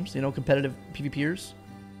play games, you know, competitive PvPers.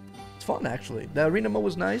 It's fun, actually. The arena mode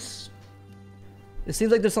was nice. It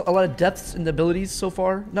seems like there's a lot of depths in the abilities so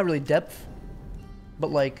far. Not really depth, but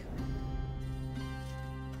like,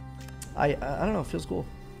 I don't know, it feels cool.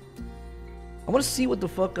 I want to see what the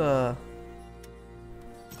fuck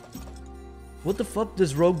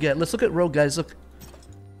does Rogue get? Let's look at Rogue, guys. Look,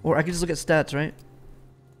 or I can just look at stats, right?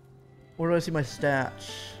 Where do I see my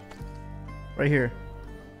stats? Right here.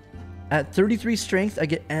 At 33 strength, I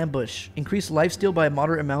get ambush. Increase lifesteal by a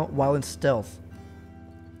moderate amount while in stealth.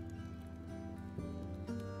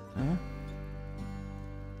 Huh?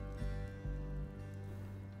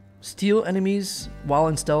 Steal enemies while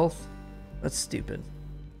in stealth. That's stupid.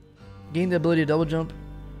 Gain the ability to double jump.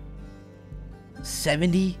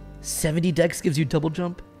 70 dex gives you double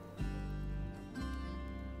jump.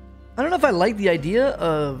 I don't know if I like the idea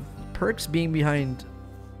of perks being behind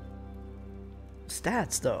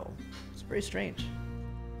stats, though. It's very strange.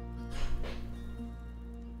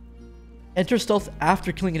 Enter stealth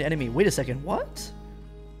after killing an enemy. Wait a second, what?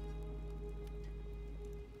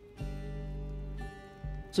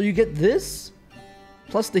 So you get this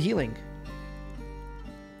plus the healing.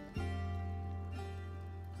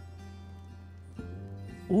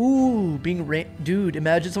 Ooh, dude,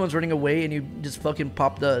 imagine someone's running away and you just fucking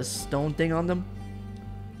pop the stone thing on them.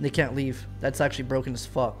 And they can't leave. That's actually broken as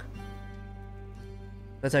fuck.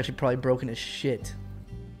 That's actually probably broken as shit.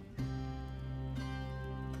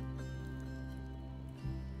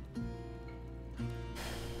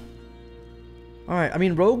 Alright, I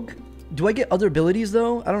mean, Rogue... Do I get other abilities,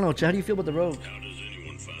 though? I don't know. How do you feel about the Rogue? How does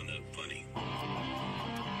anyone find that funny?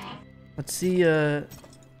 Let's see,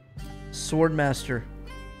 Swordmaster.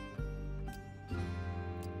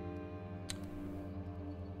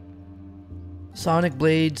 Sonic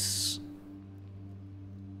Blades.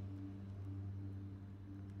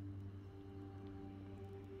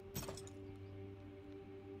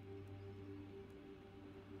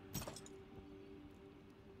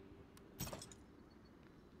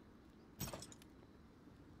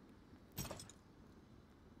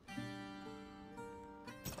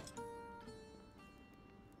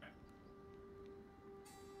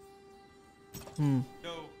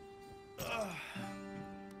 Yo.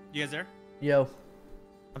 You guys there? Yo.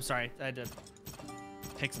 I'm sorry. I had to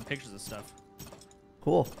take some pictures of stuff.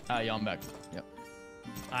 Cool. Yeah, I'm back. Yep.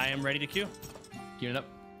 I am ready to queue. Queue it up.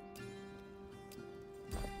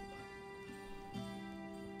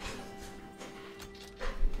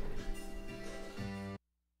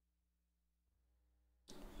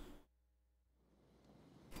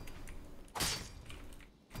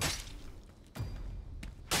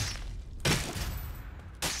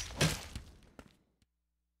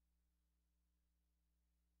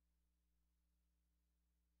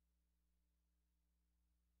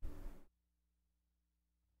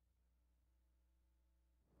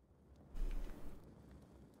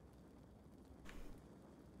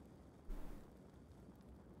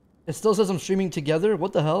 It still says I'm streaming together?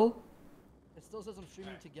 What the hell? It still says I'm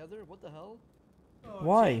streaming together? What the hell?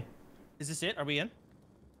 Why? Is this it? Are we in?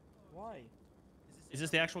 Why? Is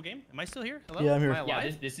this the actual game? Am I still here? Hello? Yeah, I'm here. Am I Yeah,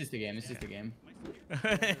 alive? this is the game. This is the game.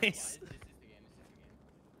 Nice.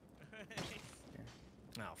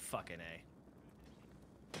 Oh, fucking A.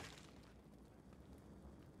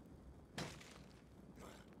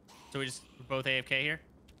 So we're both AFK here?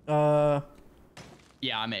 Yeah,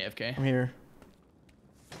 I'm AFK. I'm here.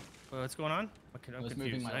 What's going on? I was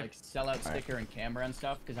moving my like sellout sticker and camera and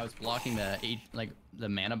stuff because I was blocking the the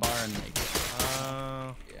mana bar and like.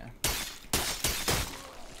 Yeah.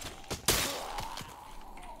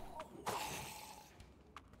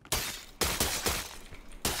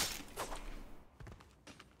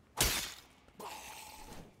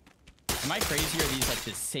 Am I crazy or are these like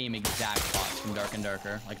the same exact bots from Dark and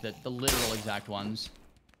Darker? Like the literal exact ones?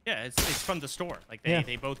 Yeah, it's from the store. Like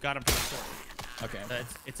they both got them from the store. Okay. So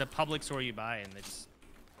it's a public store you buy, and it's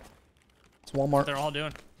Walmart. what they're all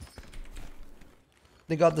doing.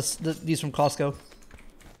 They got these from Costco.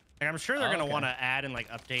 Like, I'm sure they're gonna want to add and like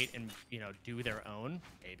update and do their own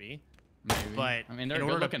maybe. Maybe. But I mean, they're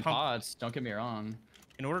good looking pods. Don't get me wrong.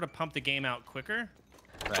 In order to pump the game out quicker,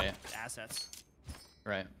 Right. Assets.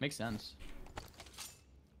 Right. Makes sense.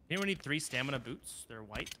 Anyone need 3 stamina boots? They're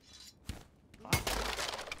white.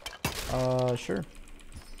 Sure.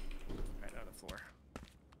 Right on the floor.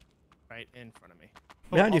 Right in front of me.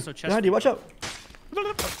 Behind you. Also chest Behind you. Watch out.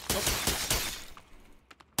 What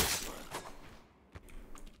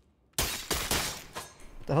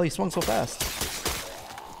the hell? He swung so fast.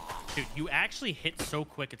 Dude, you actually hit so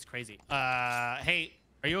quick. It's crazy. Hey,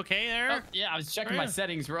 are you okay there? Oh, yeah, I was checking my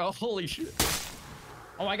settings, bro. Holy shit.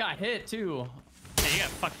 Oh, I got hit too. Yeah, you got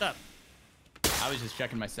fucked up. I was just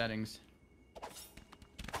checking my settings.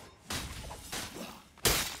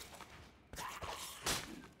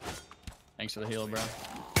 Thanks for the heal, bro.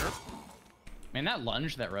 Man, that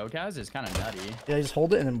lunge that Rogue has is kind of nutty. Yeah, you just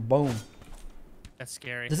hold it and then boom. That's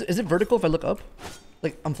scary. Is it vertical if I look up?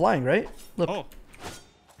 Like, I'm flying, right? Look. Oh.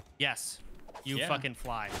 Yes. You fucking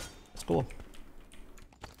fly. That's cool.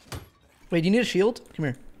 Wait, do you need a shield? Come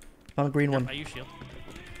here. Found a green one. I use shield.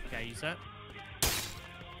 Okay, I use that.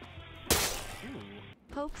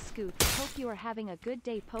 Poke Scoots. Hope you are having a good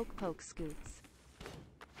day, Poke Scoots.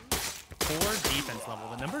 4 defense level.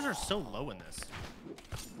 The numbers are so low in this.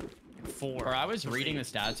 4. Or I was reading the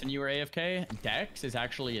stats when you were AFK. Dex is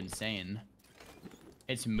actually insane.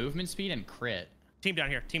 It's movement speed and crit. Team down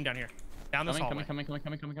here. Team down here. Down this hallway. Coming.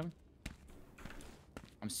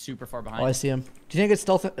 I'm super far behind. Oh, I see him. Do you think I get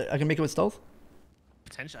stealth? I can make it with stealth?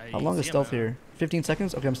 Potentially. How long is stealth here? 15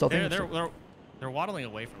 seconds? Okay, I'm stealthing. They're waddling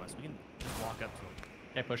away from us. We can just walk up to them.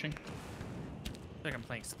 Okay, pushing. I feel like I'm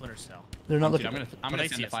playing Splinter Cell. They're not Dude, looking. I'm gonna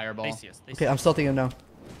send the fireball. They see us. Okay, I'm stealthing him now.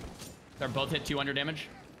 They're both hit 200 damage.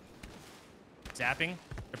 Zapping.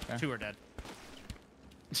 2 are dead.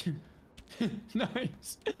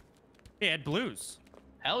 Nice. He had blues.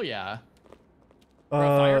 Hell yeah.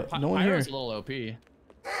 Bro, no one fire here. is a little OP.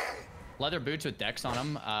 Leather boots with Dex on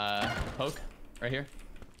them. Poke, right here.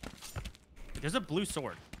 There's a blue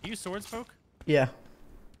sword. You use swords, Poke? Yeah.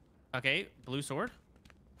 Okay, blue sword.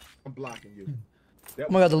 I'm blocking you.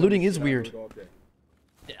 Oh my god, the looting is weird.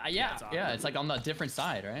 Yeah, it's like on the different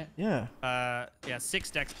side, right? Yeah. Yeah,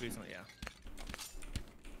 6 Dex boots. Yeah.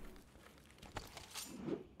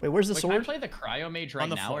 Wait, where's the Wait, sword? Can I play the cryo mage right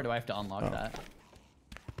now, floor. or do I have to unlock that?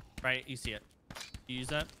 Right, you see it. You use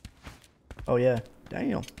that? Oh yeah.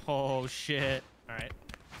 Damn. Oh shit. All right.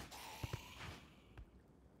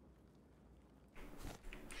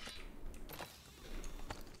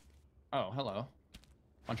 Oh, hello.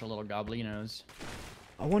 Bunch of little goblinos.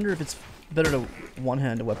 I wonder if it's better to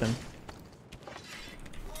one-hand a weapon.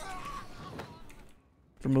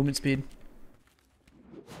 For movement speed.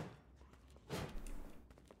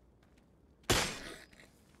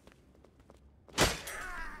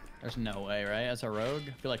 There's no way, right? As a rogue?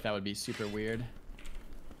 I feel like that would be super weird.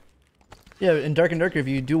 Yeah, in Dark and Darker, if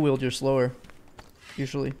you dual wield, you're slower.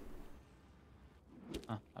 Usually.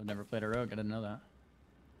 Huh, I've never played a rogue. I didn't know that.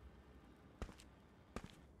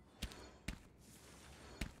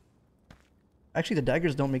 Actually, the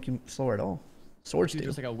daggers don't make you slower at all. Swords do.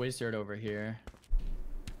 There's like a wizard over here.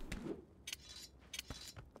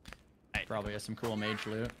 Probably has some cool mage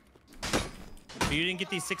loot. You didn't get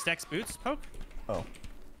these 6 Dex boots, Poke? Oh.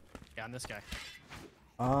 Yeah, on this guy.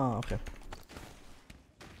 Ah, okay.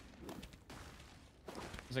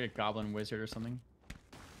 It's like a goblin wizard or something.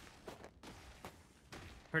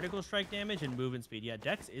 Critical strike damage and movement speed. Yeah,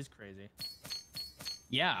 Dex is crazy.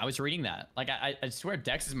 Yeah, I was reading that. Like, I swear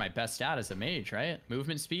Dex is my best stat as a mage, right?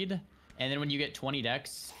 Movement speed. And then when you get 20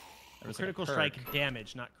 Dex... Critical strike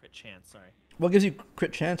damage, not crit chance, sorry. What gives you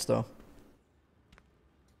crit chance, though?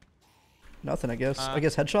 Nothing, I guess. I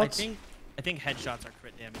guess headshots? I think headshots are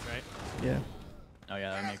crit damage, right? Yeah. Oh, yeah,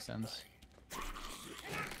 that makes sense.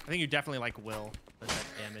 I think you definitely like will with that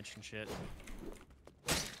damage and shit.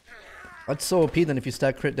 That's so OP then if you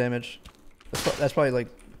stack crit damage. That's probably like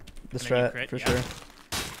the strat crit, for yeah. sure.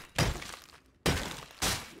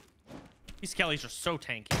 These Kellys are so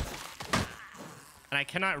tanky. And I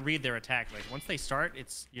cannot read their attack. Like, once they start,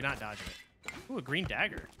 you're not dodging it. Ooh, a green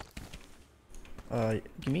dagger.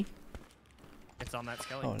 Gimme? It's on that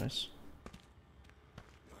Skelly. Oh, nice.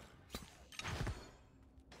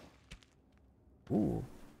 Ooh.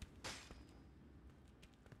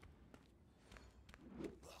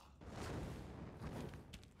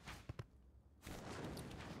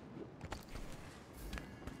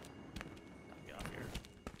 Get off here.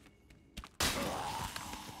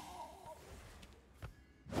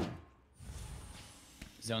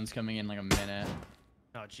 Zone's coming in like a minute.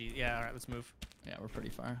 Oh, gee. Yeah, all right, let's move. Yeah, we're pretty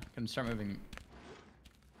far. Can start moving.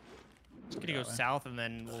 Just gonna go south and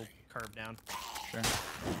then we'll curve down. Sure.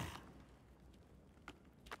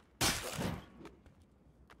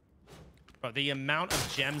 Bro, Bro, the amount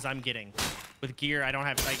of gems I'm getting with gear, I don't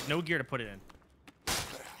have like no gear to put it in.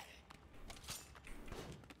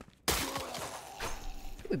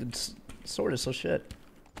 The sword is so shit.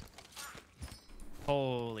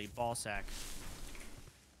 Holy ball sack.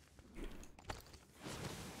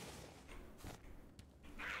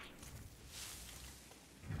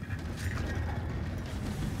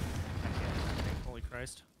 Holy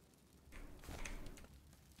Christ.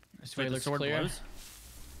 This way looks sword clear. blows.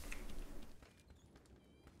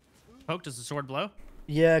 Poke, does the sword blow?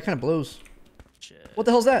 Yeah, it kind of blows. Shit. What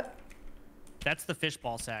the hell's that? That's the fish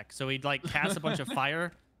ball sack. So he'd like cast a bunch of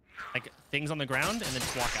fire, like things on the ground, and then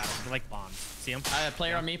just walk out. They're like bombs. See him?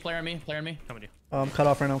 Player on me, player on me, player on me. Coming to you. I'm cut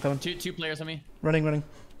off right now. I'm coming. Two players on me. Running.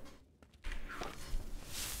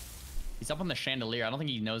 He's up on the chandelier. I don't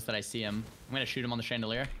think he knows that I see him. I'm gonna shoot him on the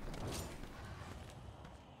chandelier.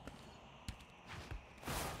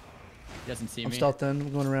 He doesn't see I'm me. stealthed in.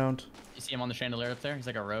 I'm going around. You see him on the chandelier up there? He's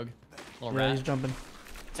like a rogue. Little Yeah, rat. he's jumping.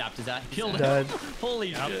 Tapped his ass. Killed Dead. him.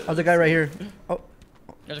 Holy shit. Oh, the guy right here. Oh,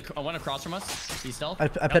 There's a one across from us. He's stealth. I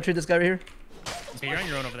petried this guy right here. Okay, you're on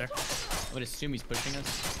your own over there. I would assume he's pushing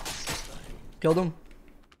us. Killed him.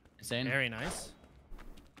 Insane. Very nice.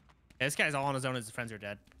 Yeah, this guy's all on his own. His friends are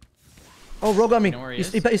dead. Oh, rogue on me. You know where he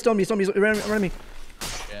He stole me. He ran me.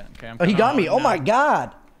 Yeah, okay, I'm Oh, he got me. no. Oh my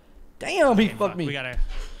god. Damn, he fucked me. We gotta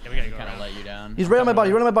go kind of around. let you down. He's right on my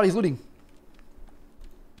body. He's looting.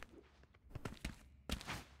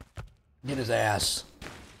 Get his ass.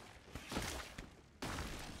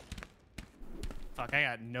 Fuck, I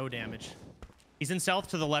got no damage. He's in stealth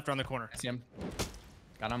to the left around the corner. I see him.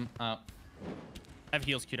 Got him. I have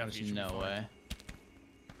heals queued up. There's no way.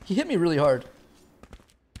 He hit me really hard.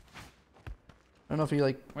 I don't know if he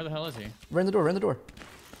like. Where the hell is he? Ran the door.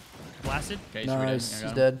 Blasted. Okay, Nice. I got He's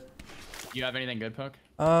him. dead. You have anything good, Poke?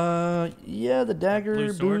 Yeah, the dagger,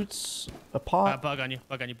 Blue sword. boots, a pot. Bug on you.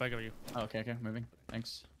 Bug over you. Oh, okay, moving.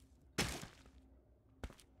 Thanks.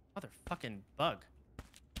 Motherfucking bug.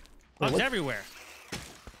 Wait, Bugs what? everywhere.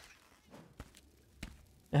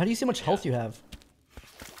 How do you see how much health you have?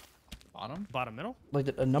 Bottom middle?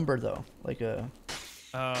 Like a number though, like a.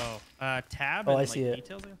 Oh, tab. Oh, and, I like, see it.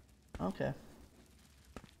 Details. Okay.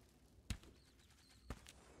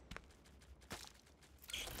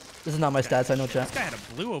 This is not my stats. I know, chat. This guy had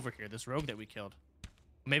a blue over here. This rogue that we killed.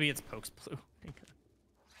 Maybe it's Poke's blue.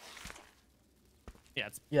 Yeah,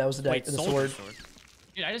 it's. Yeah, it was the Wait, the soldier sword.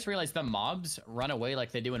 Dude, I just realized the mobs run away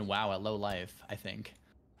like they do in WoW at low life, I think.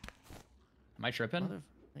 Am I tripping?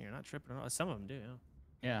 You're not tripping at all. Some of them do, yeah.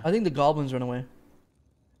 Yeah. I think the goblins run away.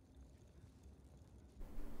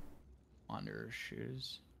 Wanderer's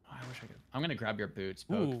shoes. Oh, I wish I could. I'm gonna grab your boots,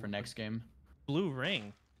 Poke, Ooh. for next game. Blue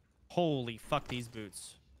ring. Holy fuck these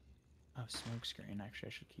boots. Oh, smoke screen. Actually,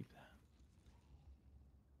 I should keep that.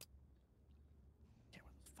 Okay,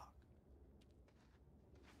 what the fuck?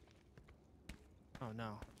 Oh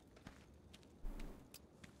no.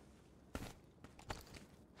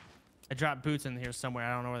 I dropped boots in here somewhere.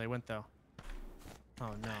 I don't know where they went though. Oh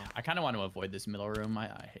no. I kind of want to avoid this middle room. I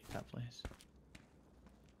hate that place.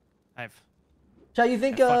 Chat, you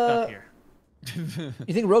think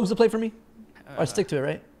you think rogue's the play for me? Or I stick to it,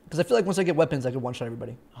 right? Because I feel like once I get weapons, I could one shot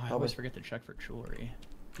everybody. Oh, I always forget to check for jewelry.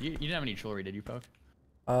 You didn't have any jewelry, did you, Poke?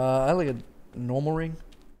 I have like a normal ring.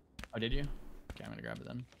 Oh, did you? Okay, I'm gonna grab it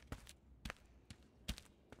then.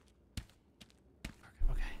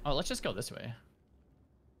 Okay. Oh, let's just go this way.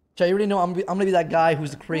 Chat, you already know I'm gonna be that guy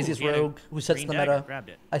who's the craziest he had a rogue who sets green the dagger. meta. Grabbed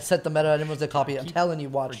it. I set the meta and everyone's gonna copy it. I'm telling you,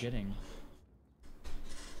 watch. Forgetting.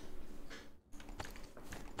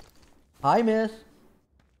 Hi, miss.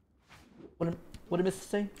 What did Miss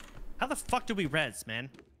say? How the fuck do we res, man?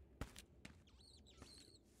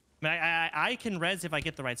 I mean, I can res if I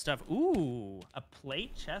get the right stuff. Ooh, a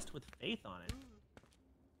plate chest with faith on it.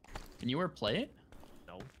 Can you wear plate?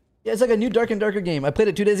 No. Yeah, it's like a new Dark and Darker game. I played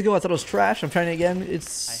it 2 days ago. I thought it was trash. I'm trying it again.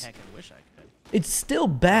 It's I heckin' wish I could. it's still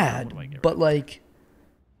bad, but like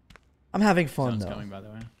I'm having fun Sounds though. coming, by the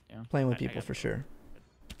way. Yeah. Playing with I people got for sure.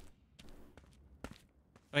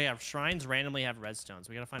 Oh yeah, shrines randomly have redstones.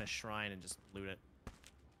 We gotta find a shrine and just loot it.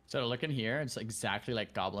 So looking here, it's exactly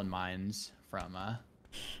like Goblin Mines from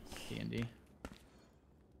D&D.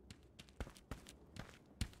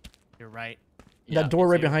 You're right. That door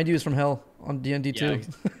right behind you is from hell on D&D too.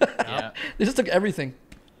 Yeah. They just took everything.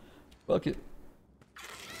 Fuck it.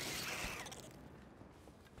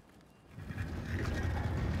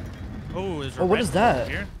 Oh, is Oh, what is that?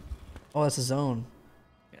 Here? Oh, that's a zone.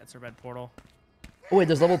 Yeah, it's a red portal. Oh wait,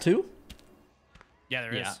 there's level 2? Yeah,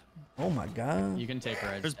 there is. Yeah. Oh my god. You can take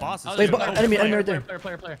red. There's bosses. Wait, too. enemy right there.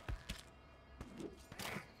 Player.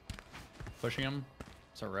 Pushing him.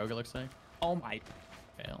 It's a rogue, it looks like. Oh my.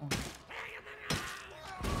 Fail.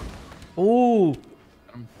 Ooh.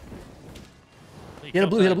 Hit a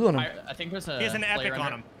blue on him. I think there's a. He has an epic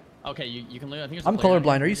on him. Okay, you can loot. I think there's. I'm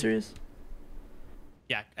colorblind. Are you serious?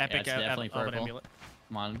 Yeah, epic. It's definitely purple. Amulet.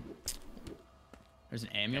 Come on. There's an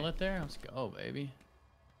amulet there. Let's go, baby.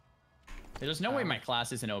 There's no way my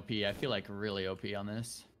class isn't OP. I feel like really OP on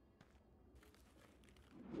this.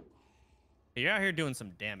 You're out here doing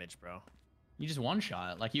some damage, bro. You just one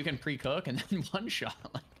shot. Like you can pre-cook and then one shot.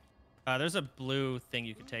 Like. There's a blue thing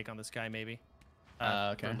you could take on this guy, maybe.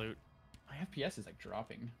 Okay. For loot. My FPS is like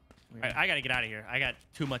dropping. Alright, I gotta get out of here. I got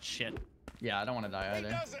too much shit. Yeah, I don't want to die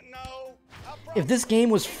either. If this game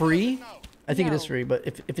was free, I think it is free. But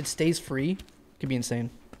if it stays free, it could be insane.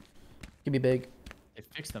 It could be big. It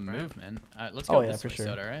fixed the movement. Let's go this for way, sure.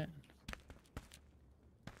 Soda, right?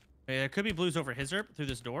 There could be blues over his through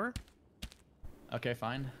this door. Okay,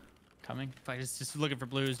 fine. Coming. If I just looking for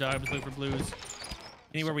blues, dog. I'm just looking for blues.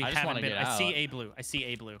 Anywhere we haven't been. I see a blue. I see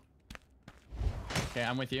a blue. Okay,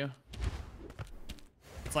 I'm with you.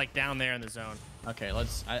 It's like down there in the zone. Okay,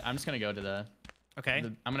 I'm just gonna go to the. Okay.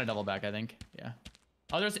 I'm gonna double back, I think. Yeah.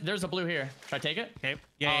 Oh, there's a blue here. Should I take it? Okay.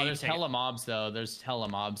 Yeah. Oh, there's hella mobs though. There's hella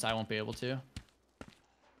mobs. I won't be able to. You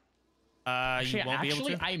won't be able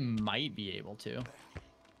to. I might be able to.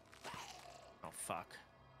 Oh fuck.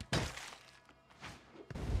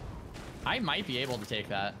 I might be able to take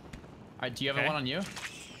that. All right, do you have one on you?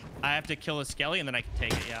 I have to kill a skelly and then I can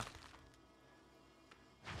take it. Yeah.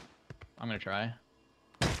 I'm gonna try.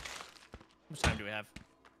 How much time do we have?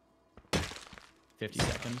 50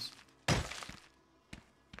 seconds.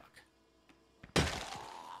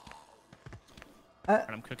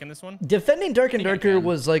 I'm cooking this one. Defending Dark and Darker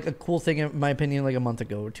was like a cool thing in my opinion, like a month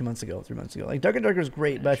ago, or 2 months ago, 3 months ago. Like Dark and Darker is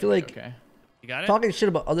great, but I feel like you got it? talking shit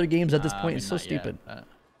about other games at this point is so stupid.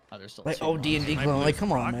 Like D&D clone, like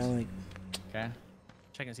come on, man. Like, okay.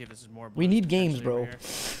 Check and see if this is more. We need games, bro.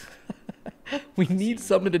 We need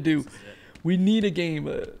something to do. We need a game.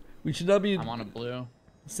 We should not be. I'm on a blue.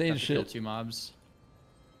 Saying shit. Kill 2 mobs.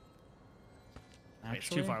 It's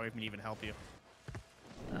too far away from me to even help you.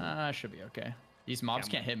 I should be okay. These mobs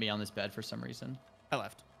can't hit me on this bed for some reason. I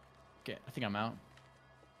left. Okay, I think I'm out.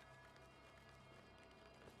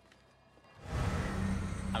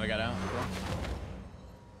 I got out. Cool.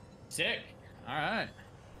 Sick. All right.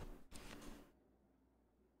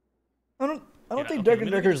 I don't think Dark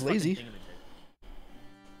and Darker is lazy.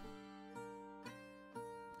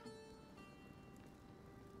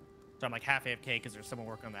 So I'm like half AFK because there's someone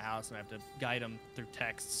working on the house and I have to guide them through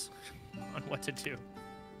texts on what to do.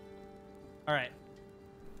 All right.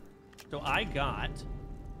 So I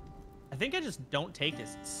think I just don't take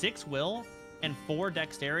this. 6 will and 4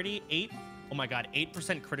 dexterity, 8. Oh my god,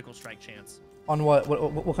 8% critical strike chance. On what?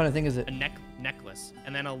 What kind of thing is it? A necklace,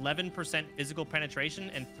 and then 11% physical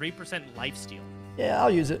penetration and 3% lifesteal. Yeah,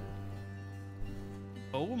 I'll use it.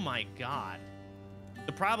 Oh my god.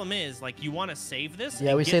 The problem is, like, you want to save this.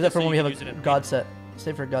 Yeah, we save that for when we have a god set.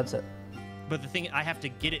 Save for a god set. But the thing, I have to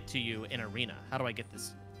get it to you in arena. How do I get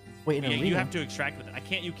this? Wait, in arena? You have to extract with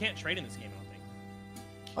it. You can't trade in this game, I don't think.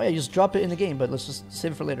 Oh yeah, you just drop it in the game, but let's just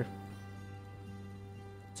save it for later.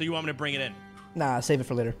 So you want me to bring it in? Nah, save it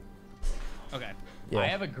for later. Okay. Yeah. I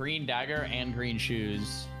have a green dagger and green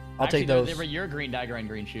shoes. I'll take those. They were your green dagger and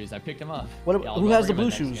green shoes. I picked them up. What? Yeah, who has the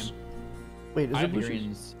blue shoes? Wait, is I it blue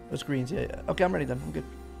greens. shoes? It's greens. Yeah, yeah. Okay, I'm ready then. I'm good.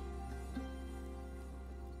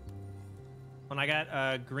 When I got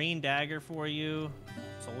a green dagger for you,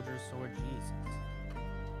 soldier's sword. Jesus.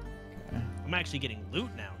 Okay. I'm actually getting loot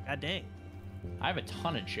now. God dang. I have a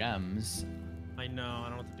ton of gems. I know. I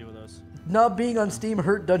don't know what to do with those. Not being on Steam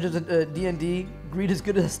hurt Dungeons and D&D. Greed is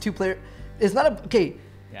good as 2-player. It's not a okay.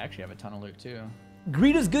 Yeah, I actually have a ton of loot too.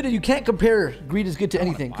 Greed is good, and you can't compare Greed is good to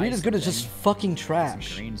anything. Greed is good is just fucking trash.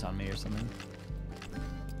 Some greens on me or something.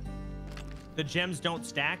 The gems don't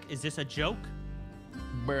stack. Is this a joke?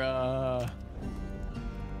 Bruh.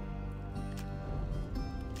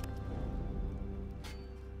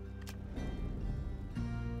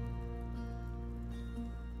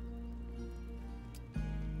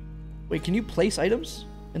 Wait, can you place items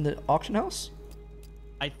in the auction house?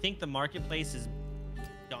 I think the marketplace is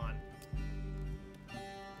gone.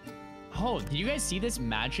 Oh, did you guys see this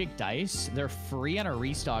magic dice? They're free on a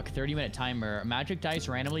restock 30-minute timer. Magic dice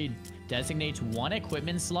randomly designates one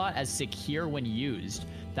equipment slot as secure when used.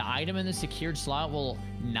 The item in the secured slot will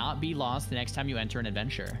not be lost the next time you enter an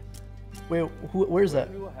adventure. Wait, where's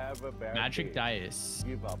that? Magic dice.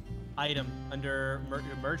 Give up. Item under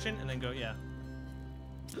merchant and then go, yeah.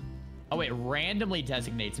 Oh wait, randomly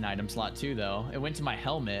designates an item slot too though. It went to my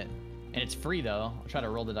helmet and it's free though. I'll try to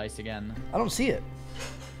roll the dice again. I don't see it.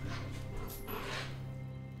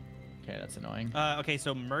 Okay, that's annoying. Okay,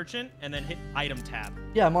 so merchant and then hit item tab.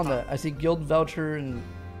 Yeah, I'm on that. I see guild voucher and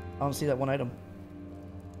I don't see that one item.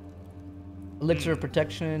 Elixir of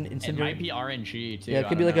protection, It incendiary. might be RNG too. Yeah, it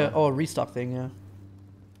could be like a restock thing. Yeah.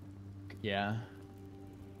 Yeah.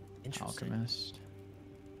 Interesting. Alchemist.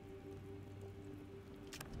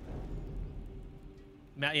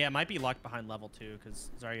 Yeah, it might be locked behind level 2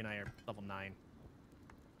 because Zarya and I are level 9.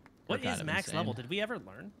 What kind is of max insane. level? Did we ever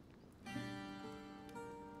learn?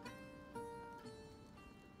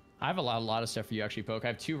 I have a lot of stuff for you actually, Poke. I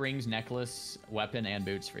have 2 rings, necklace, weapon, and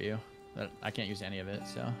boots for you. But I can't use any of it,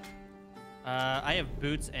 so. I have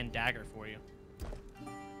boots and dagger for you.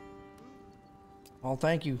 Well,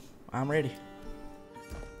 thank you. I'm ready.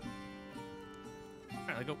 All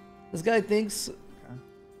right, let's go. This guy thinks.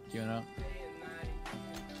 Queuing up.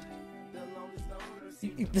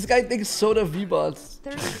 This guy thinks soda V-bots.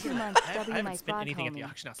 32 months, I W haven't my spent frog anything at the homie.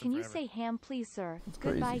 auction house in Can you forever. say ham, please, sir?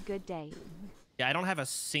 crazy. Goodbye, good day. Yeah, I don't have a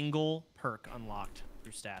single perk unlocked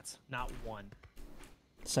through stats. Not one.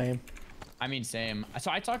 Same. I mean, same. So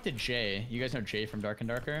I talked to Jay. You guys know Jay from Dark and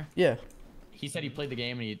Darker? Yeah. He said he played the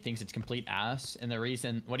game and he thinks it's complete ass. And the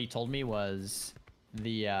reason, what he told me was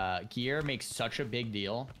the gear makes such a big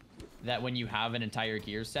deal that when you have an entire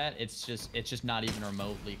gear set, it's just not even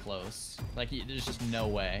remotely close. Like, there's just no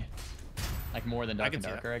way. Like, more than Dark and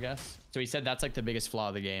Darker, I guess. So he said that's like the biggest flaw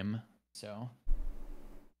of the game. So,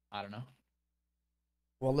 I don't know.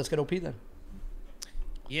 Well, let's get OP then.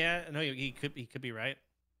 Yeah, no, he could be right.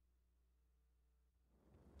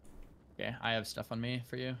 Okay, I have stuff on me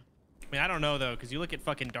for you. I mean, I don't know though, because you look at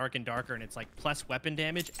fucking Dark and Darker, and it's like plus weapon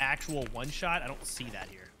damage, actual one shot. I don't see that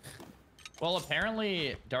here. Well,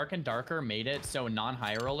 apparently, Dark and Darker made it so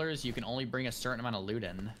non-high rollers, you can only bring a certain amount of loot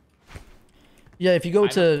in. Yeah, if you go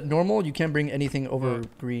to normal, you can't bring anything over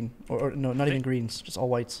green. Or no, not even greens, just all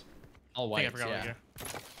whites. All I whites, forgot what yeah.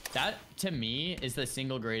 That, to me, is the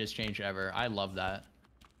single greatest change ever. I love that.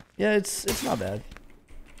 Yeah, it's not bad.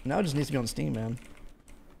 Now it just needs to be on Steam, man.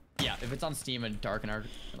 Yeah, if it's on Steam and Dark and Dark,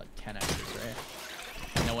 like 10 extras,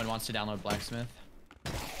 right? No one wants to download Blacksmith.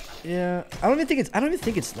 Yeah, I don't even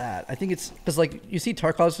think it's that. I think it's because like you see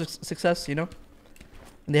Tarkov's success, you know,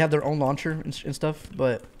 and they have their own launcher and stuff,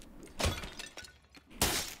 but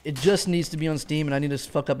it just needs to be on Steam, and I need to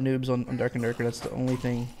fuck up noobs on Dark and Darker. That's the only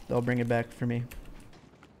thing that'll bring it back for me.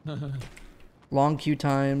 Long queue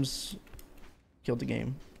times killed the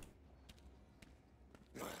game.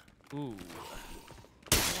 Ooh.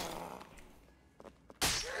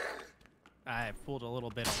 I pulled a little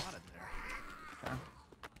bit a lot in there.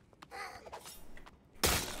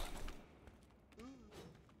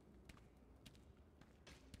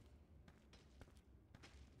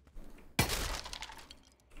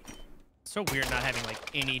 So weird not having like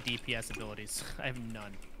any DPS abilities. I have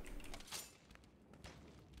none.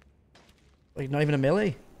 Like not even a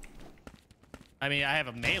melee? I mean, I have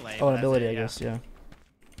a melee. Oh, but an that's ability, it, I guess, yeah.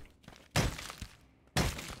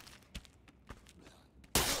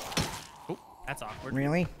 Oh, that's awkward.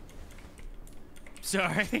 Really?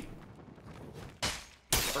 Sorry.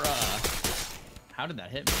 Bruh. How did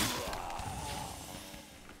that hit me?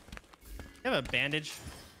 You have a bandage?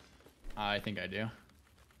 I think I do.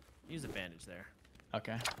 Use a bandage there.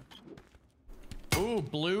 Okay. Ooh,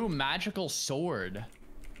 blue magical sword.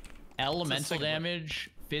 Elemental damage,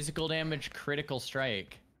 physical damage, critical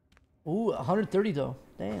strike. Ooh, 130 though.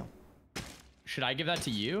 Damn. Should I give that to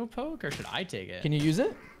you, Poke, or should I take it? Can you use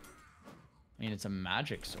it? I mean, it's a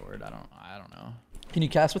magic sword. I don't know. Can you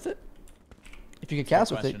cast with it? If you could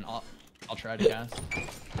cast with it. I'll try to cast.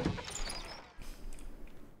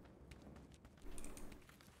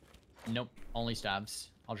 Nope, only stabs.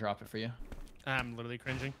 I'll drop it for you. I'm literally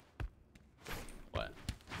cringing. What?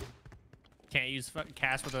 Can't use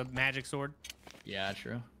cast with a magic sword. Yeah,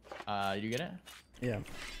 true. Did you get it? Yeah.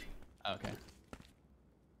 Okay.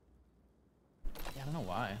 Yeah, I don't know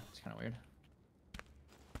why. It's kind of weird.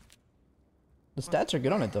 The stats are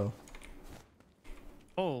good on it though.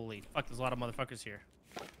 Holy fuck, there's a lot of motherfuckers here.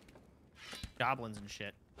 Goblins and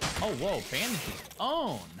shit. Oh, whoa, bandages.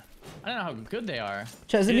 Own. I don't know how good they are.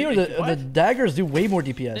 Chaz, in here, the daggers do way more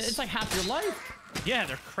DPS. It's like half your life. Yeah,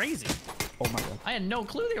 they're crazy. Oh my god. I had no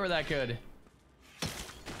clue they were that good.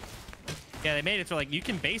 Yeah, they made it so like you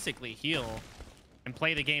can basically heal and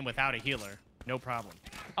play the game without a healer, no problem.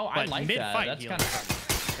 Oh, I But like that. mid-fight That's healing. kind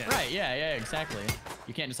of Yeah. right. Yeah, exactly.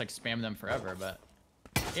 You can't just like spam them forever, but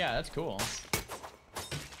yeah, that's cool.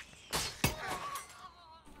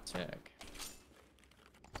 Sick.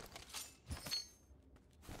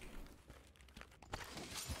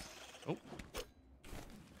 Oh.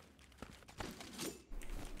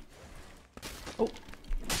 Oh.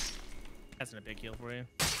 That's a big heal for you.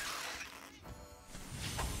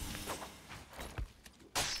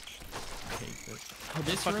 Oh,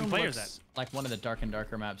 this fucking room players looks like one of the Dark and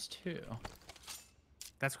Darker maps too.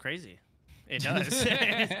 That's crazy. It does.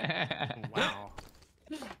 Wow.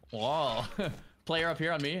 Whoa. Player up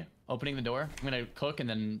here on me, opening the door. I'm gonna cook and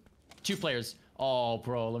then 2 players. Oh,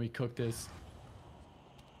 bro, let me cook this.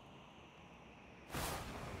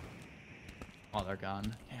 Oh, they're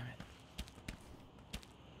gone. Damn it.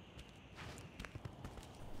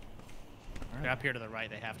 They're up here to the right.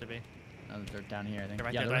 They have to be. Oh, they're down here, I think. They're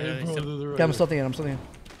right Yeah, there. they're Right right there. there. Okay, I'm still thinking. I'm still thinking.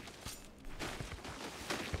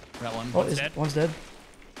 Got one. Oh, One's dead. one's dead.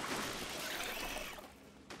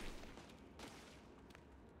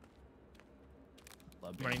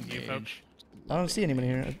 Running to you, folks. I don't see anybody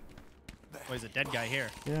here. Oh, there's a dead guy here.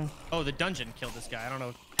 Yeah. Oh, the dungeon killed this guy. I don't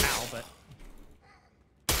know how, but.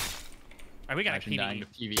 Alright, we got Action a dying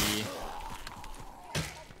PvE. to PvE.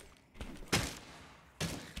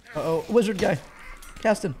 Uh-oh, wizard guy.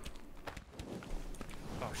 Casting.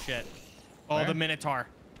 Oh, shit. Oh, Where? the Minotaur.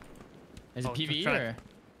 Is it Oh, PvE try- or?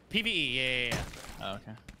 PvE, yeah. Oh,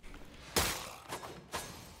 okay.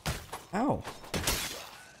 Ow.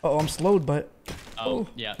 Oh, I'm slowed, but. Oh,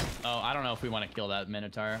 yeah. Oh, I don't know if we want to kill that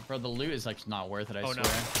Minotaur. Bro, the loot is like not worth it, I Oh, swear.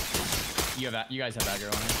 no. You guys have aggro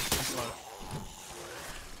on it.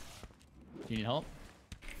 Do you need help?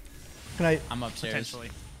 Can I? I'm upstairs. Potentially.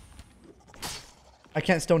 I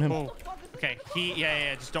can't stone him. Oh. Okay,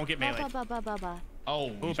 yeah, just don't get melee. Oh,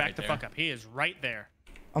 Ooh, he's back right the there. fuck up. He is right there.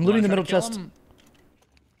 I'm looting the Wanna middle try to kill chest. him?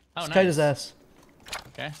 Oh, Skied his nice. ass.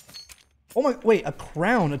 Okay. Oh my! Wait, a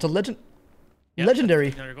crown. It's a legend. Yep, Legendary.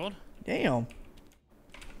 1,500 gold. Damn.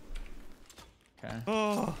 Okay.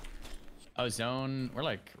 Oh. Oh, zone. We're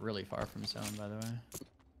like really far from zone, by the way.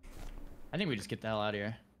 I think we just get the hell out of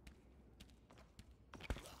here.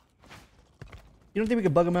 You don't think we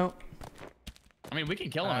could bug him out? I mean, we can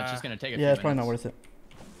kill him. It's just gonna take a few Yeah, it's probably not minutes. worth it.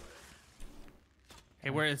 Hey,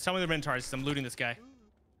 where? Tell me the Minotaurs. I'm looting this guy.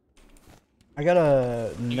 I got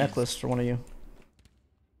a necklace for one of you.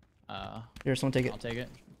 Here, someone take it. I'll take it.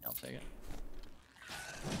 I'll take it.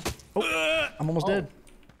 Oh, I'm almost Oh. dead.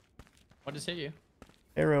 What just hit you?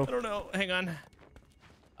 Arrow. I don't know. Hang on.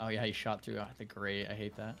 Oh yeah, he shot through the grate. I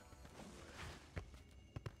hate that.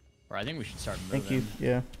 Or I think we should start moving. Thank you.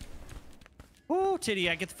 Yeah. Ooh, Titty,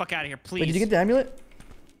 get the fuck out of here, please. Wait, did you get the amulet?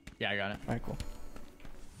 Yeah, I got it. All right, cool.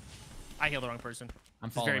 I healed the wrong person. I'm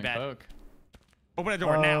This is very following bad. Poke. Open the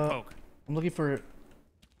door now, Poke. I'm looking for.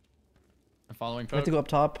 I'm following I Poke. have to go up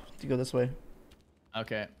top to go this way.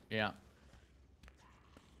 Okay, yeah.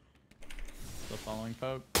 Still following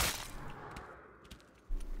Poke.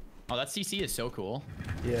 Oh, that CC is so cool.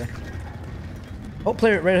 Yeah. Oh,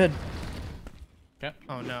 player right ahead. Okay.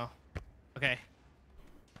 Oh no. Okay.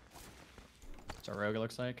 That's our rogue, it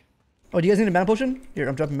looks like. Oh, do you guys need a mana potion? Here,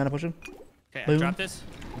 I'm dropping mana potion. Okay, I Boom. dropped this.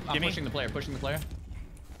 I'm Gimme. pushing the player, pushing the player.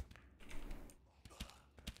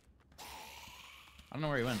 I don't know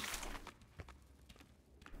where he went.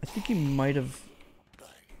 I think he might have.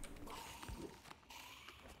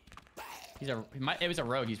 It was a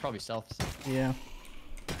rogue. He's probably stealth. Yeah.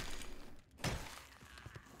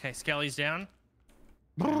 Okay, Skelly's down.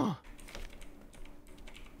 Oh,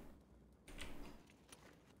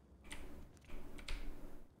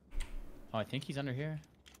 I think he's under here.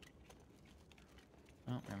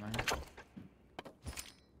 Oh, never mind.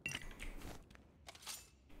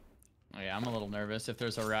 Oh yeah, I'm a little nervous if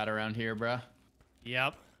there's a rat around here, bruh.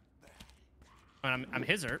 Yep. I'm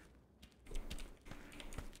Hizzer.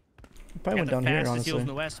 Probably went down here, Fastest honestly. heals in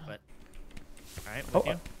the west, but. All right. Oh, With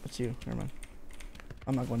you. that's you. Never mind.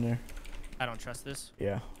 I'm not going there. I don't trust this.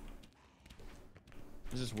 Yeah.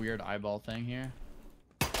 There's this weird eyeball thing here.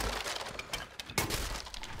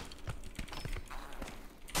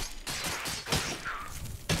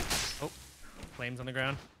 Oh, flames on the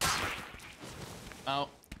ground. Oh,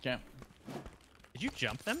 okay. Did you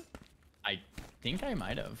jump them? I think I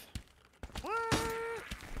might have.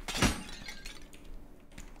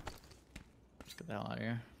 Let's get the hell out of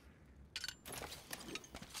here.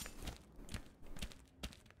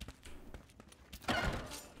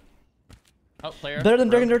 Oh, player. Better than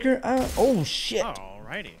rogue. Dragon Darker? Oh, shit.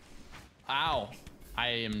 Alrighty. Ow. I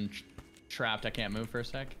am trapped. I can't move for a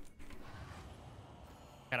sec.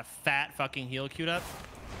 Got a fat fucking heal queued up.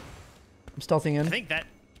 I'm stealthing in. I think that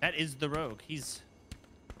is the rogue. He's.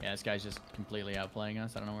 Yeah, this guy's just completely outplaying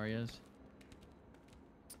us. I don't know where he is.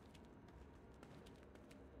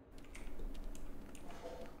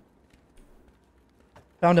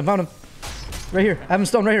 Found him, found him. Right here. I have him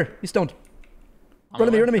stoned right here. He's stoned. Run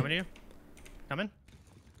to me, run to me. Coming to you. Coming.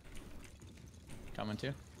 Coming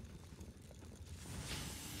too.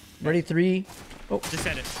 Ready, 3. Oh. Just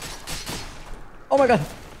send it. Oh my god.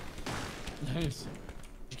 Nice.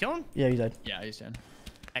 Did you kill him? Yeah, he died. Yeah, he's dead.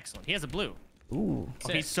 Excellent. He has a blue. Ooh. Oh,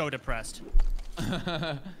 he's so depressed.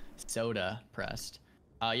 Soda pressed.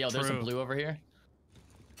 Yo, there's some True. blue over here.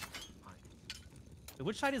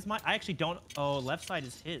 Which side is mine? I actually don't. Oh, left side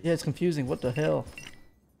is his. Yeah, it's confusing. What the hell?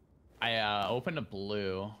 I opened a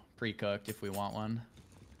blue pre-cooked if we want one.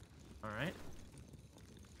 All right.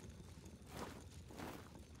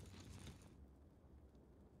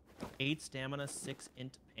 Eight stamina, 6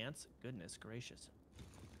 int pants. Goodness gracious.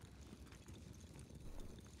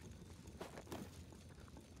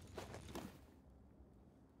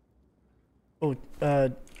 Oh,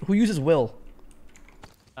 who uses will?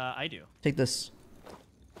 I do. Take this.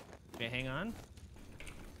 Okay, hang on.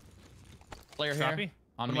 Player Droppy? here.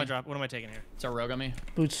 On What me. am I drop? What am I taking here? It's a rogue on me.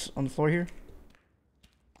 Boots on the floor here.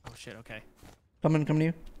 Oh shit. Okay. Coming to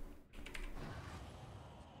you.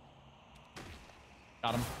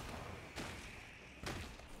 Got him.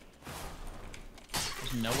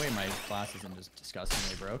 There's no way my class isn't just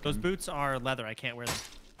disgustingly broken. Those boots are leather. I can't wear them.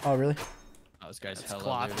 Oh, really? Oh, this guy's It's hella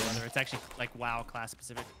cloth looted. leather. It's actually like WoW class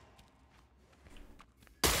specific.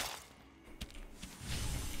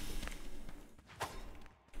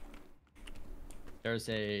 There's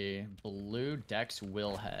a blue Dex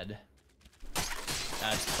Will head.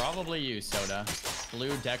 That's probably you, Soda.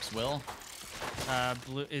 Blue Dex Will.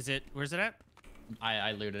 Blue. Is it? Where's it at?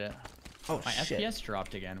 I looted it. Oh, my shit. FPS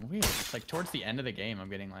dropped again. Weird. It's like towards the end of the game. I'm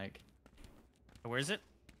getting like. Where is it?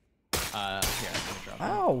 Here, I'm gonna drop it.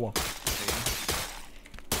 Ow.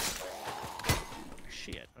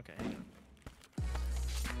 Shit. Okay.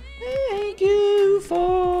 Thank you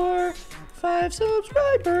for 5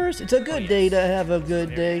 subscribers. It's a good day to have a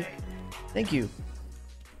good day. Thank you.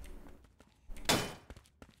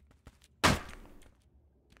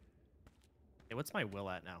 Hey, what's my will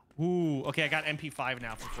at now? Ooh. Okay, I got MP5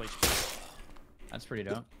 now from Fleet. That's pretty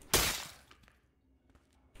dope.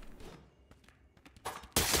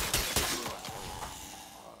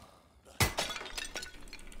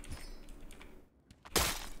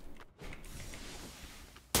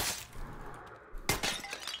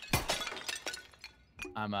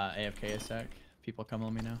 I'm AFK a sec. People come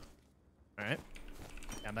let me know. All right.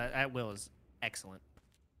 Yeah, that will is excellent.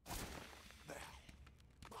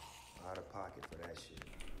 Out of pocket for that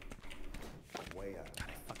shit. Way out.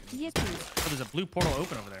 Yippee. Oh, there's a blue portal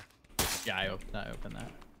open over there. Yeah, I opened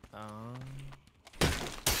that. Oh.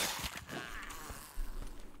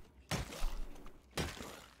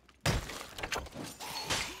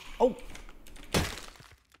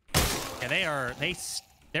 Yeah,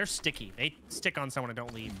 they're sticky. They stick on someone and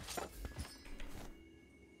don't leave.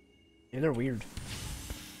 Yeah, they're weird.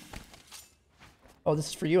 Oh, this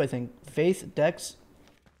is for you, I think. Faith, Dex.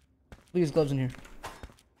 Please, gloves in here.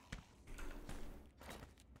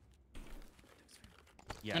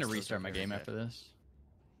 Yes, I'm gonna those restart are my very game good. after this.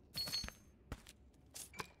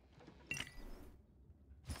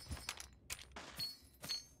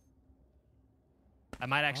 I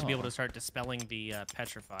might actually be able to start dispelling the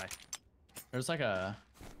petrify. There's like a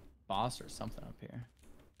boss or something up here.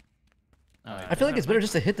 Oh, I feel like it's better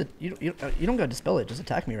just to hit the. You don't gotta dispel it. Just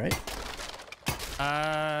attack me, right?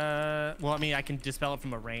 Well, I mean, I can dispel it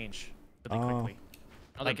from a range really quickly.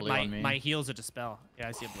 Oh, Like blue on me. my heal's a dispel. Yeah,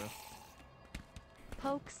 I see a blue.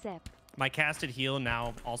 Poke sip. My casted heal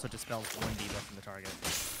now also dispels 1 debuff from the target.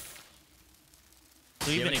 So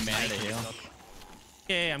Do you have even any mana ignite to can heal? dispel-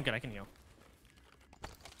 Yeah, I'm good. I can heal.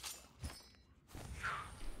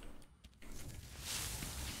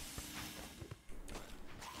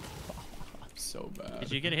 So bad.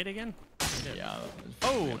 Did you get a hit again? Yeah.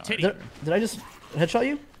 Oh, titty. Did I just headshot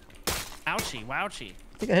you? Ouchie, wouchie.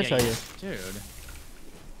 I think I headshot you. Dude.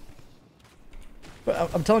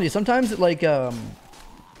 But I'm telling you, sometimes it like my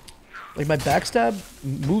backstab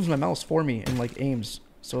moves my mouse for me and like aims.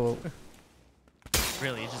 So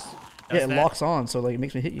Really, it just yeah, does it that? locks on. So like it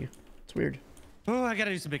makes me hit you. It's weird. Oh, I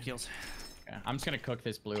gotta do some big heals. Okay, I'm just gonna cook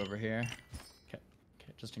this blue over here. Okay,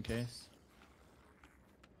 just in case.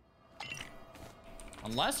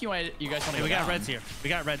 Unless you guys want to Hey, go we got down. reds here. We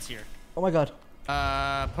got reds here. Oh my god.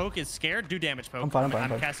 Poke is scared. Do damage, Poke. I'm fine, I'm fine, I'm I'm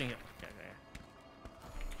fine. casting it. Okay, okay.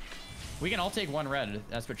 We can all take 1 red.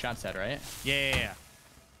 That's what Chat said, right? Yeah.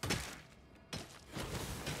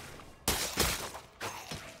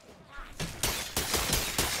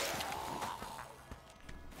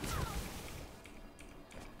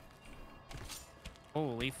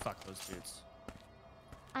 Holy fuck those dudes.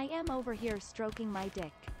 I am over here stroking my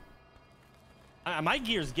dick. My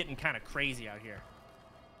gear's getting kind of crazy out here.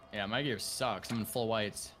 Yeah, my gear sucks. I'm in full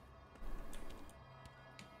whites.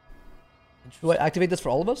 Do I activate this for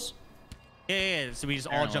all of us? Yeah. So we just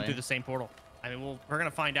all jump Apparently. through the same portal. I mean, we're gonna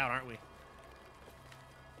find out, aren't we?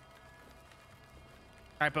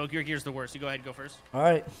 right, Poke, your gear's the worst. You go ahead and go first. All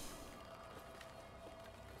right.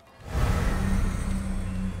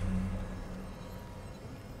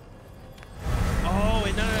 Oh,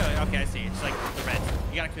 wait, no. Okay, I see. It's like the red.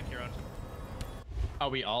 You gotta cook your own. Oh,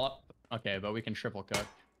 we all up? Okay, but we can triple cook.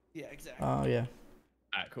 Yeah, exactly. Oh, yeah.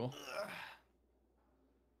 All right, cool.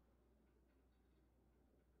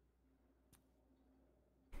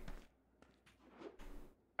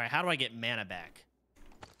 All right, how do I get mana back?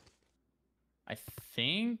 I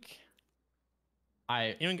think any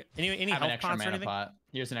have have an an extra mana pot.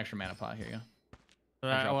 Here's an extra mana pot. Here you go.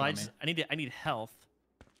 Well, I need health.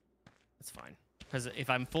 That's fine. Because if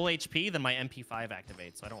I'm full HP, then my MP5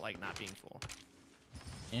 activates. So I don't like not being full.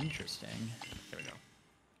 Interesting. There we go.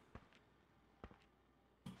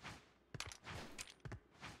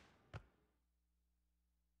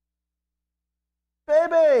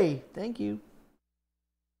 Baby, thank you.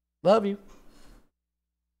 Love you.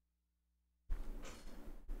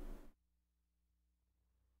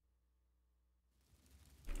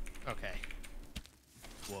 Okay.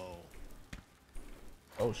 Whoa.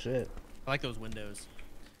 Oh shit. I like those windows.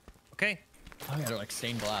 Okay. Oh yeah, they're like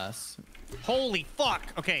stained glass. Holy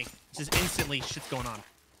fuck. Okay. Just instantly shit's going on.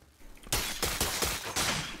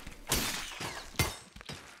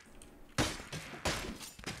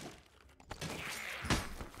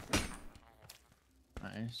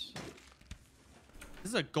 Nice.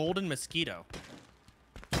 This is a golden mosquito.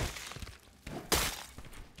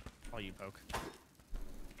 All you, Poke.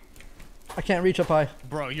 I can't reach up high.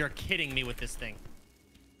 Bro, you're kidding me with this thing.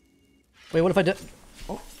 Wait, what if I did?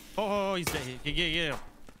 Oh. Oh, he's dead. Yeah.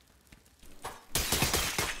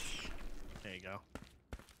 There you go.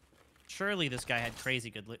 Surely this guy had crazy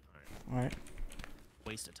good loot. All right.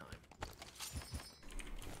 Waste of time.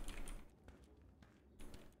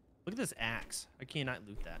 Look at this axe. I cannot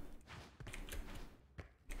loot that.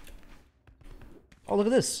 Oh, look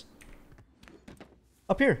at this.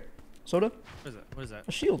 Up here. Soda. What is that? What is that?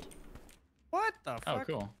 A shield. What the fuck? Oh,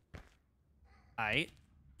 cool. Aight.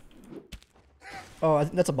 Oh, I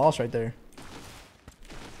think that's a boss right there.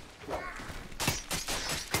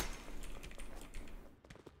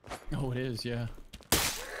 Oh, it is, yeah.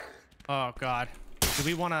 Oh, God. Do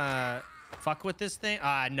we want to fuck with this thing?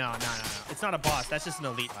 No. It's not a boss. That's just an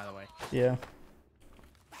elite, by the way. Yeah.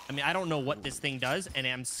 I mean, I don't know what this thing does, and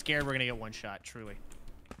I'm scared we're going to get one shot, truly.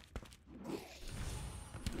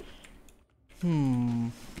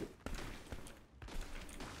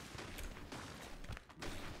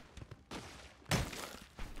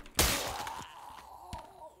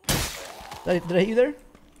 Did I hit you there?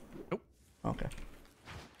 Nope. Okay.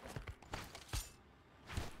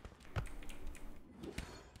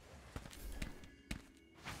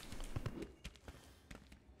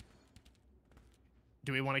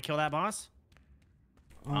 Do we want to kill that boss?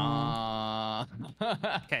 Okay,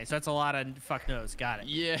 so that's a lot of fuck knows. Got it.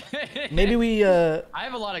 Yeah. Maybe we. I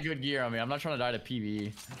have a lot of good gear on me. I'm not trying to die to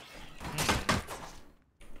PvE.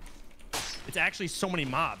 It's actually so many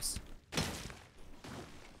mobs.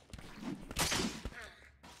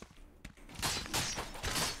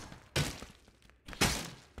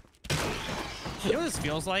 You know what this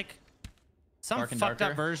feels like? Some Dark and fucked up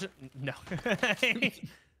darker? version. No.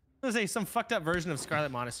 I was gonna say some fucked up version of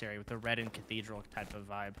Scarlet Monastery with the red and cathedral type of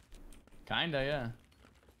vibe. Kinda, yeah.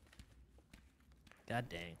 God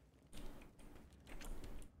dang.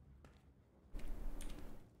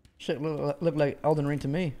 Shit, look like Elden Ring to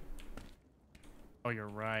me. Oh, you're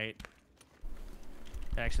right.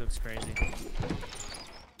 That actually looks crazy.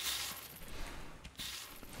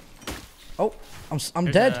 Oh, I'm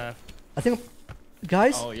There's dead. I think,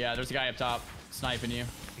 guys. Oh yeah, there's a guy up top sniping you.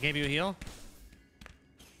 I gave you a heal.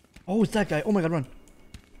 Oh, it's that guy. Oh my god, run.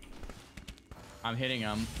 I'm hitting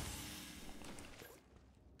him.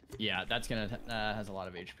 Yeah, that's gonna has a lot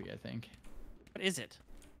of HP, I think. What is it?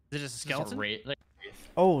 Is it just a skeleton?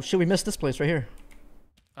 Oh shit, we missed this place right here.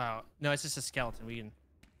 Oh, no, it's just a skeleton. We can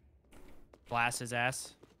blast his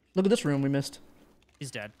ass. Look at this room we missed. He's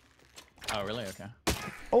dead. Oh, really? Okay.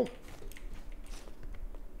 Oh.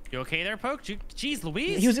 You okay there, Poke? Jeez,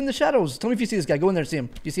 Louise. He was in the shadows. Tell me if you see this guy. Go in there and see him.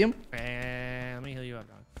 Do you see him? Let me heal you up,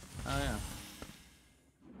 dog. Oh, yeah.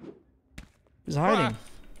 He's hiding.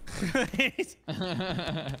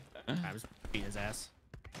 I was beating his ass.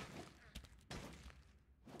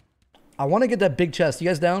 I want to get that big chest. You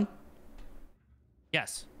guys down?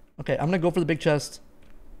 Yes. Okay, I'm gonna go for the big chest,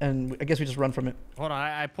 and I guess we just run from it. Hold on,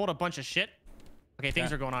 I pulled a bunch of shit. Okay,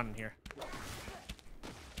 things are going on in here.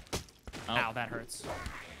 Oh. Ow, that hurts.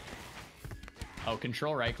 Oh,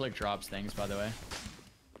 control right click drops things, by the way.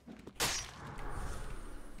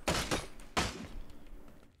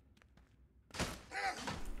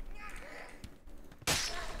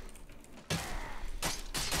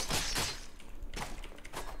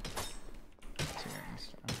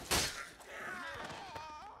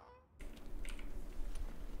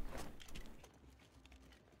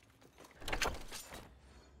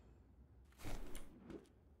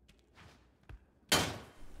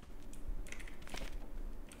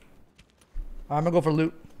 I'm gonna go for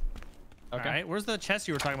loot. Okay. All right. Where's the chest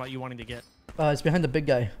you were talking about you wanting to get? It's behind the big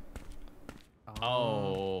guy.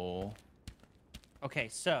 Oh. Okay,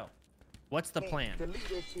 so what's the plan? Delete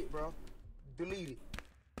that shit, bro. Delete it.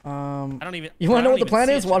 I don't even. You want to know what the plan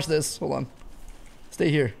is? Watch this. Hold on. Stay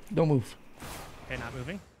here. Don't move. Okay, not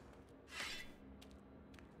moving.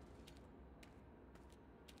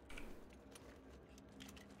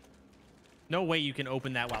 No way you can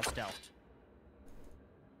open that while stealthed.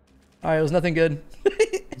 All right, it was nothing good.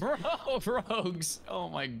 Bro, rogues. Oh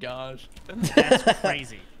my gosh. That's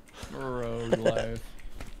crazy. Rogue life.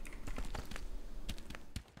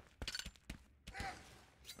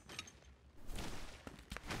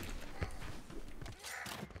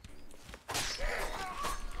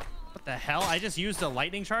 What the hell? I just used a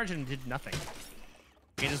lightning charge and did nothing.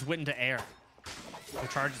 It just went into air. The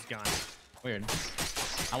charge is gone. Weird.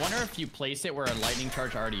 I wonder if you place it where a lightning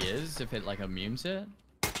charge already is, if it like immunes it.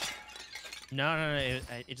 No.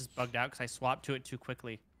 It just bugged out because I swapped to it too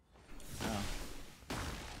quickly. Oh.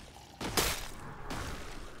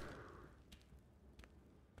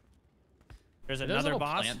 There's Do another those little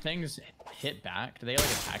boss. plant things hit back? Do they like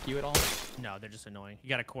attack you at all? No, they're just annoying. You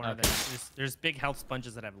got a corner Okay. there. There's big health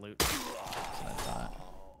sponges that have loot. That's what I thought.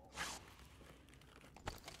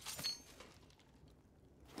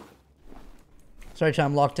 Sorry, Chad,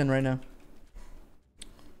 I'm locked in right now.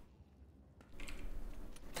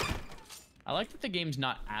 I like that the game's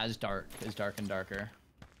not as dark and darker.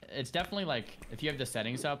 It's definitely like, if you have the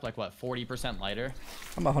settings up, like what, 40% lighter?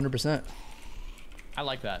 I'm 100%. I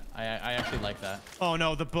like that. I actually like that. Oh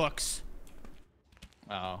no, the books.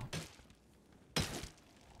 Oh.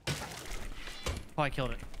 Oh, I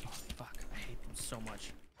killed it. Oh, fuck. I hate them so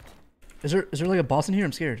much. Is there like a boss in here?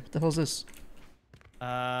 I'm scared. What the hell is this?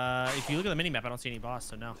 If you look at the minimap, I don't see any boss,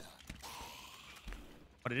 so no.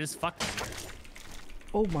 But it is fucked in here.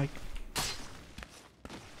 Oh my.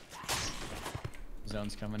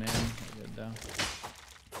 Zone's coming in. Good though.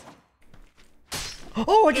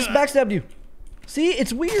 Oh, I just backstabbed you. See,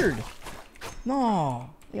 it's weird. No.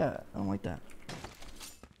 Yeah, I don't like that.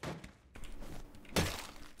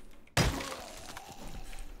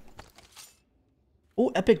 Oh,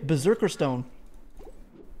 epic berserker stone.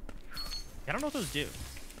 I don't know what those do.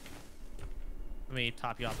 Let me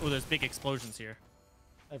top you off. Oh, there's big explosions here.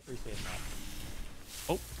 I appreciate that.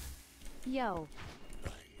 Oh. Yo.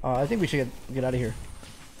 I think we should get out of here.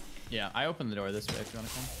 Yeah, I opened the door this way if you want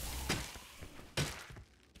to come.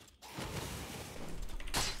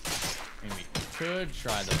 I mean, we could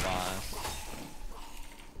try the boss.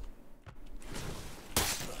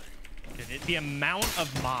 Dude, the amount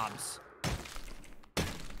of mobs.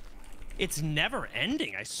 It's never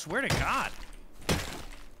ending, I swear to God.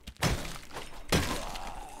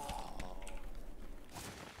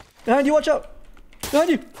 Behind you, watch out!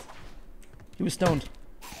 Behind you! He was stoned.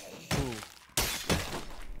 Ooh.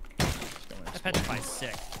 That petrify's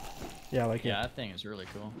sick. Yeah, I like it. Yeah, that thing is really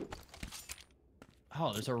cool.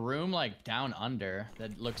 Oh, there's a room like down under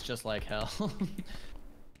that looks just like hell.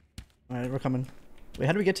 Alright, we're coming. Wait,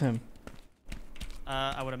 how do we get to him?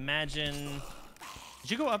 I would imagine... Did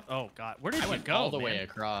you go up? Oh, God. Where did I you went go, all the man? way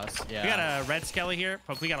across. Yeah. We got a red skelly here.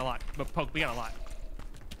 Poke, we got a lot. But Poke, we got a lot.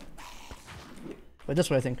 Wait, this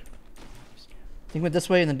way, I think. I think went this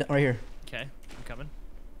way and then right here. Okay, I'm coming.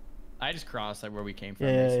 I just crossed like where we came from.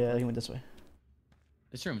 Yeah, basically. I think went this way.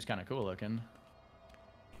 This room's kind of cool looking.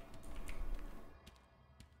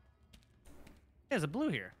 Yeah, there's a blue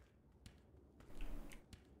here.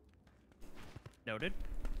 Noted.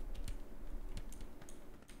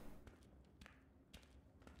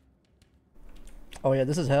 Oh yeah,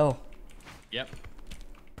 this is hell. Yep.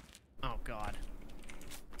 Oh, God.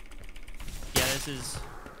 Yeah, this is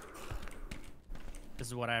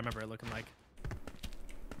what I remember it looking like.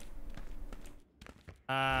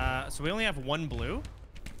 So we only have one blue.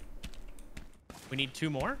 We need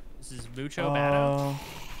 2 more. This is mucho bad.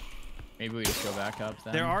 Maybe we just go back up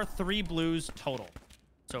then. There are 3 blues total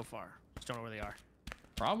so far. Just don't know where they are.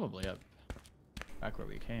 Probably up back where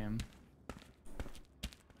we came.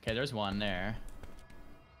 Okay, there's one there.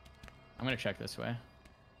 I'm gonna check this way.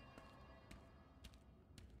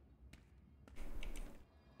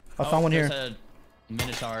 I found one here. There's a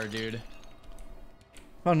Minotaur, dude.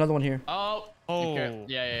 Found another one here. Oh. Okay.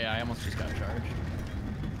 Yeah. I almost just got charged.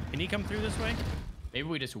 Can he come through this way? Maybe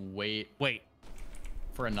we just wait. Wait.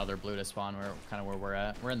 For another blue to spawn. We're kind of where we're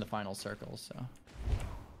at. We're in the final circle, so.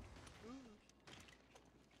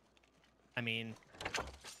 I mean,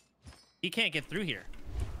 he can't get through here.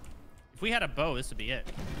 If we had a bow, this would be it.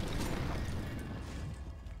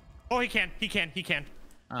 Oh, he can. He can.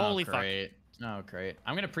 Oh, Holy great. Oh, great.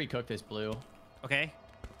 I'm gonna pre-cook this blue. Okay.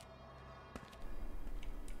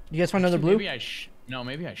 You guys find another Actually, blue?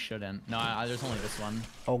 Maybe I shouldn't. No, there's only this one.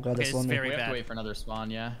 Oh god, that's one. We have to wait for another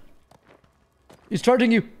spawn. Yeah. He's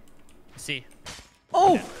charging you. See.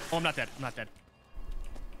 Oh. Oh, I'm not dead. I'm not dead.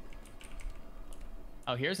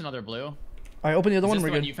 Oh, here's another blue. All right, open the other one. Is this We're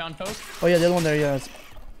the one good. you found, Poke? Oh yeah, the other one there. Yeah,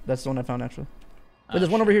 that's the one I found actually. But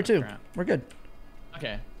there's one over here too. Crap. We're good.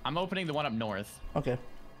 Okay, I'm opening the one up north. Okay.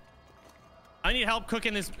 I need help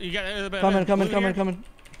cooking this. You got Coming.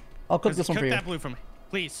 I'll cook this one for you. Cook that blue for me,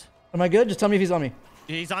 please. Am I good? Just tell me if he's on me.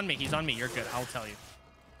 He's on me. He's on me. You're good. I'll tell you.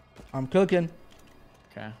 I'm cooking.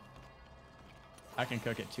 Okay. I can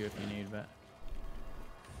cook it too if you need, but.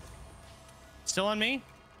 Still on me?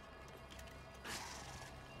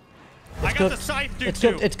 It's I got cooked. the scythe, dude. It's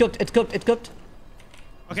cooked. It's cooked. It's cooked. It's cooked.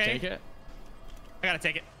 Okay. Take it. I gotta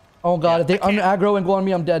take it. Oh god, if they aggro and go on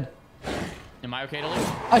me, I'm dead. Am I okay to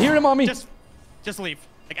leave? I hear him on me. Just leave.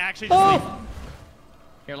 Like actually, just leave.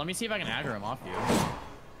 Here, let me see if I can aggro him off you.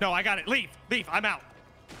 No, I got it. Leave. I'm out.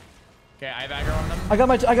 Okay, I have aggro on them. I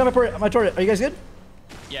got my turret. Are you guys good?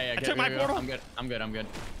 Yeah. I took my portal. I'm good.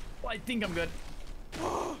 Well, I think I'm good.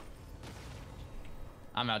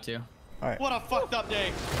 I'm out too. All right. What a fucked up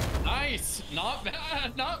day. Nice. Not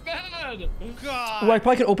bad. Not bad. God. Oh, I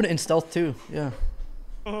probably could open it in stealth too. Yeah.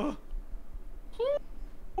 All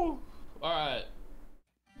right.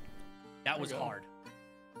 That was hard.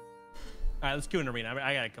 All right, let's do an arena.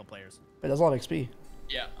 I gotta kill players. Wait, that's a lot of XP.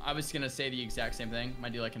 Yeah, I was gonna say the exact same thing.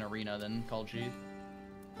 Might do like an arena then Call G.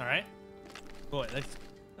 All right. Boy, let's.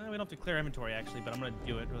 We don't have to clear inventory actually, but I'm gonna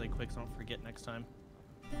do it really quick so I don't forget next time.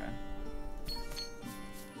 Okay.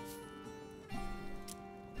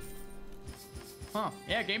 Huh.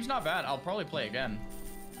 Yeah, game's not bad. I'll probably play again.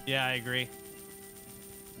 Yeah, I agree.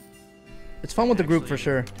 It's fun with the group for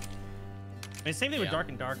sure. I mean, same thing with Dark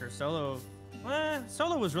and Darker. Solo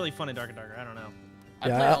was really fun in Dark and Darker. I don't know.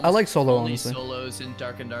 Yeah, I like solo only honestly. solos in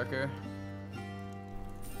Dark and Darker.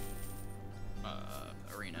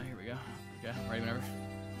 Arena, here we go. Okay, ready whenever.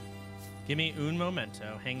 Give me un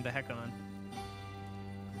momento. Hang the heck on.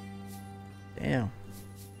 Damn.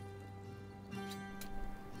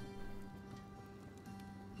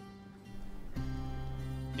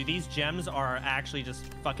 Dude, these gems are actually just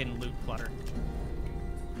fucking loot clutter.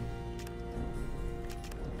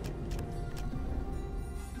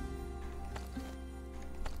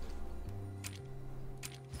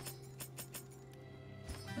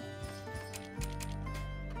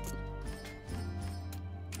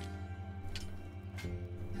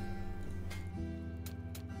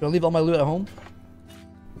 Do I leave all my loot at home?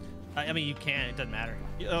 I mean, you can. It doesn't matter.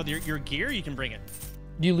 Oh, your gear, you can bring it.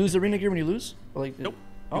 Do you lose arena gear when you lose? Or like, nope.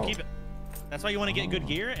 You keep it. That's why you want to get good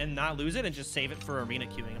gear and not lose it and just save it for arena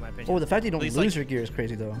queuing, in my opinion. Oh, the fact that you don't At least, lose your gear is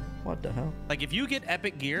crazy though. What the hell? Like, if you get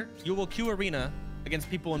epic gear, you will queue arena against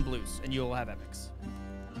people in blues, and you will have epics.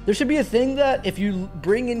 There should be a thing that if you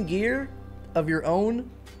bring in gear of your own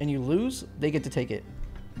and you lose, they get to take it.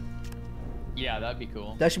 Yeah, that'd be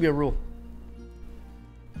cool. That should be a rule.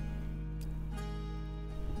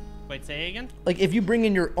 Wait, say again? Like if you bring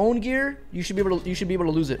in your own gear, you should be able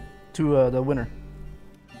to lose it to the winner.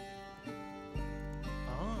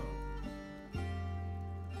 Oh.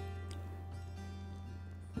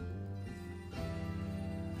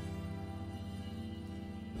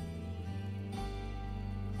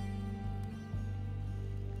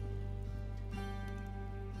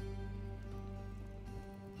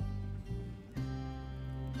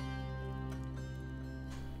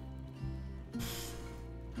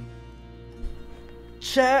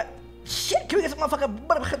 Shit! Can we get some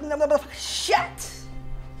motherfucking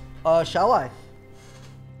shit? Shall I?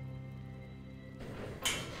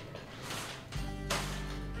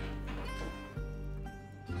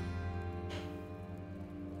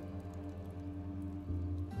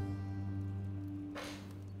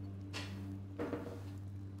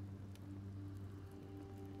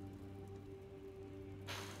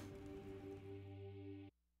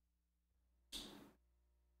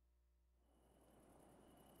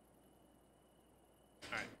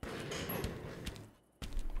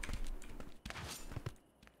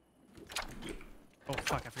 Oh,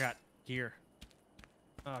 fuck, I forgot gear.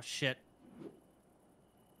 Oh, shit.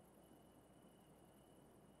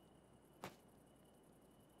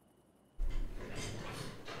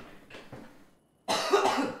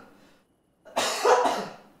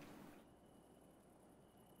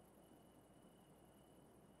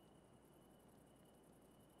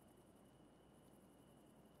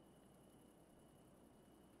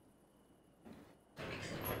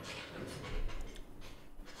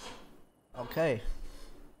 Okay.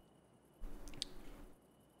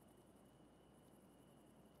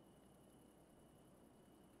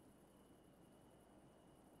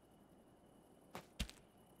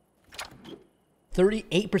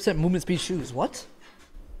 38% movement speed shoes. What?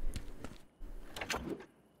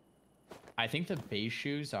 I think the base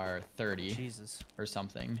shoes are 30. Jesus. Or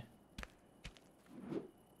something.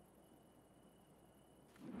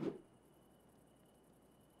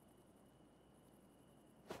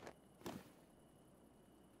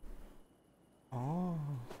 Oh.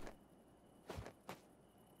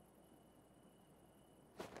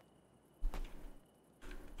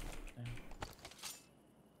 Yeah.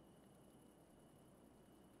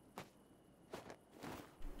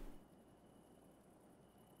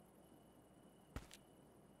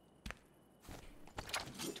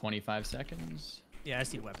 25 seconds. Yeah, I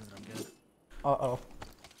see weapons and I'm good. Uh-oh.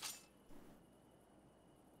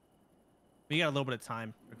 We got a little bit of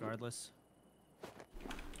time, regardless.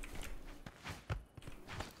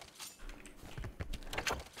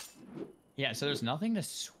 Yeah, so there's nothing to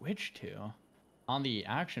switch to on the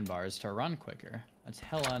action bars to run quicker. That's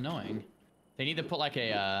hella annoying. They need to put like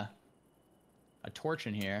a torch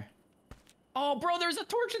in here. Oh, bro, there's a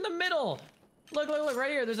torch in the middle. Look, look, look,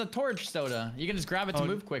 right here. There's a torch, Soda. You can just grab it to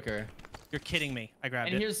move quicker. You're kidding me. I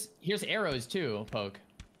grabbed and it. here's arrows too, Poke.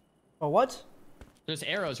 Oh, what? There's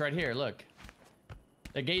arrows right here. Look.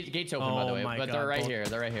 The gate's open, by the way, but they're right here.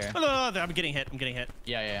 They're right here. Oh, I'm getting hit. I'm getting hit.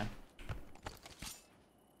 Yeah, yeah.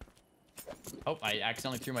 Oh, I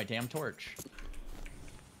accidentally threw my damn torch.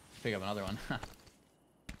 Pick up another one.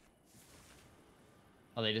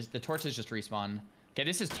 Oh, the torches just respawn. Okay,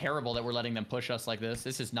 this is terrible that we're letting them push us like this.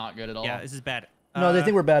 This is not good at all. Yeah, this is bad. No, they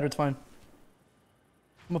think we're bad. It's fine.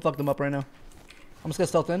 I'm gonna fuck them up right now. I'm just gonna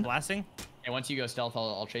stealth in. Blasting? Okay, once you go stealth,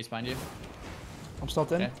 I'll chase behind you. I'm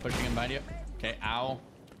stealth in. Okay, pushing him behind you. Okay, ow.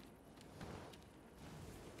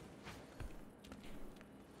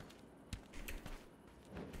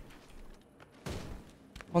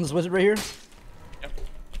 On this wizard right here. Yep.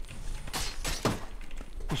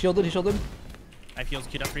 He shielded. He shielded. I feel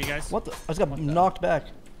queued up for you guys. What the? I just got knocked back.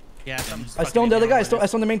 Yeah, I'm just I stoned the other guy. I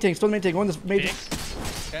stoned the main tank. Stoned the main tank. Go on this main tank.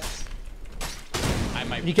 Okay. I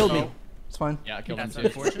might. He killed me. It's fine. Yeah, I killed him That's too.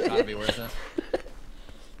 unfortunate. Gotta be worth it.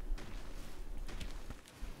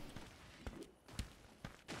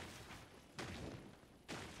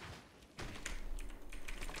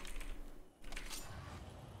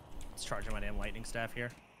 Let's charge my damn lightning staff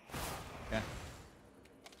here. Okay.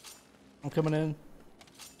 I'm coming in.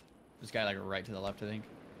 This guy like right to the left, I think.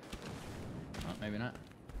 Oh, maybe not.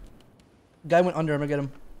 Guy went under. I'm gonna get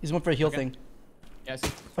him. He's one for a heal thing. Yeah, I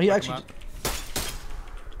see. Oh, he actually.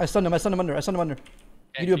 I stunned him. I stunned him under. I stunned him under.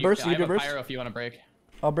 Okay, You do a burst. You do a burst. Pyro if you want to break.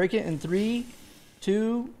 I'll break it in 3,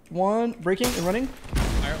 2, 1. Breaking and running.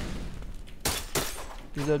 Pyro.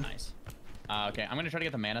 He's dead. Nice. Okay, I'm gonna try to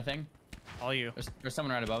get the mana thing. All you. There's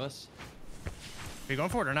someone right above us. Are you going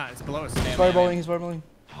for it or not? It's below us. He's fireballing. He's fireballing.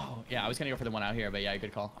 Oh, yeah, I was gonna go for the one out here, but yeah,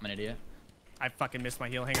 good call. I'm an idiot. I fucking missed my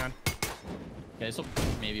heal. Hang on. Okay, this will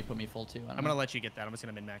maybe put me full too. I'm gonna let you get that. I'm just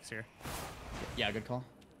gonna min-max here. Yeah, good call.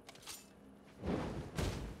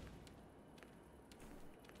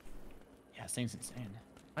 Yeah, this thing's insane.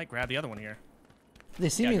 I might grab the other one here. They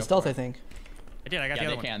see me in stealth, I think. I did. I got the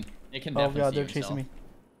other one. Yeah, they can. Oh Definitely god, see they're you chasing stealth. me.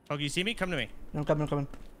 Oh, you see me? Come to me. No, I'm coming. I'm coming.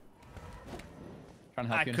 Trying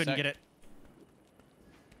to help I you in a couldn't sec. get it.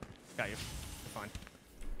 Got you. You're fine.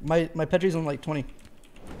 My Petri's on like 20.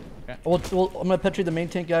 Okay. Well, I'm gonna Petri the main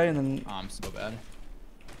tank guy and then. Oh, I'm so bad.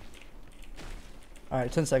 All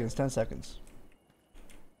right, 10 seconds. 10 seconds.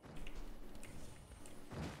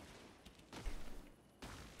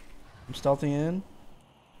 I'm stealthing in.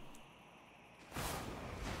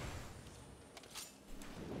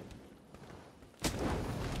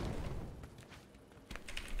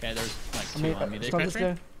 Okay, there's like I two mean, on me. They stun this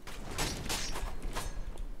Petri? guy.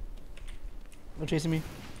 They're chasing me.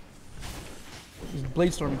 He's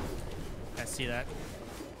blade storming. I see that.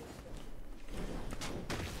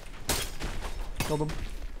 Killed him.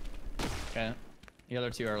 Okay. The other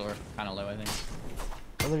two are kind of low, I think.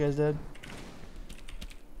 Other guy's dead.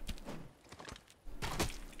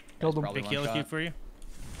 Killed him. Probably Big one heal shot. queue for you.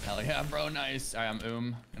 Hell yeah, bro. Nice. Alright,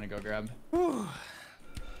 I'm gonna go grab. I'm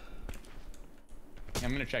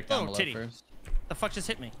gonna check down Oh, below titty. first. The fuck just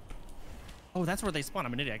hit me? Oh, that's where they spawn.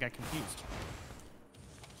 I'm an idiot. I got confused.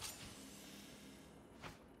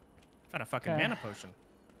 Got a fucking Okay. mana potion.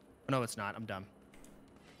 Oh, no, it's not. I'm dumb.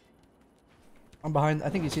 I'm behind. I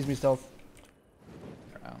think he sees me stealth.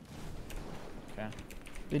 Okay.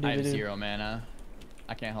 They do, I have they do. 0 mana.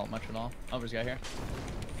 I can't help much at all. Oh, there's a guy here.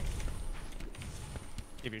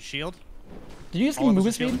 You have your shield? Did you just All give me of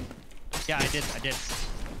movement us are speed? shielded? Yeah, I did. I did.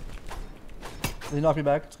 They knocked me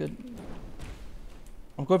back. It's good.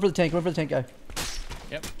 I'm going for the tank. Going for the tank guy.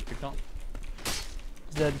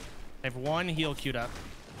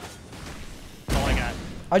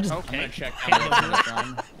 I just. Okay. I'm gonna check down the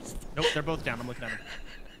shrine. Nope, they're both down. I'm looking at them.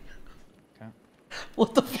 Okay.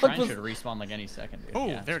 What the The fuck shrine was? should respawn like any second, dude. Oh,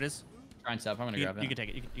 Yeah. there it is. Shrine stuff. I'm gonna grab it. You can take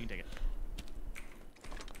it. You can take it.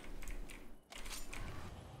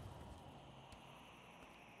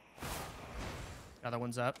 Other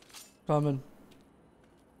one's up. Coming.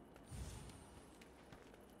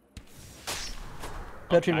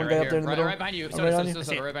 Petri, one guy up there in the middle. Right behind you. I'm So, right so, on you. so,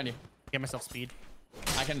 so, right behind you. Get myself speed.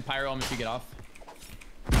 I can pyro him if you get off.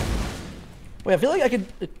 Wait, I feel like I could.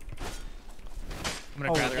 I'm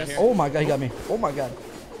gonna Oh, grab this. oh my god, he got me. Oh my god.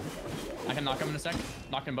 I can knock him in a sec.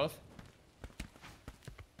 Knock them both.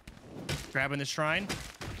 Grabbing the shrine.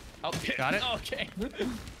 Oh, got it. Okay.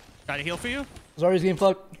 Got a heal for you. Zari's getting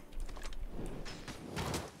fucked.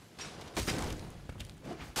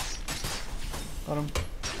 Got him.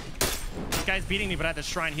 This guy's beating me, but at the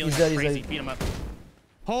shrine healing He's like dead, he's crazy. dead. Beat him up.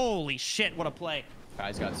 Holy shit! What a play.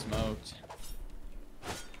 Guys got smoked.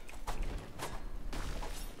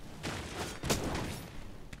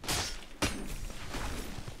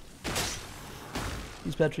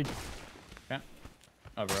 He's Petri. Okay.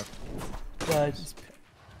 Oh, bro. Guys.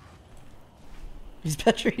 He's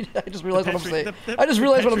Petri. I just realized what I'm Petri, saying. the I just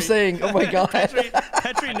realized what I'm Petri. saying. Oh my god.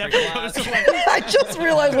 Petri never goes away. I just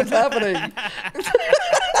realized what's happening.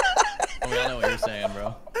 Oh, I know what you're saying,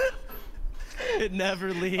 bro. It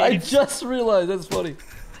never leaves. I just realized. That's funny.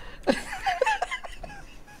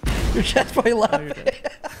 Your chat's probably laughing.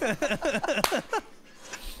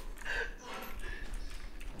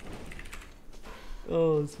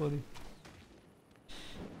 Oh, it's funny.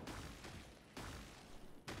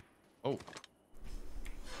 Oh.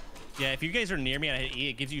 Yeah, if you guys are near me and I hit E,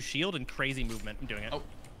 it gives you shield and crazy movement. I'm doing it. Oh,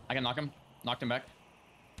 I can knock him. Knocked him back.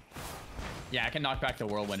 Yeah, I can knock back the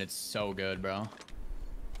whirlwind. It's so good, bro.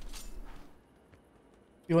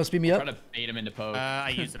 You want to speed me up? Try to bait him into poke. I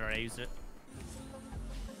used it already. I used it.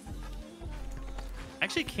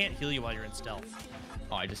 Actually, can't heal you while you're in stealth.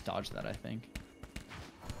 Oh, I just dodged that, I think.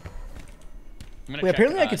 I'm gonna Wait, check,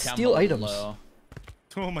 apparently I could down steal items. below.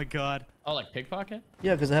 Oh my god. Oh, like pickpocket?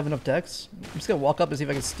 Yeah, because I have enough decks. I'm just gonna walk up and see if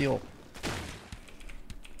I can steal.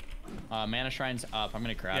 Mana Shrine's up. I'm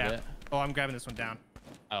gonna grab Yeah. it. Oh, I'm grabbing this one down.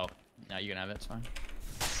 Oh, no, you can have it. It's fine.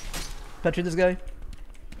 Petri, this guy.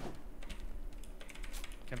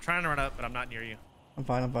 I'm trying to run up, but I'm not near you. I'm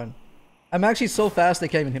fine. I'm fine. I'm actually so fast they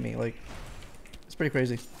can't even hit me. Like, it's pretty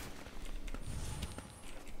crazy.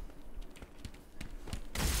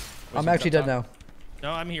 I'm actually dead now.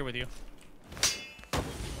 No, I'm here with you.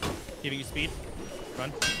 Giving you speed.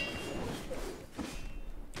 Run.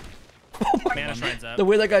 Mana Shrine's up. The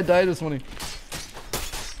way that guy died is funny.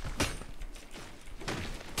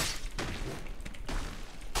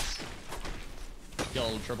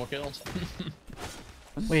 Kill triple kills.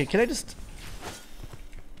 Wait, can I just?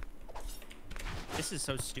 This is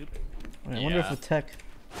so stupid. Wait, I wonder if with tech.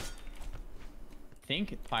 I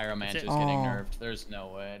think Pyromancer's That's it. getting Oh. nerfed. There's no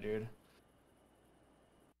way, dude.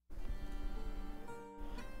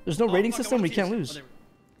 There's no Oh, rating fuck, I system. wanna We see can't this. lose.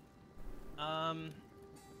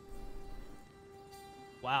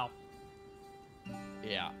 Wow.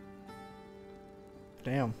 Yeah.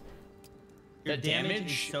 Damn. Your The damage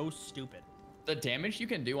damage- is so stupid. The damage you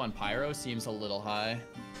can do on Pyro seems a little high.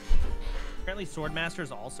 Apparently, Swordmaster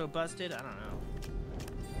is also busted. I don't know.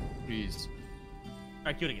 Jeez. All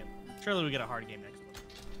right, do it again. Surely we get a hard game next one.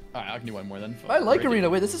 All right, I can do one more then. I like Break it. Arena.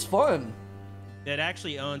 Wait, this is fun. It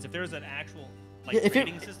actually owns. If there was an actual like Yeah, if it-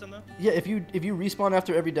 rating system though. Yeah, if you respawn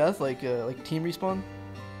after every death, like team respawn,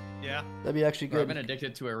 Yeah. that'd be actually Bro, I've good. been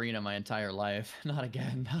addicted to Arena my entire life. Not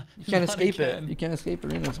again. You can't Not escape again. it. You can't escape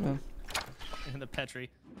arenas, man. And the Petri.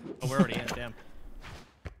 Oh, we're already in. Damn.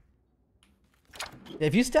 Yeah,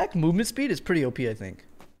 if you stack movement speed, it's pretty OP, I think.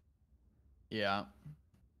 Yeah.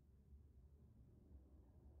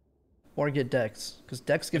 Or get Dex, because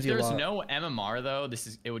Dex gives If you a there's lot. no MMR though,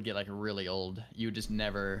 it would get like really old. You would just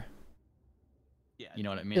never. Yeah. You know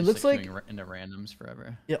what I mean? It It's looks like- queuing into randoms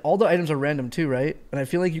forever. Yeah, all the items are random too, right? And I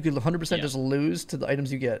feel like you could 100% Yeah. just lose to the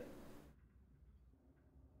items you get.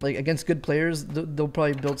 Like against good players, they'll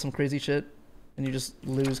probably build some crazy shit, and you just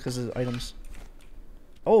lose because of the items.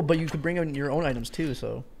 Oh, but you could bring in your own items too,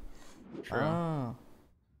 so. True. Ah.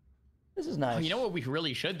 This is nice. Oh, you know what we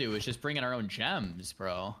really should do is just bring in our own gems,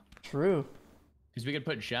 bro. True. Because we could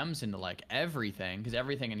put gems into like everything, because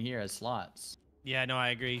everything in here has slots. Yeah, no, I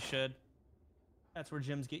agree. You should. That's where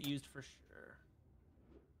gyms get used for sure.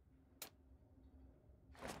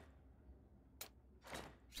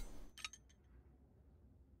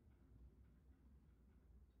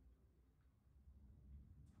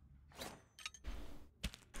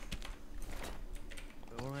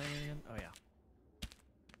 Oh yeah.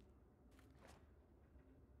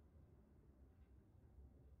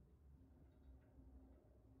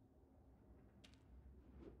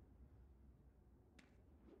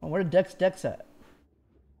 Oh, where are Dex at?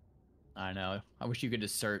 I know. I wish you could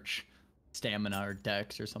just search stamina or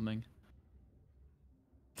dex or something.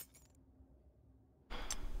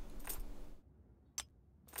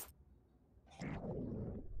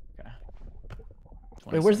 Okay.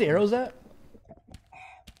 Wait, where's the arrows at?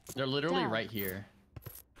 They're literally Duh. right here.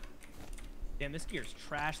 Damn, this gear's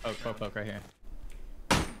trash. Poke right here.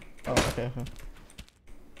 Oh, okay.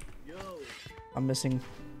 Yo. I'm missing.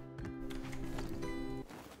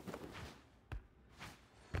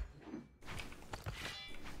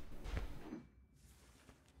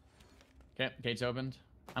 Okay, gates opened.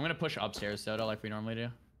 I'm gonna push upstairs, Soda, like we normally do.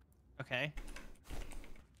 Okay.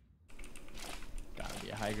 Gotta be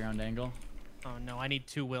a high ground angle. Oh no, I need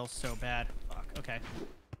 2 wills so bad. Fuck. Okay.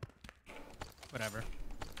 Whatever.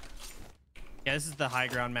 Yeah, this is the high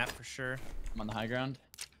ground map for sure. I'm on the high ground.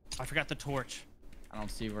 I forgot the torch. I don't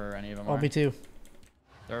see where any of them Oh, are. me too.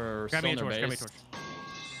 They're Grab me a still in torch. their Grab me a base. torch.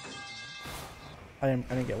 I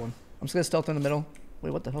didn't get one. I'm just gonna stealth in the middle. Wait,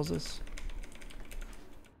 what the hell's this?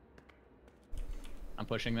 I'm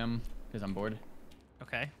pushing them because I'm bored.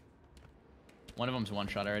 Okay. One of them's one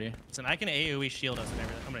shot already. Listen, I can AoE shield us and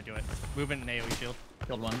everything. I'm gonna do it. Move in an AoE shield.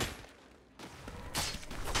 Killed one.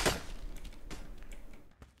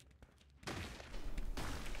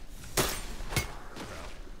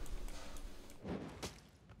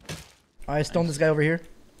 I stoned this guy over here.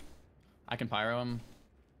 I can pyro him.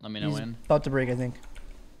 Let me know He's when. about to break, I think.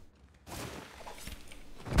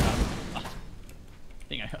 I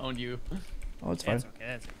think I owned you. Oh, it's fine. That's okay.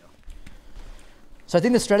 That's okay. So I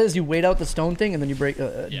think the strat is you wait out the stone thing and then you break,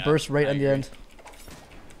 Yeah, burst right I on the agree. end.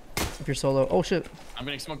 If you're solo. Oh shit. I'm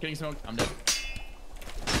getting smoked. I'm dead.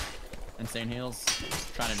 Insane heals.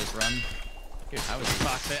 Trying to just run. Dude, I was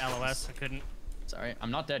Fuck the LOS. I couldn't. Sorry,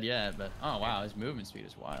 I'm not dead yet, but oh wow, his movement speed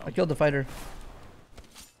is wild. I killed the fighter.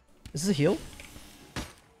 Is this a heal?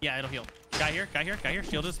 Yeah, it'll heal. Guy here.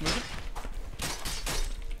 Shield is moving.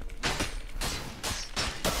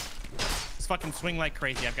 Just fucking swing like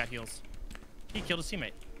crazy. I've got heals. He killed his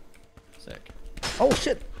teammate. Sick. Oh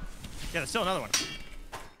shit. Yeah, there's still another one.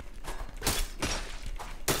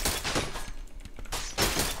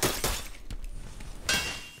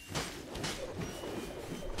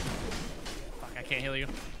 Fuck, I can't heal you.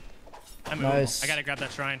 I'm moving. Nice. I gotta grab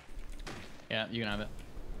that shrine. Yeah, you can have it.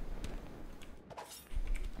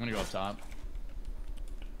 I'm gonna go up top.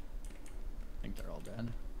 I think they're all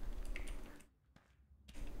dead.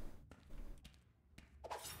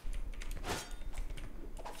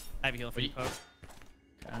 I have a heal for you, Poke.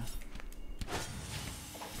 Okay.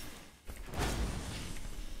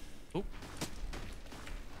 Oop.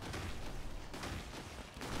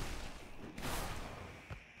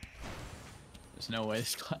 There's no way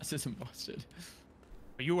this class isn't busted.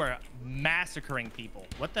 You are massacring people.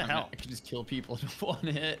 What the hell? I can just kill people in one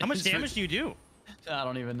hit. How much damage do you do? I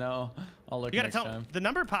don't even know. I'll look You gotta next tell. time. The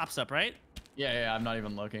number pops up, right? Yeah, I'm not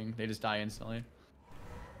even looking. They just die instantly.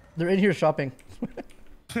 They're in here shopping.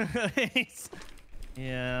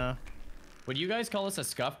 Yeah. Would you guys call this a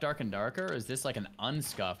scuffed Dark and Darker, or is this like an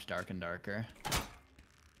unscuffed Dark and Darker? I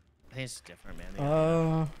think it's different, man.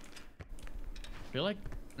 I feel like...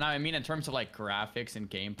 No, I mean in terms of like graphics and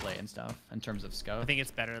gameplay and stuff. In terms of scuff. I think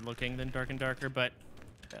it's better looking than Dark and Darker, but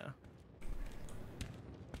yeah.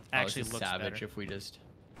 Actually, Actually looks savage better. if we just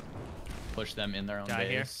push them in their own Guy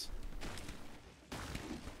here. base.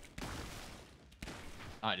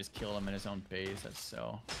 Oh, I just killed him in his own base. That's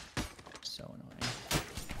so annoying.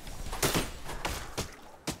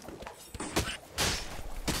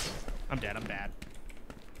 I'm dead. I'm bad.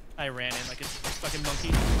 I ran in like a fucking monkey.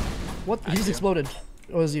 What? He just exploded.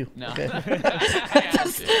 Oh, it was you. No. Okay. I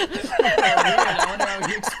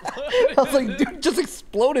was like, dude, just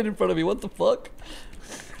exploded in front of me. What the fuck?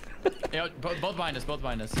 Yo, both behind us. Both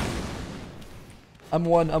behind us. I'm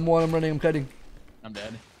one. I'm running. I'm cutting. I'm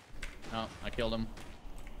dead. No, I killed him.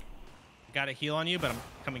 Got a heal on you, but I'm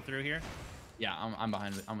coming through here. Yeah, I'm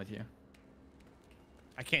behind. I'm with you.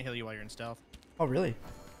 I can't heal you while you're in stealth. Oh, really?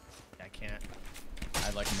 Yeah, I can't. I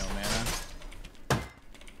have like no mana.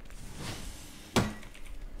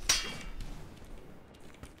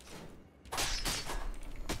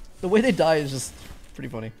 The way they die is just pretty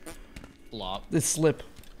funny. Flop. They slip.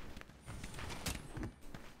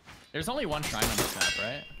 There's only one shrine on this map,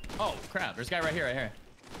 right? Oh crap! There's a guy right here. Right here.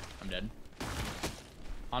 I'm dead.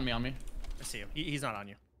 On me. I see him. He's not on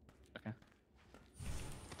you. Okay.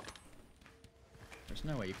 There's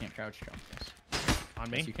no way you can't crouch jump this. On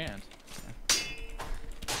me? Yes, you can't. Yeah.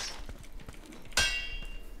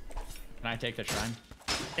 Can I take the shrine?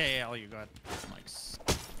 Yeah, all you. Go ahead. I'm like,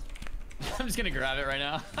 I'm just gonna grab it right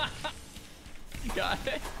now. You got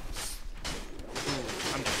it.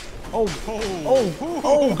 I'm dead.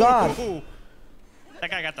 Oh, God. That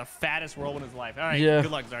guy got the fattest roll in his life. All right, Yeah.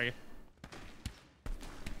 good luck, Zarya.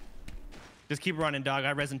 Just keep running, dog.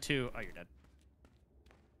 I resin 2. Oh, you're dead.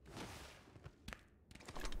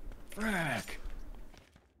 Frick.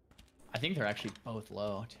 I think they're actually both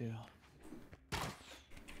low, too.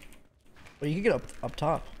 Well, you can get up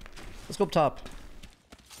top. Let's go up top.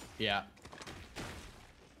 Yeah.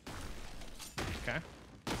 Okay.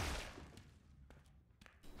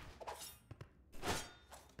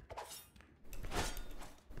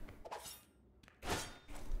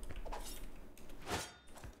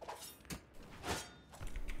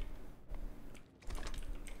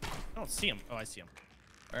 I don't see him. Oh, I see him.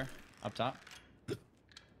 Where? Up top?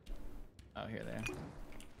 Oh, here they are.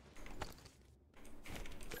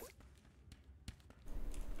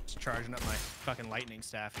 Just charging up my fucking lightning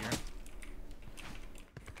staff here.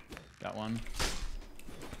 Got one.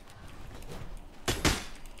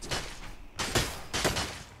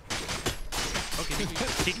 Okay,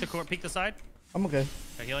 peek the side. I'm okay.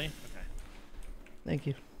 Can I heal you? Okay. Thank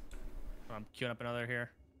you. I'm queuing up another here.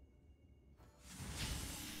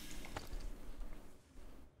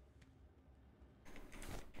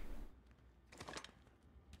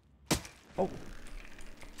 Oh.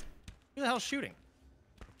 Who the hell's shooting?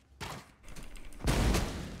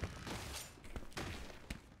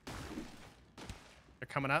 They're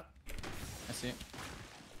coming up. I see it.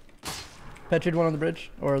 Petried one on the bridge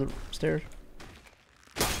or the stairs.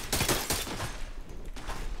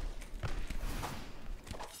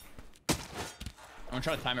 I'm gonna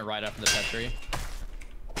try to time it right after the Petri.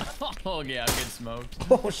 Oh yeah, I'm getting smoked.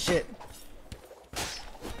 Oh shit.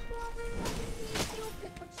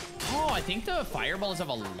 Oh, I think the fireballs have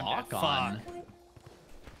a lock on.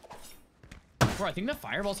 Bro, I think the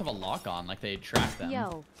fireballs have a lock on, like they track them.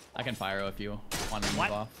 Yo. I can fire if you want to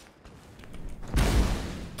move off.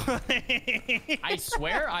 I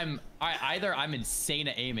swear either I'm insane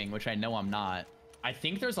at aiming, which I know I'm not. I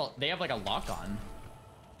think they have like a lock on.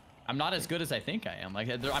 I'm not as good as I think I am. Like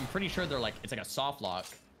I'm pretty sure they're like, it's like a soft lock.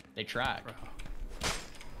 They track.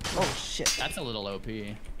 Oh shit. That's a little OP.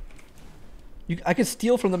 I can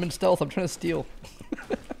steal from them in stealth. I'm trying to steal.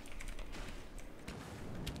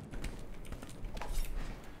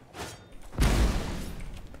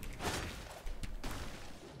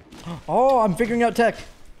 Oh, I'm figuring out tech.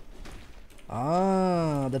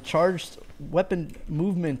 Ah, the charged weapon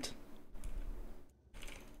movement.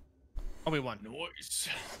 Oh, we won. Nice.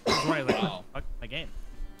 Wow. Fuck my game.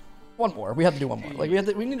 One more. We have to do one more. Like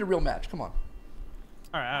we need a real match. Come on.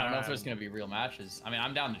 All right. I don't know if there's gonna be real matches. I mean,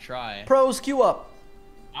 I'm down to try. Pros, queue up.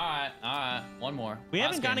 All right. One more. We Last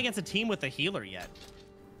haven't gone game. against a team with a healer yet.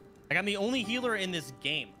 Like I'm the only healer in this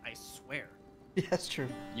game. I swear. Yeah, that's true.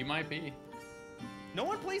 You might be. No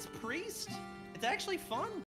one plays priest. It's actually fun.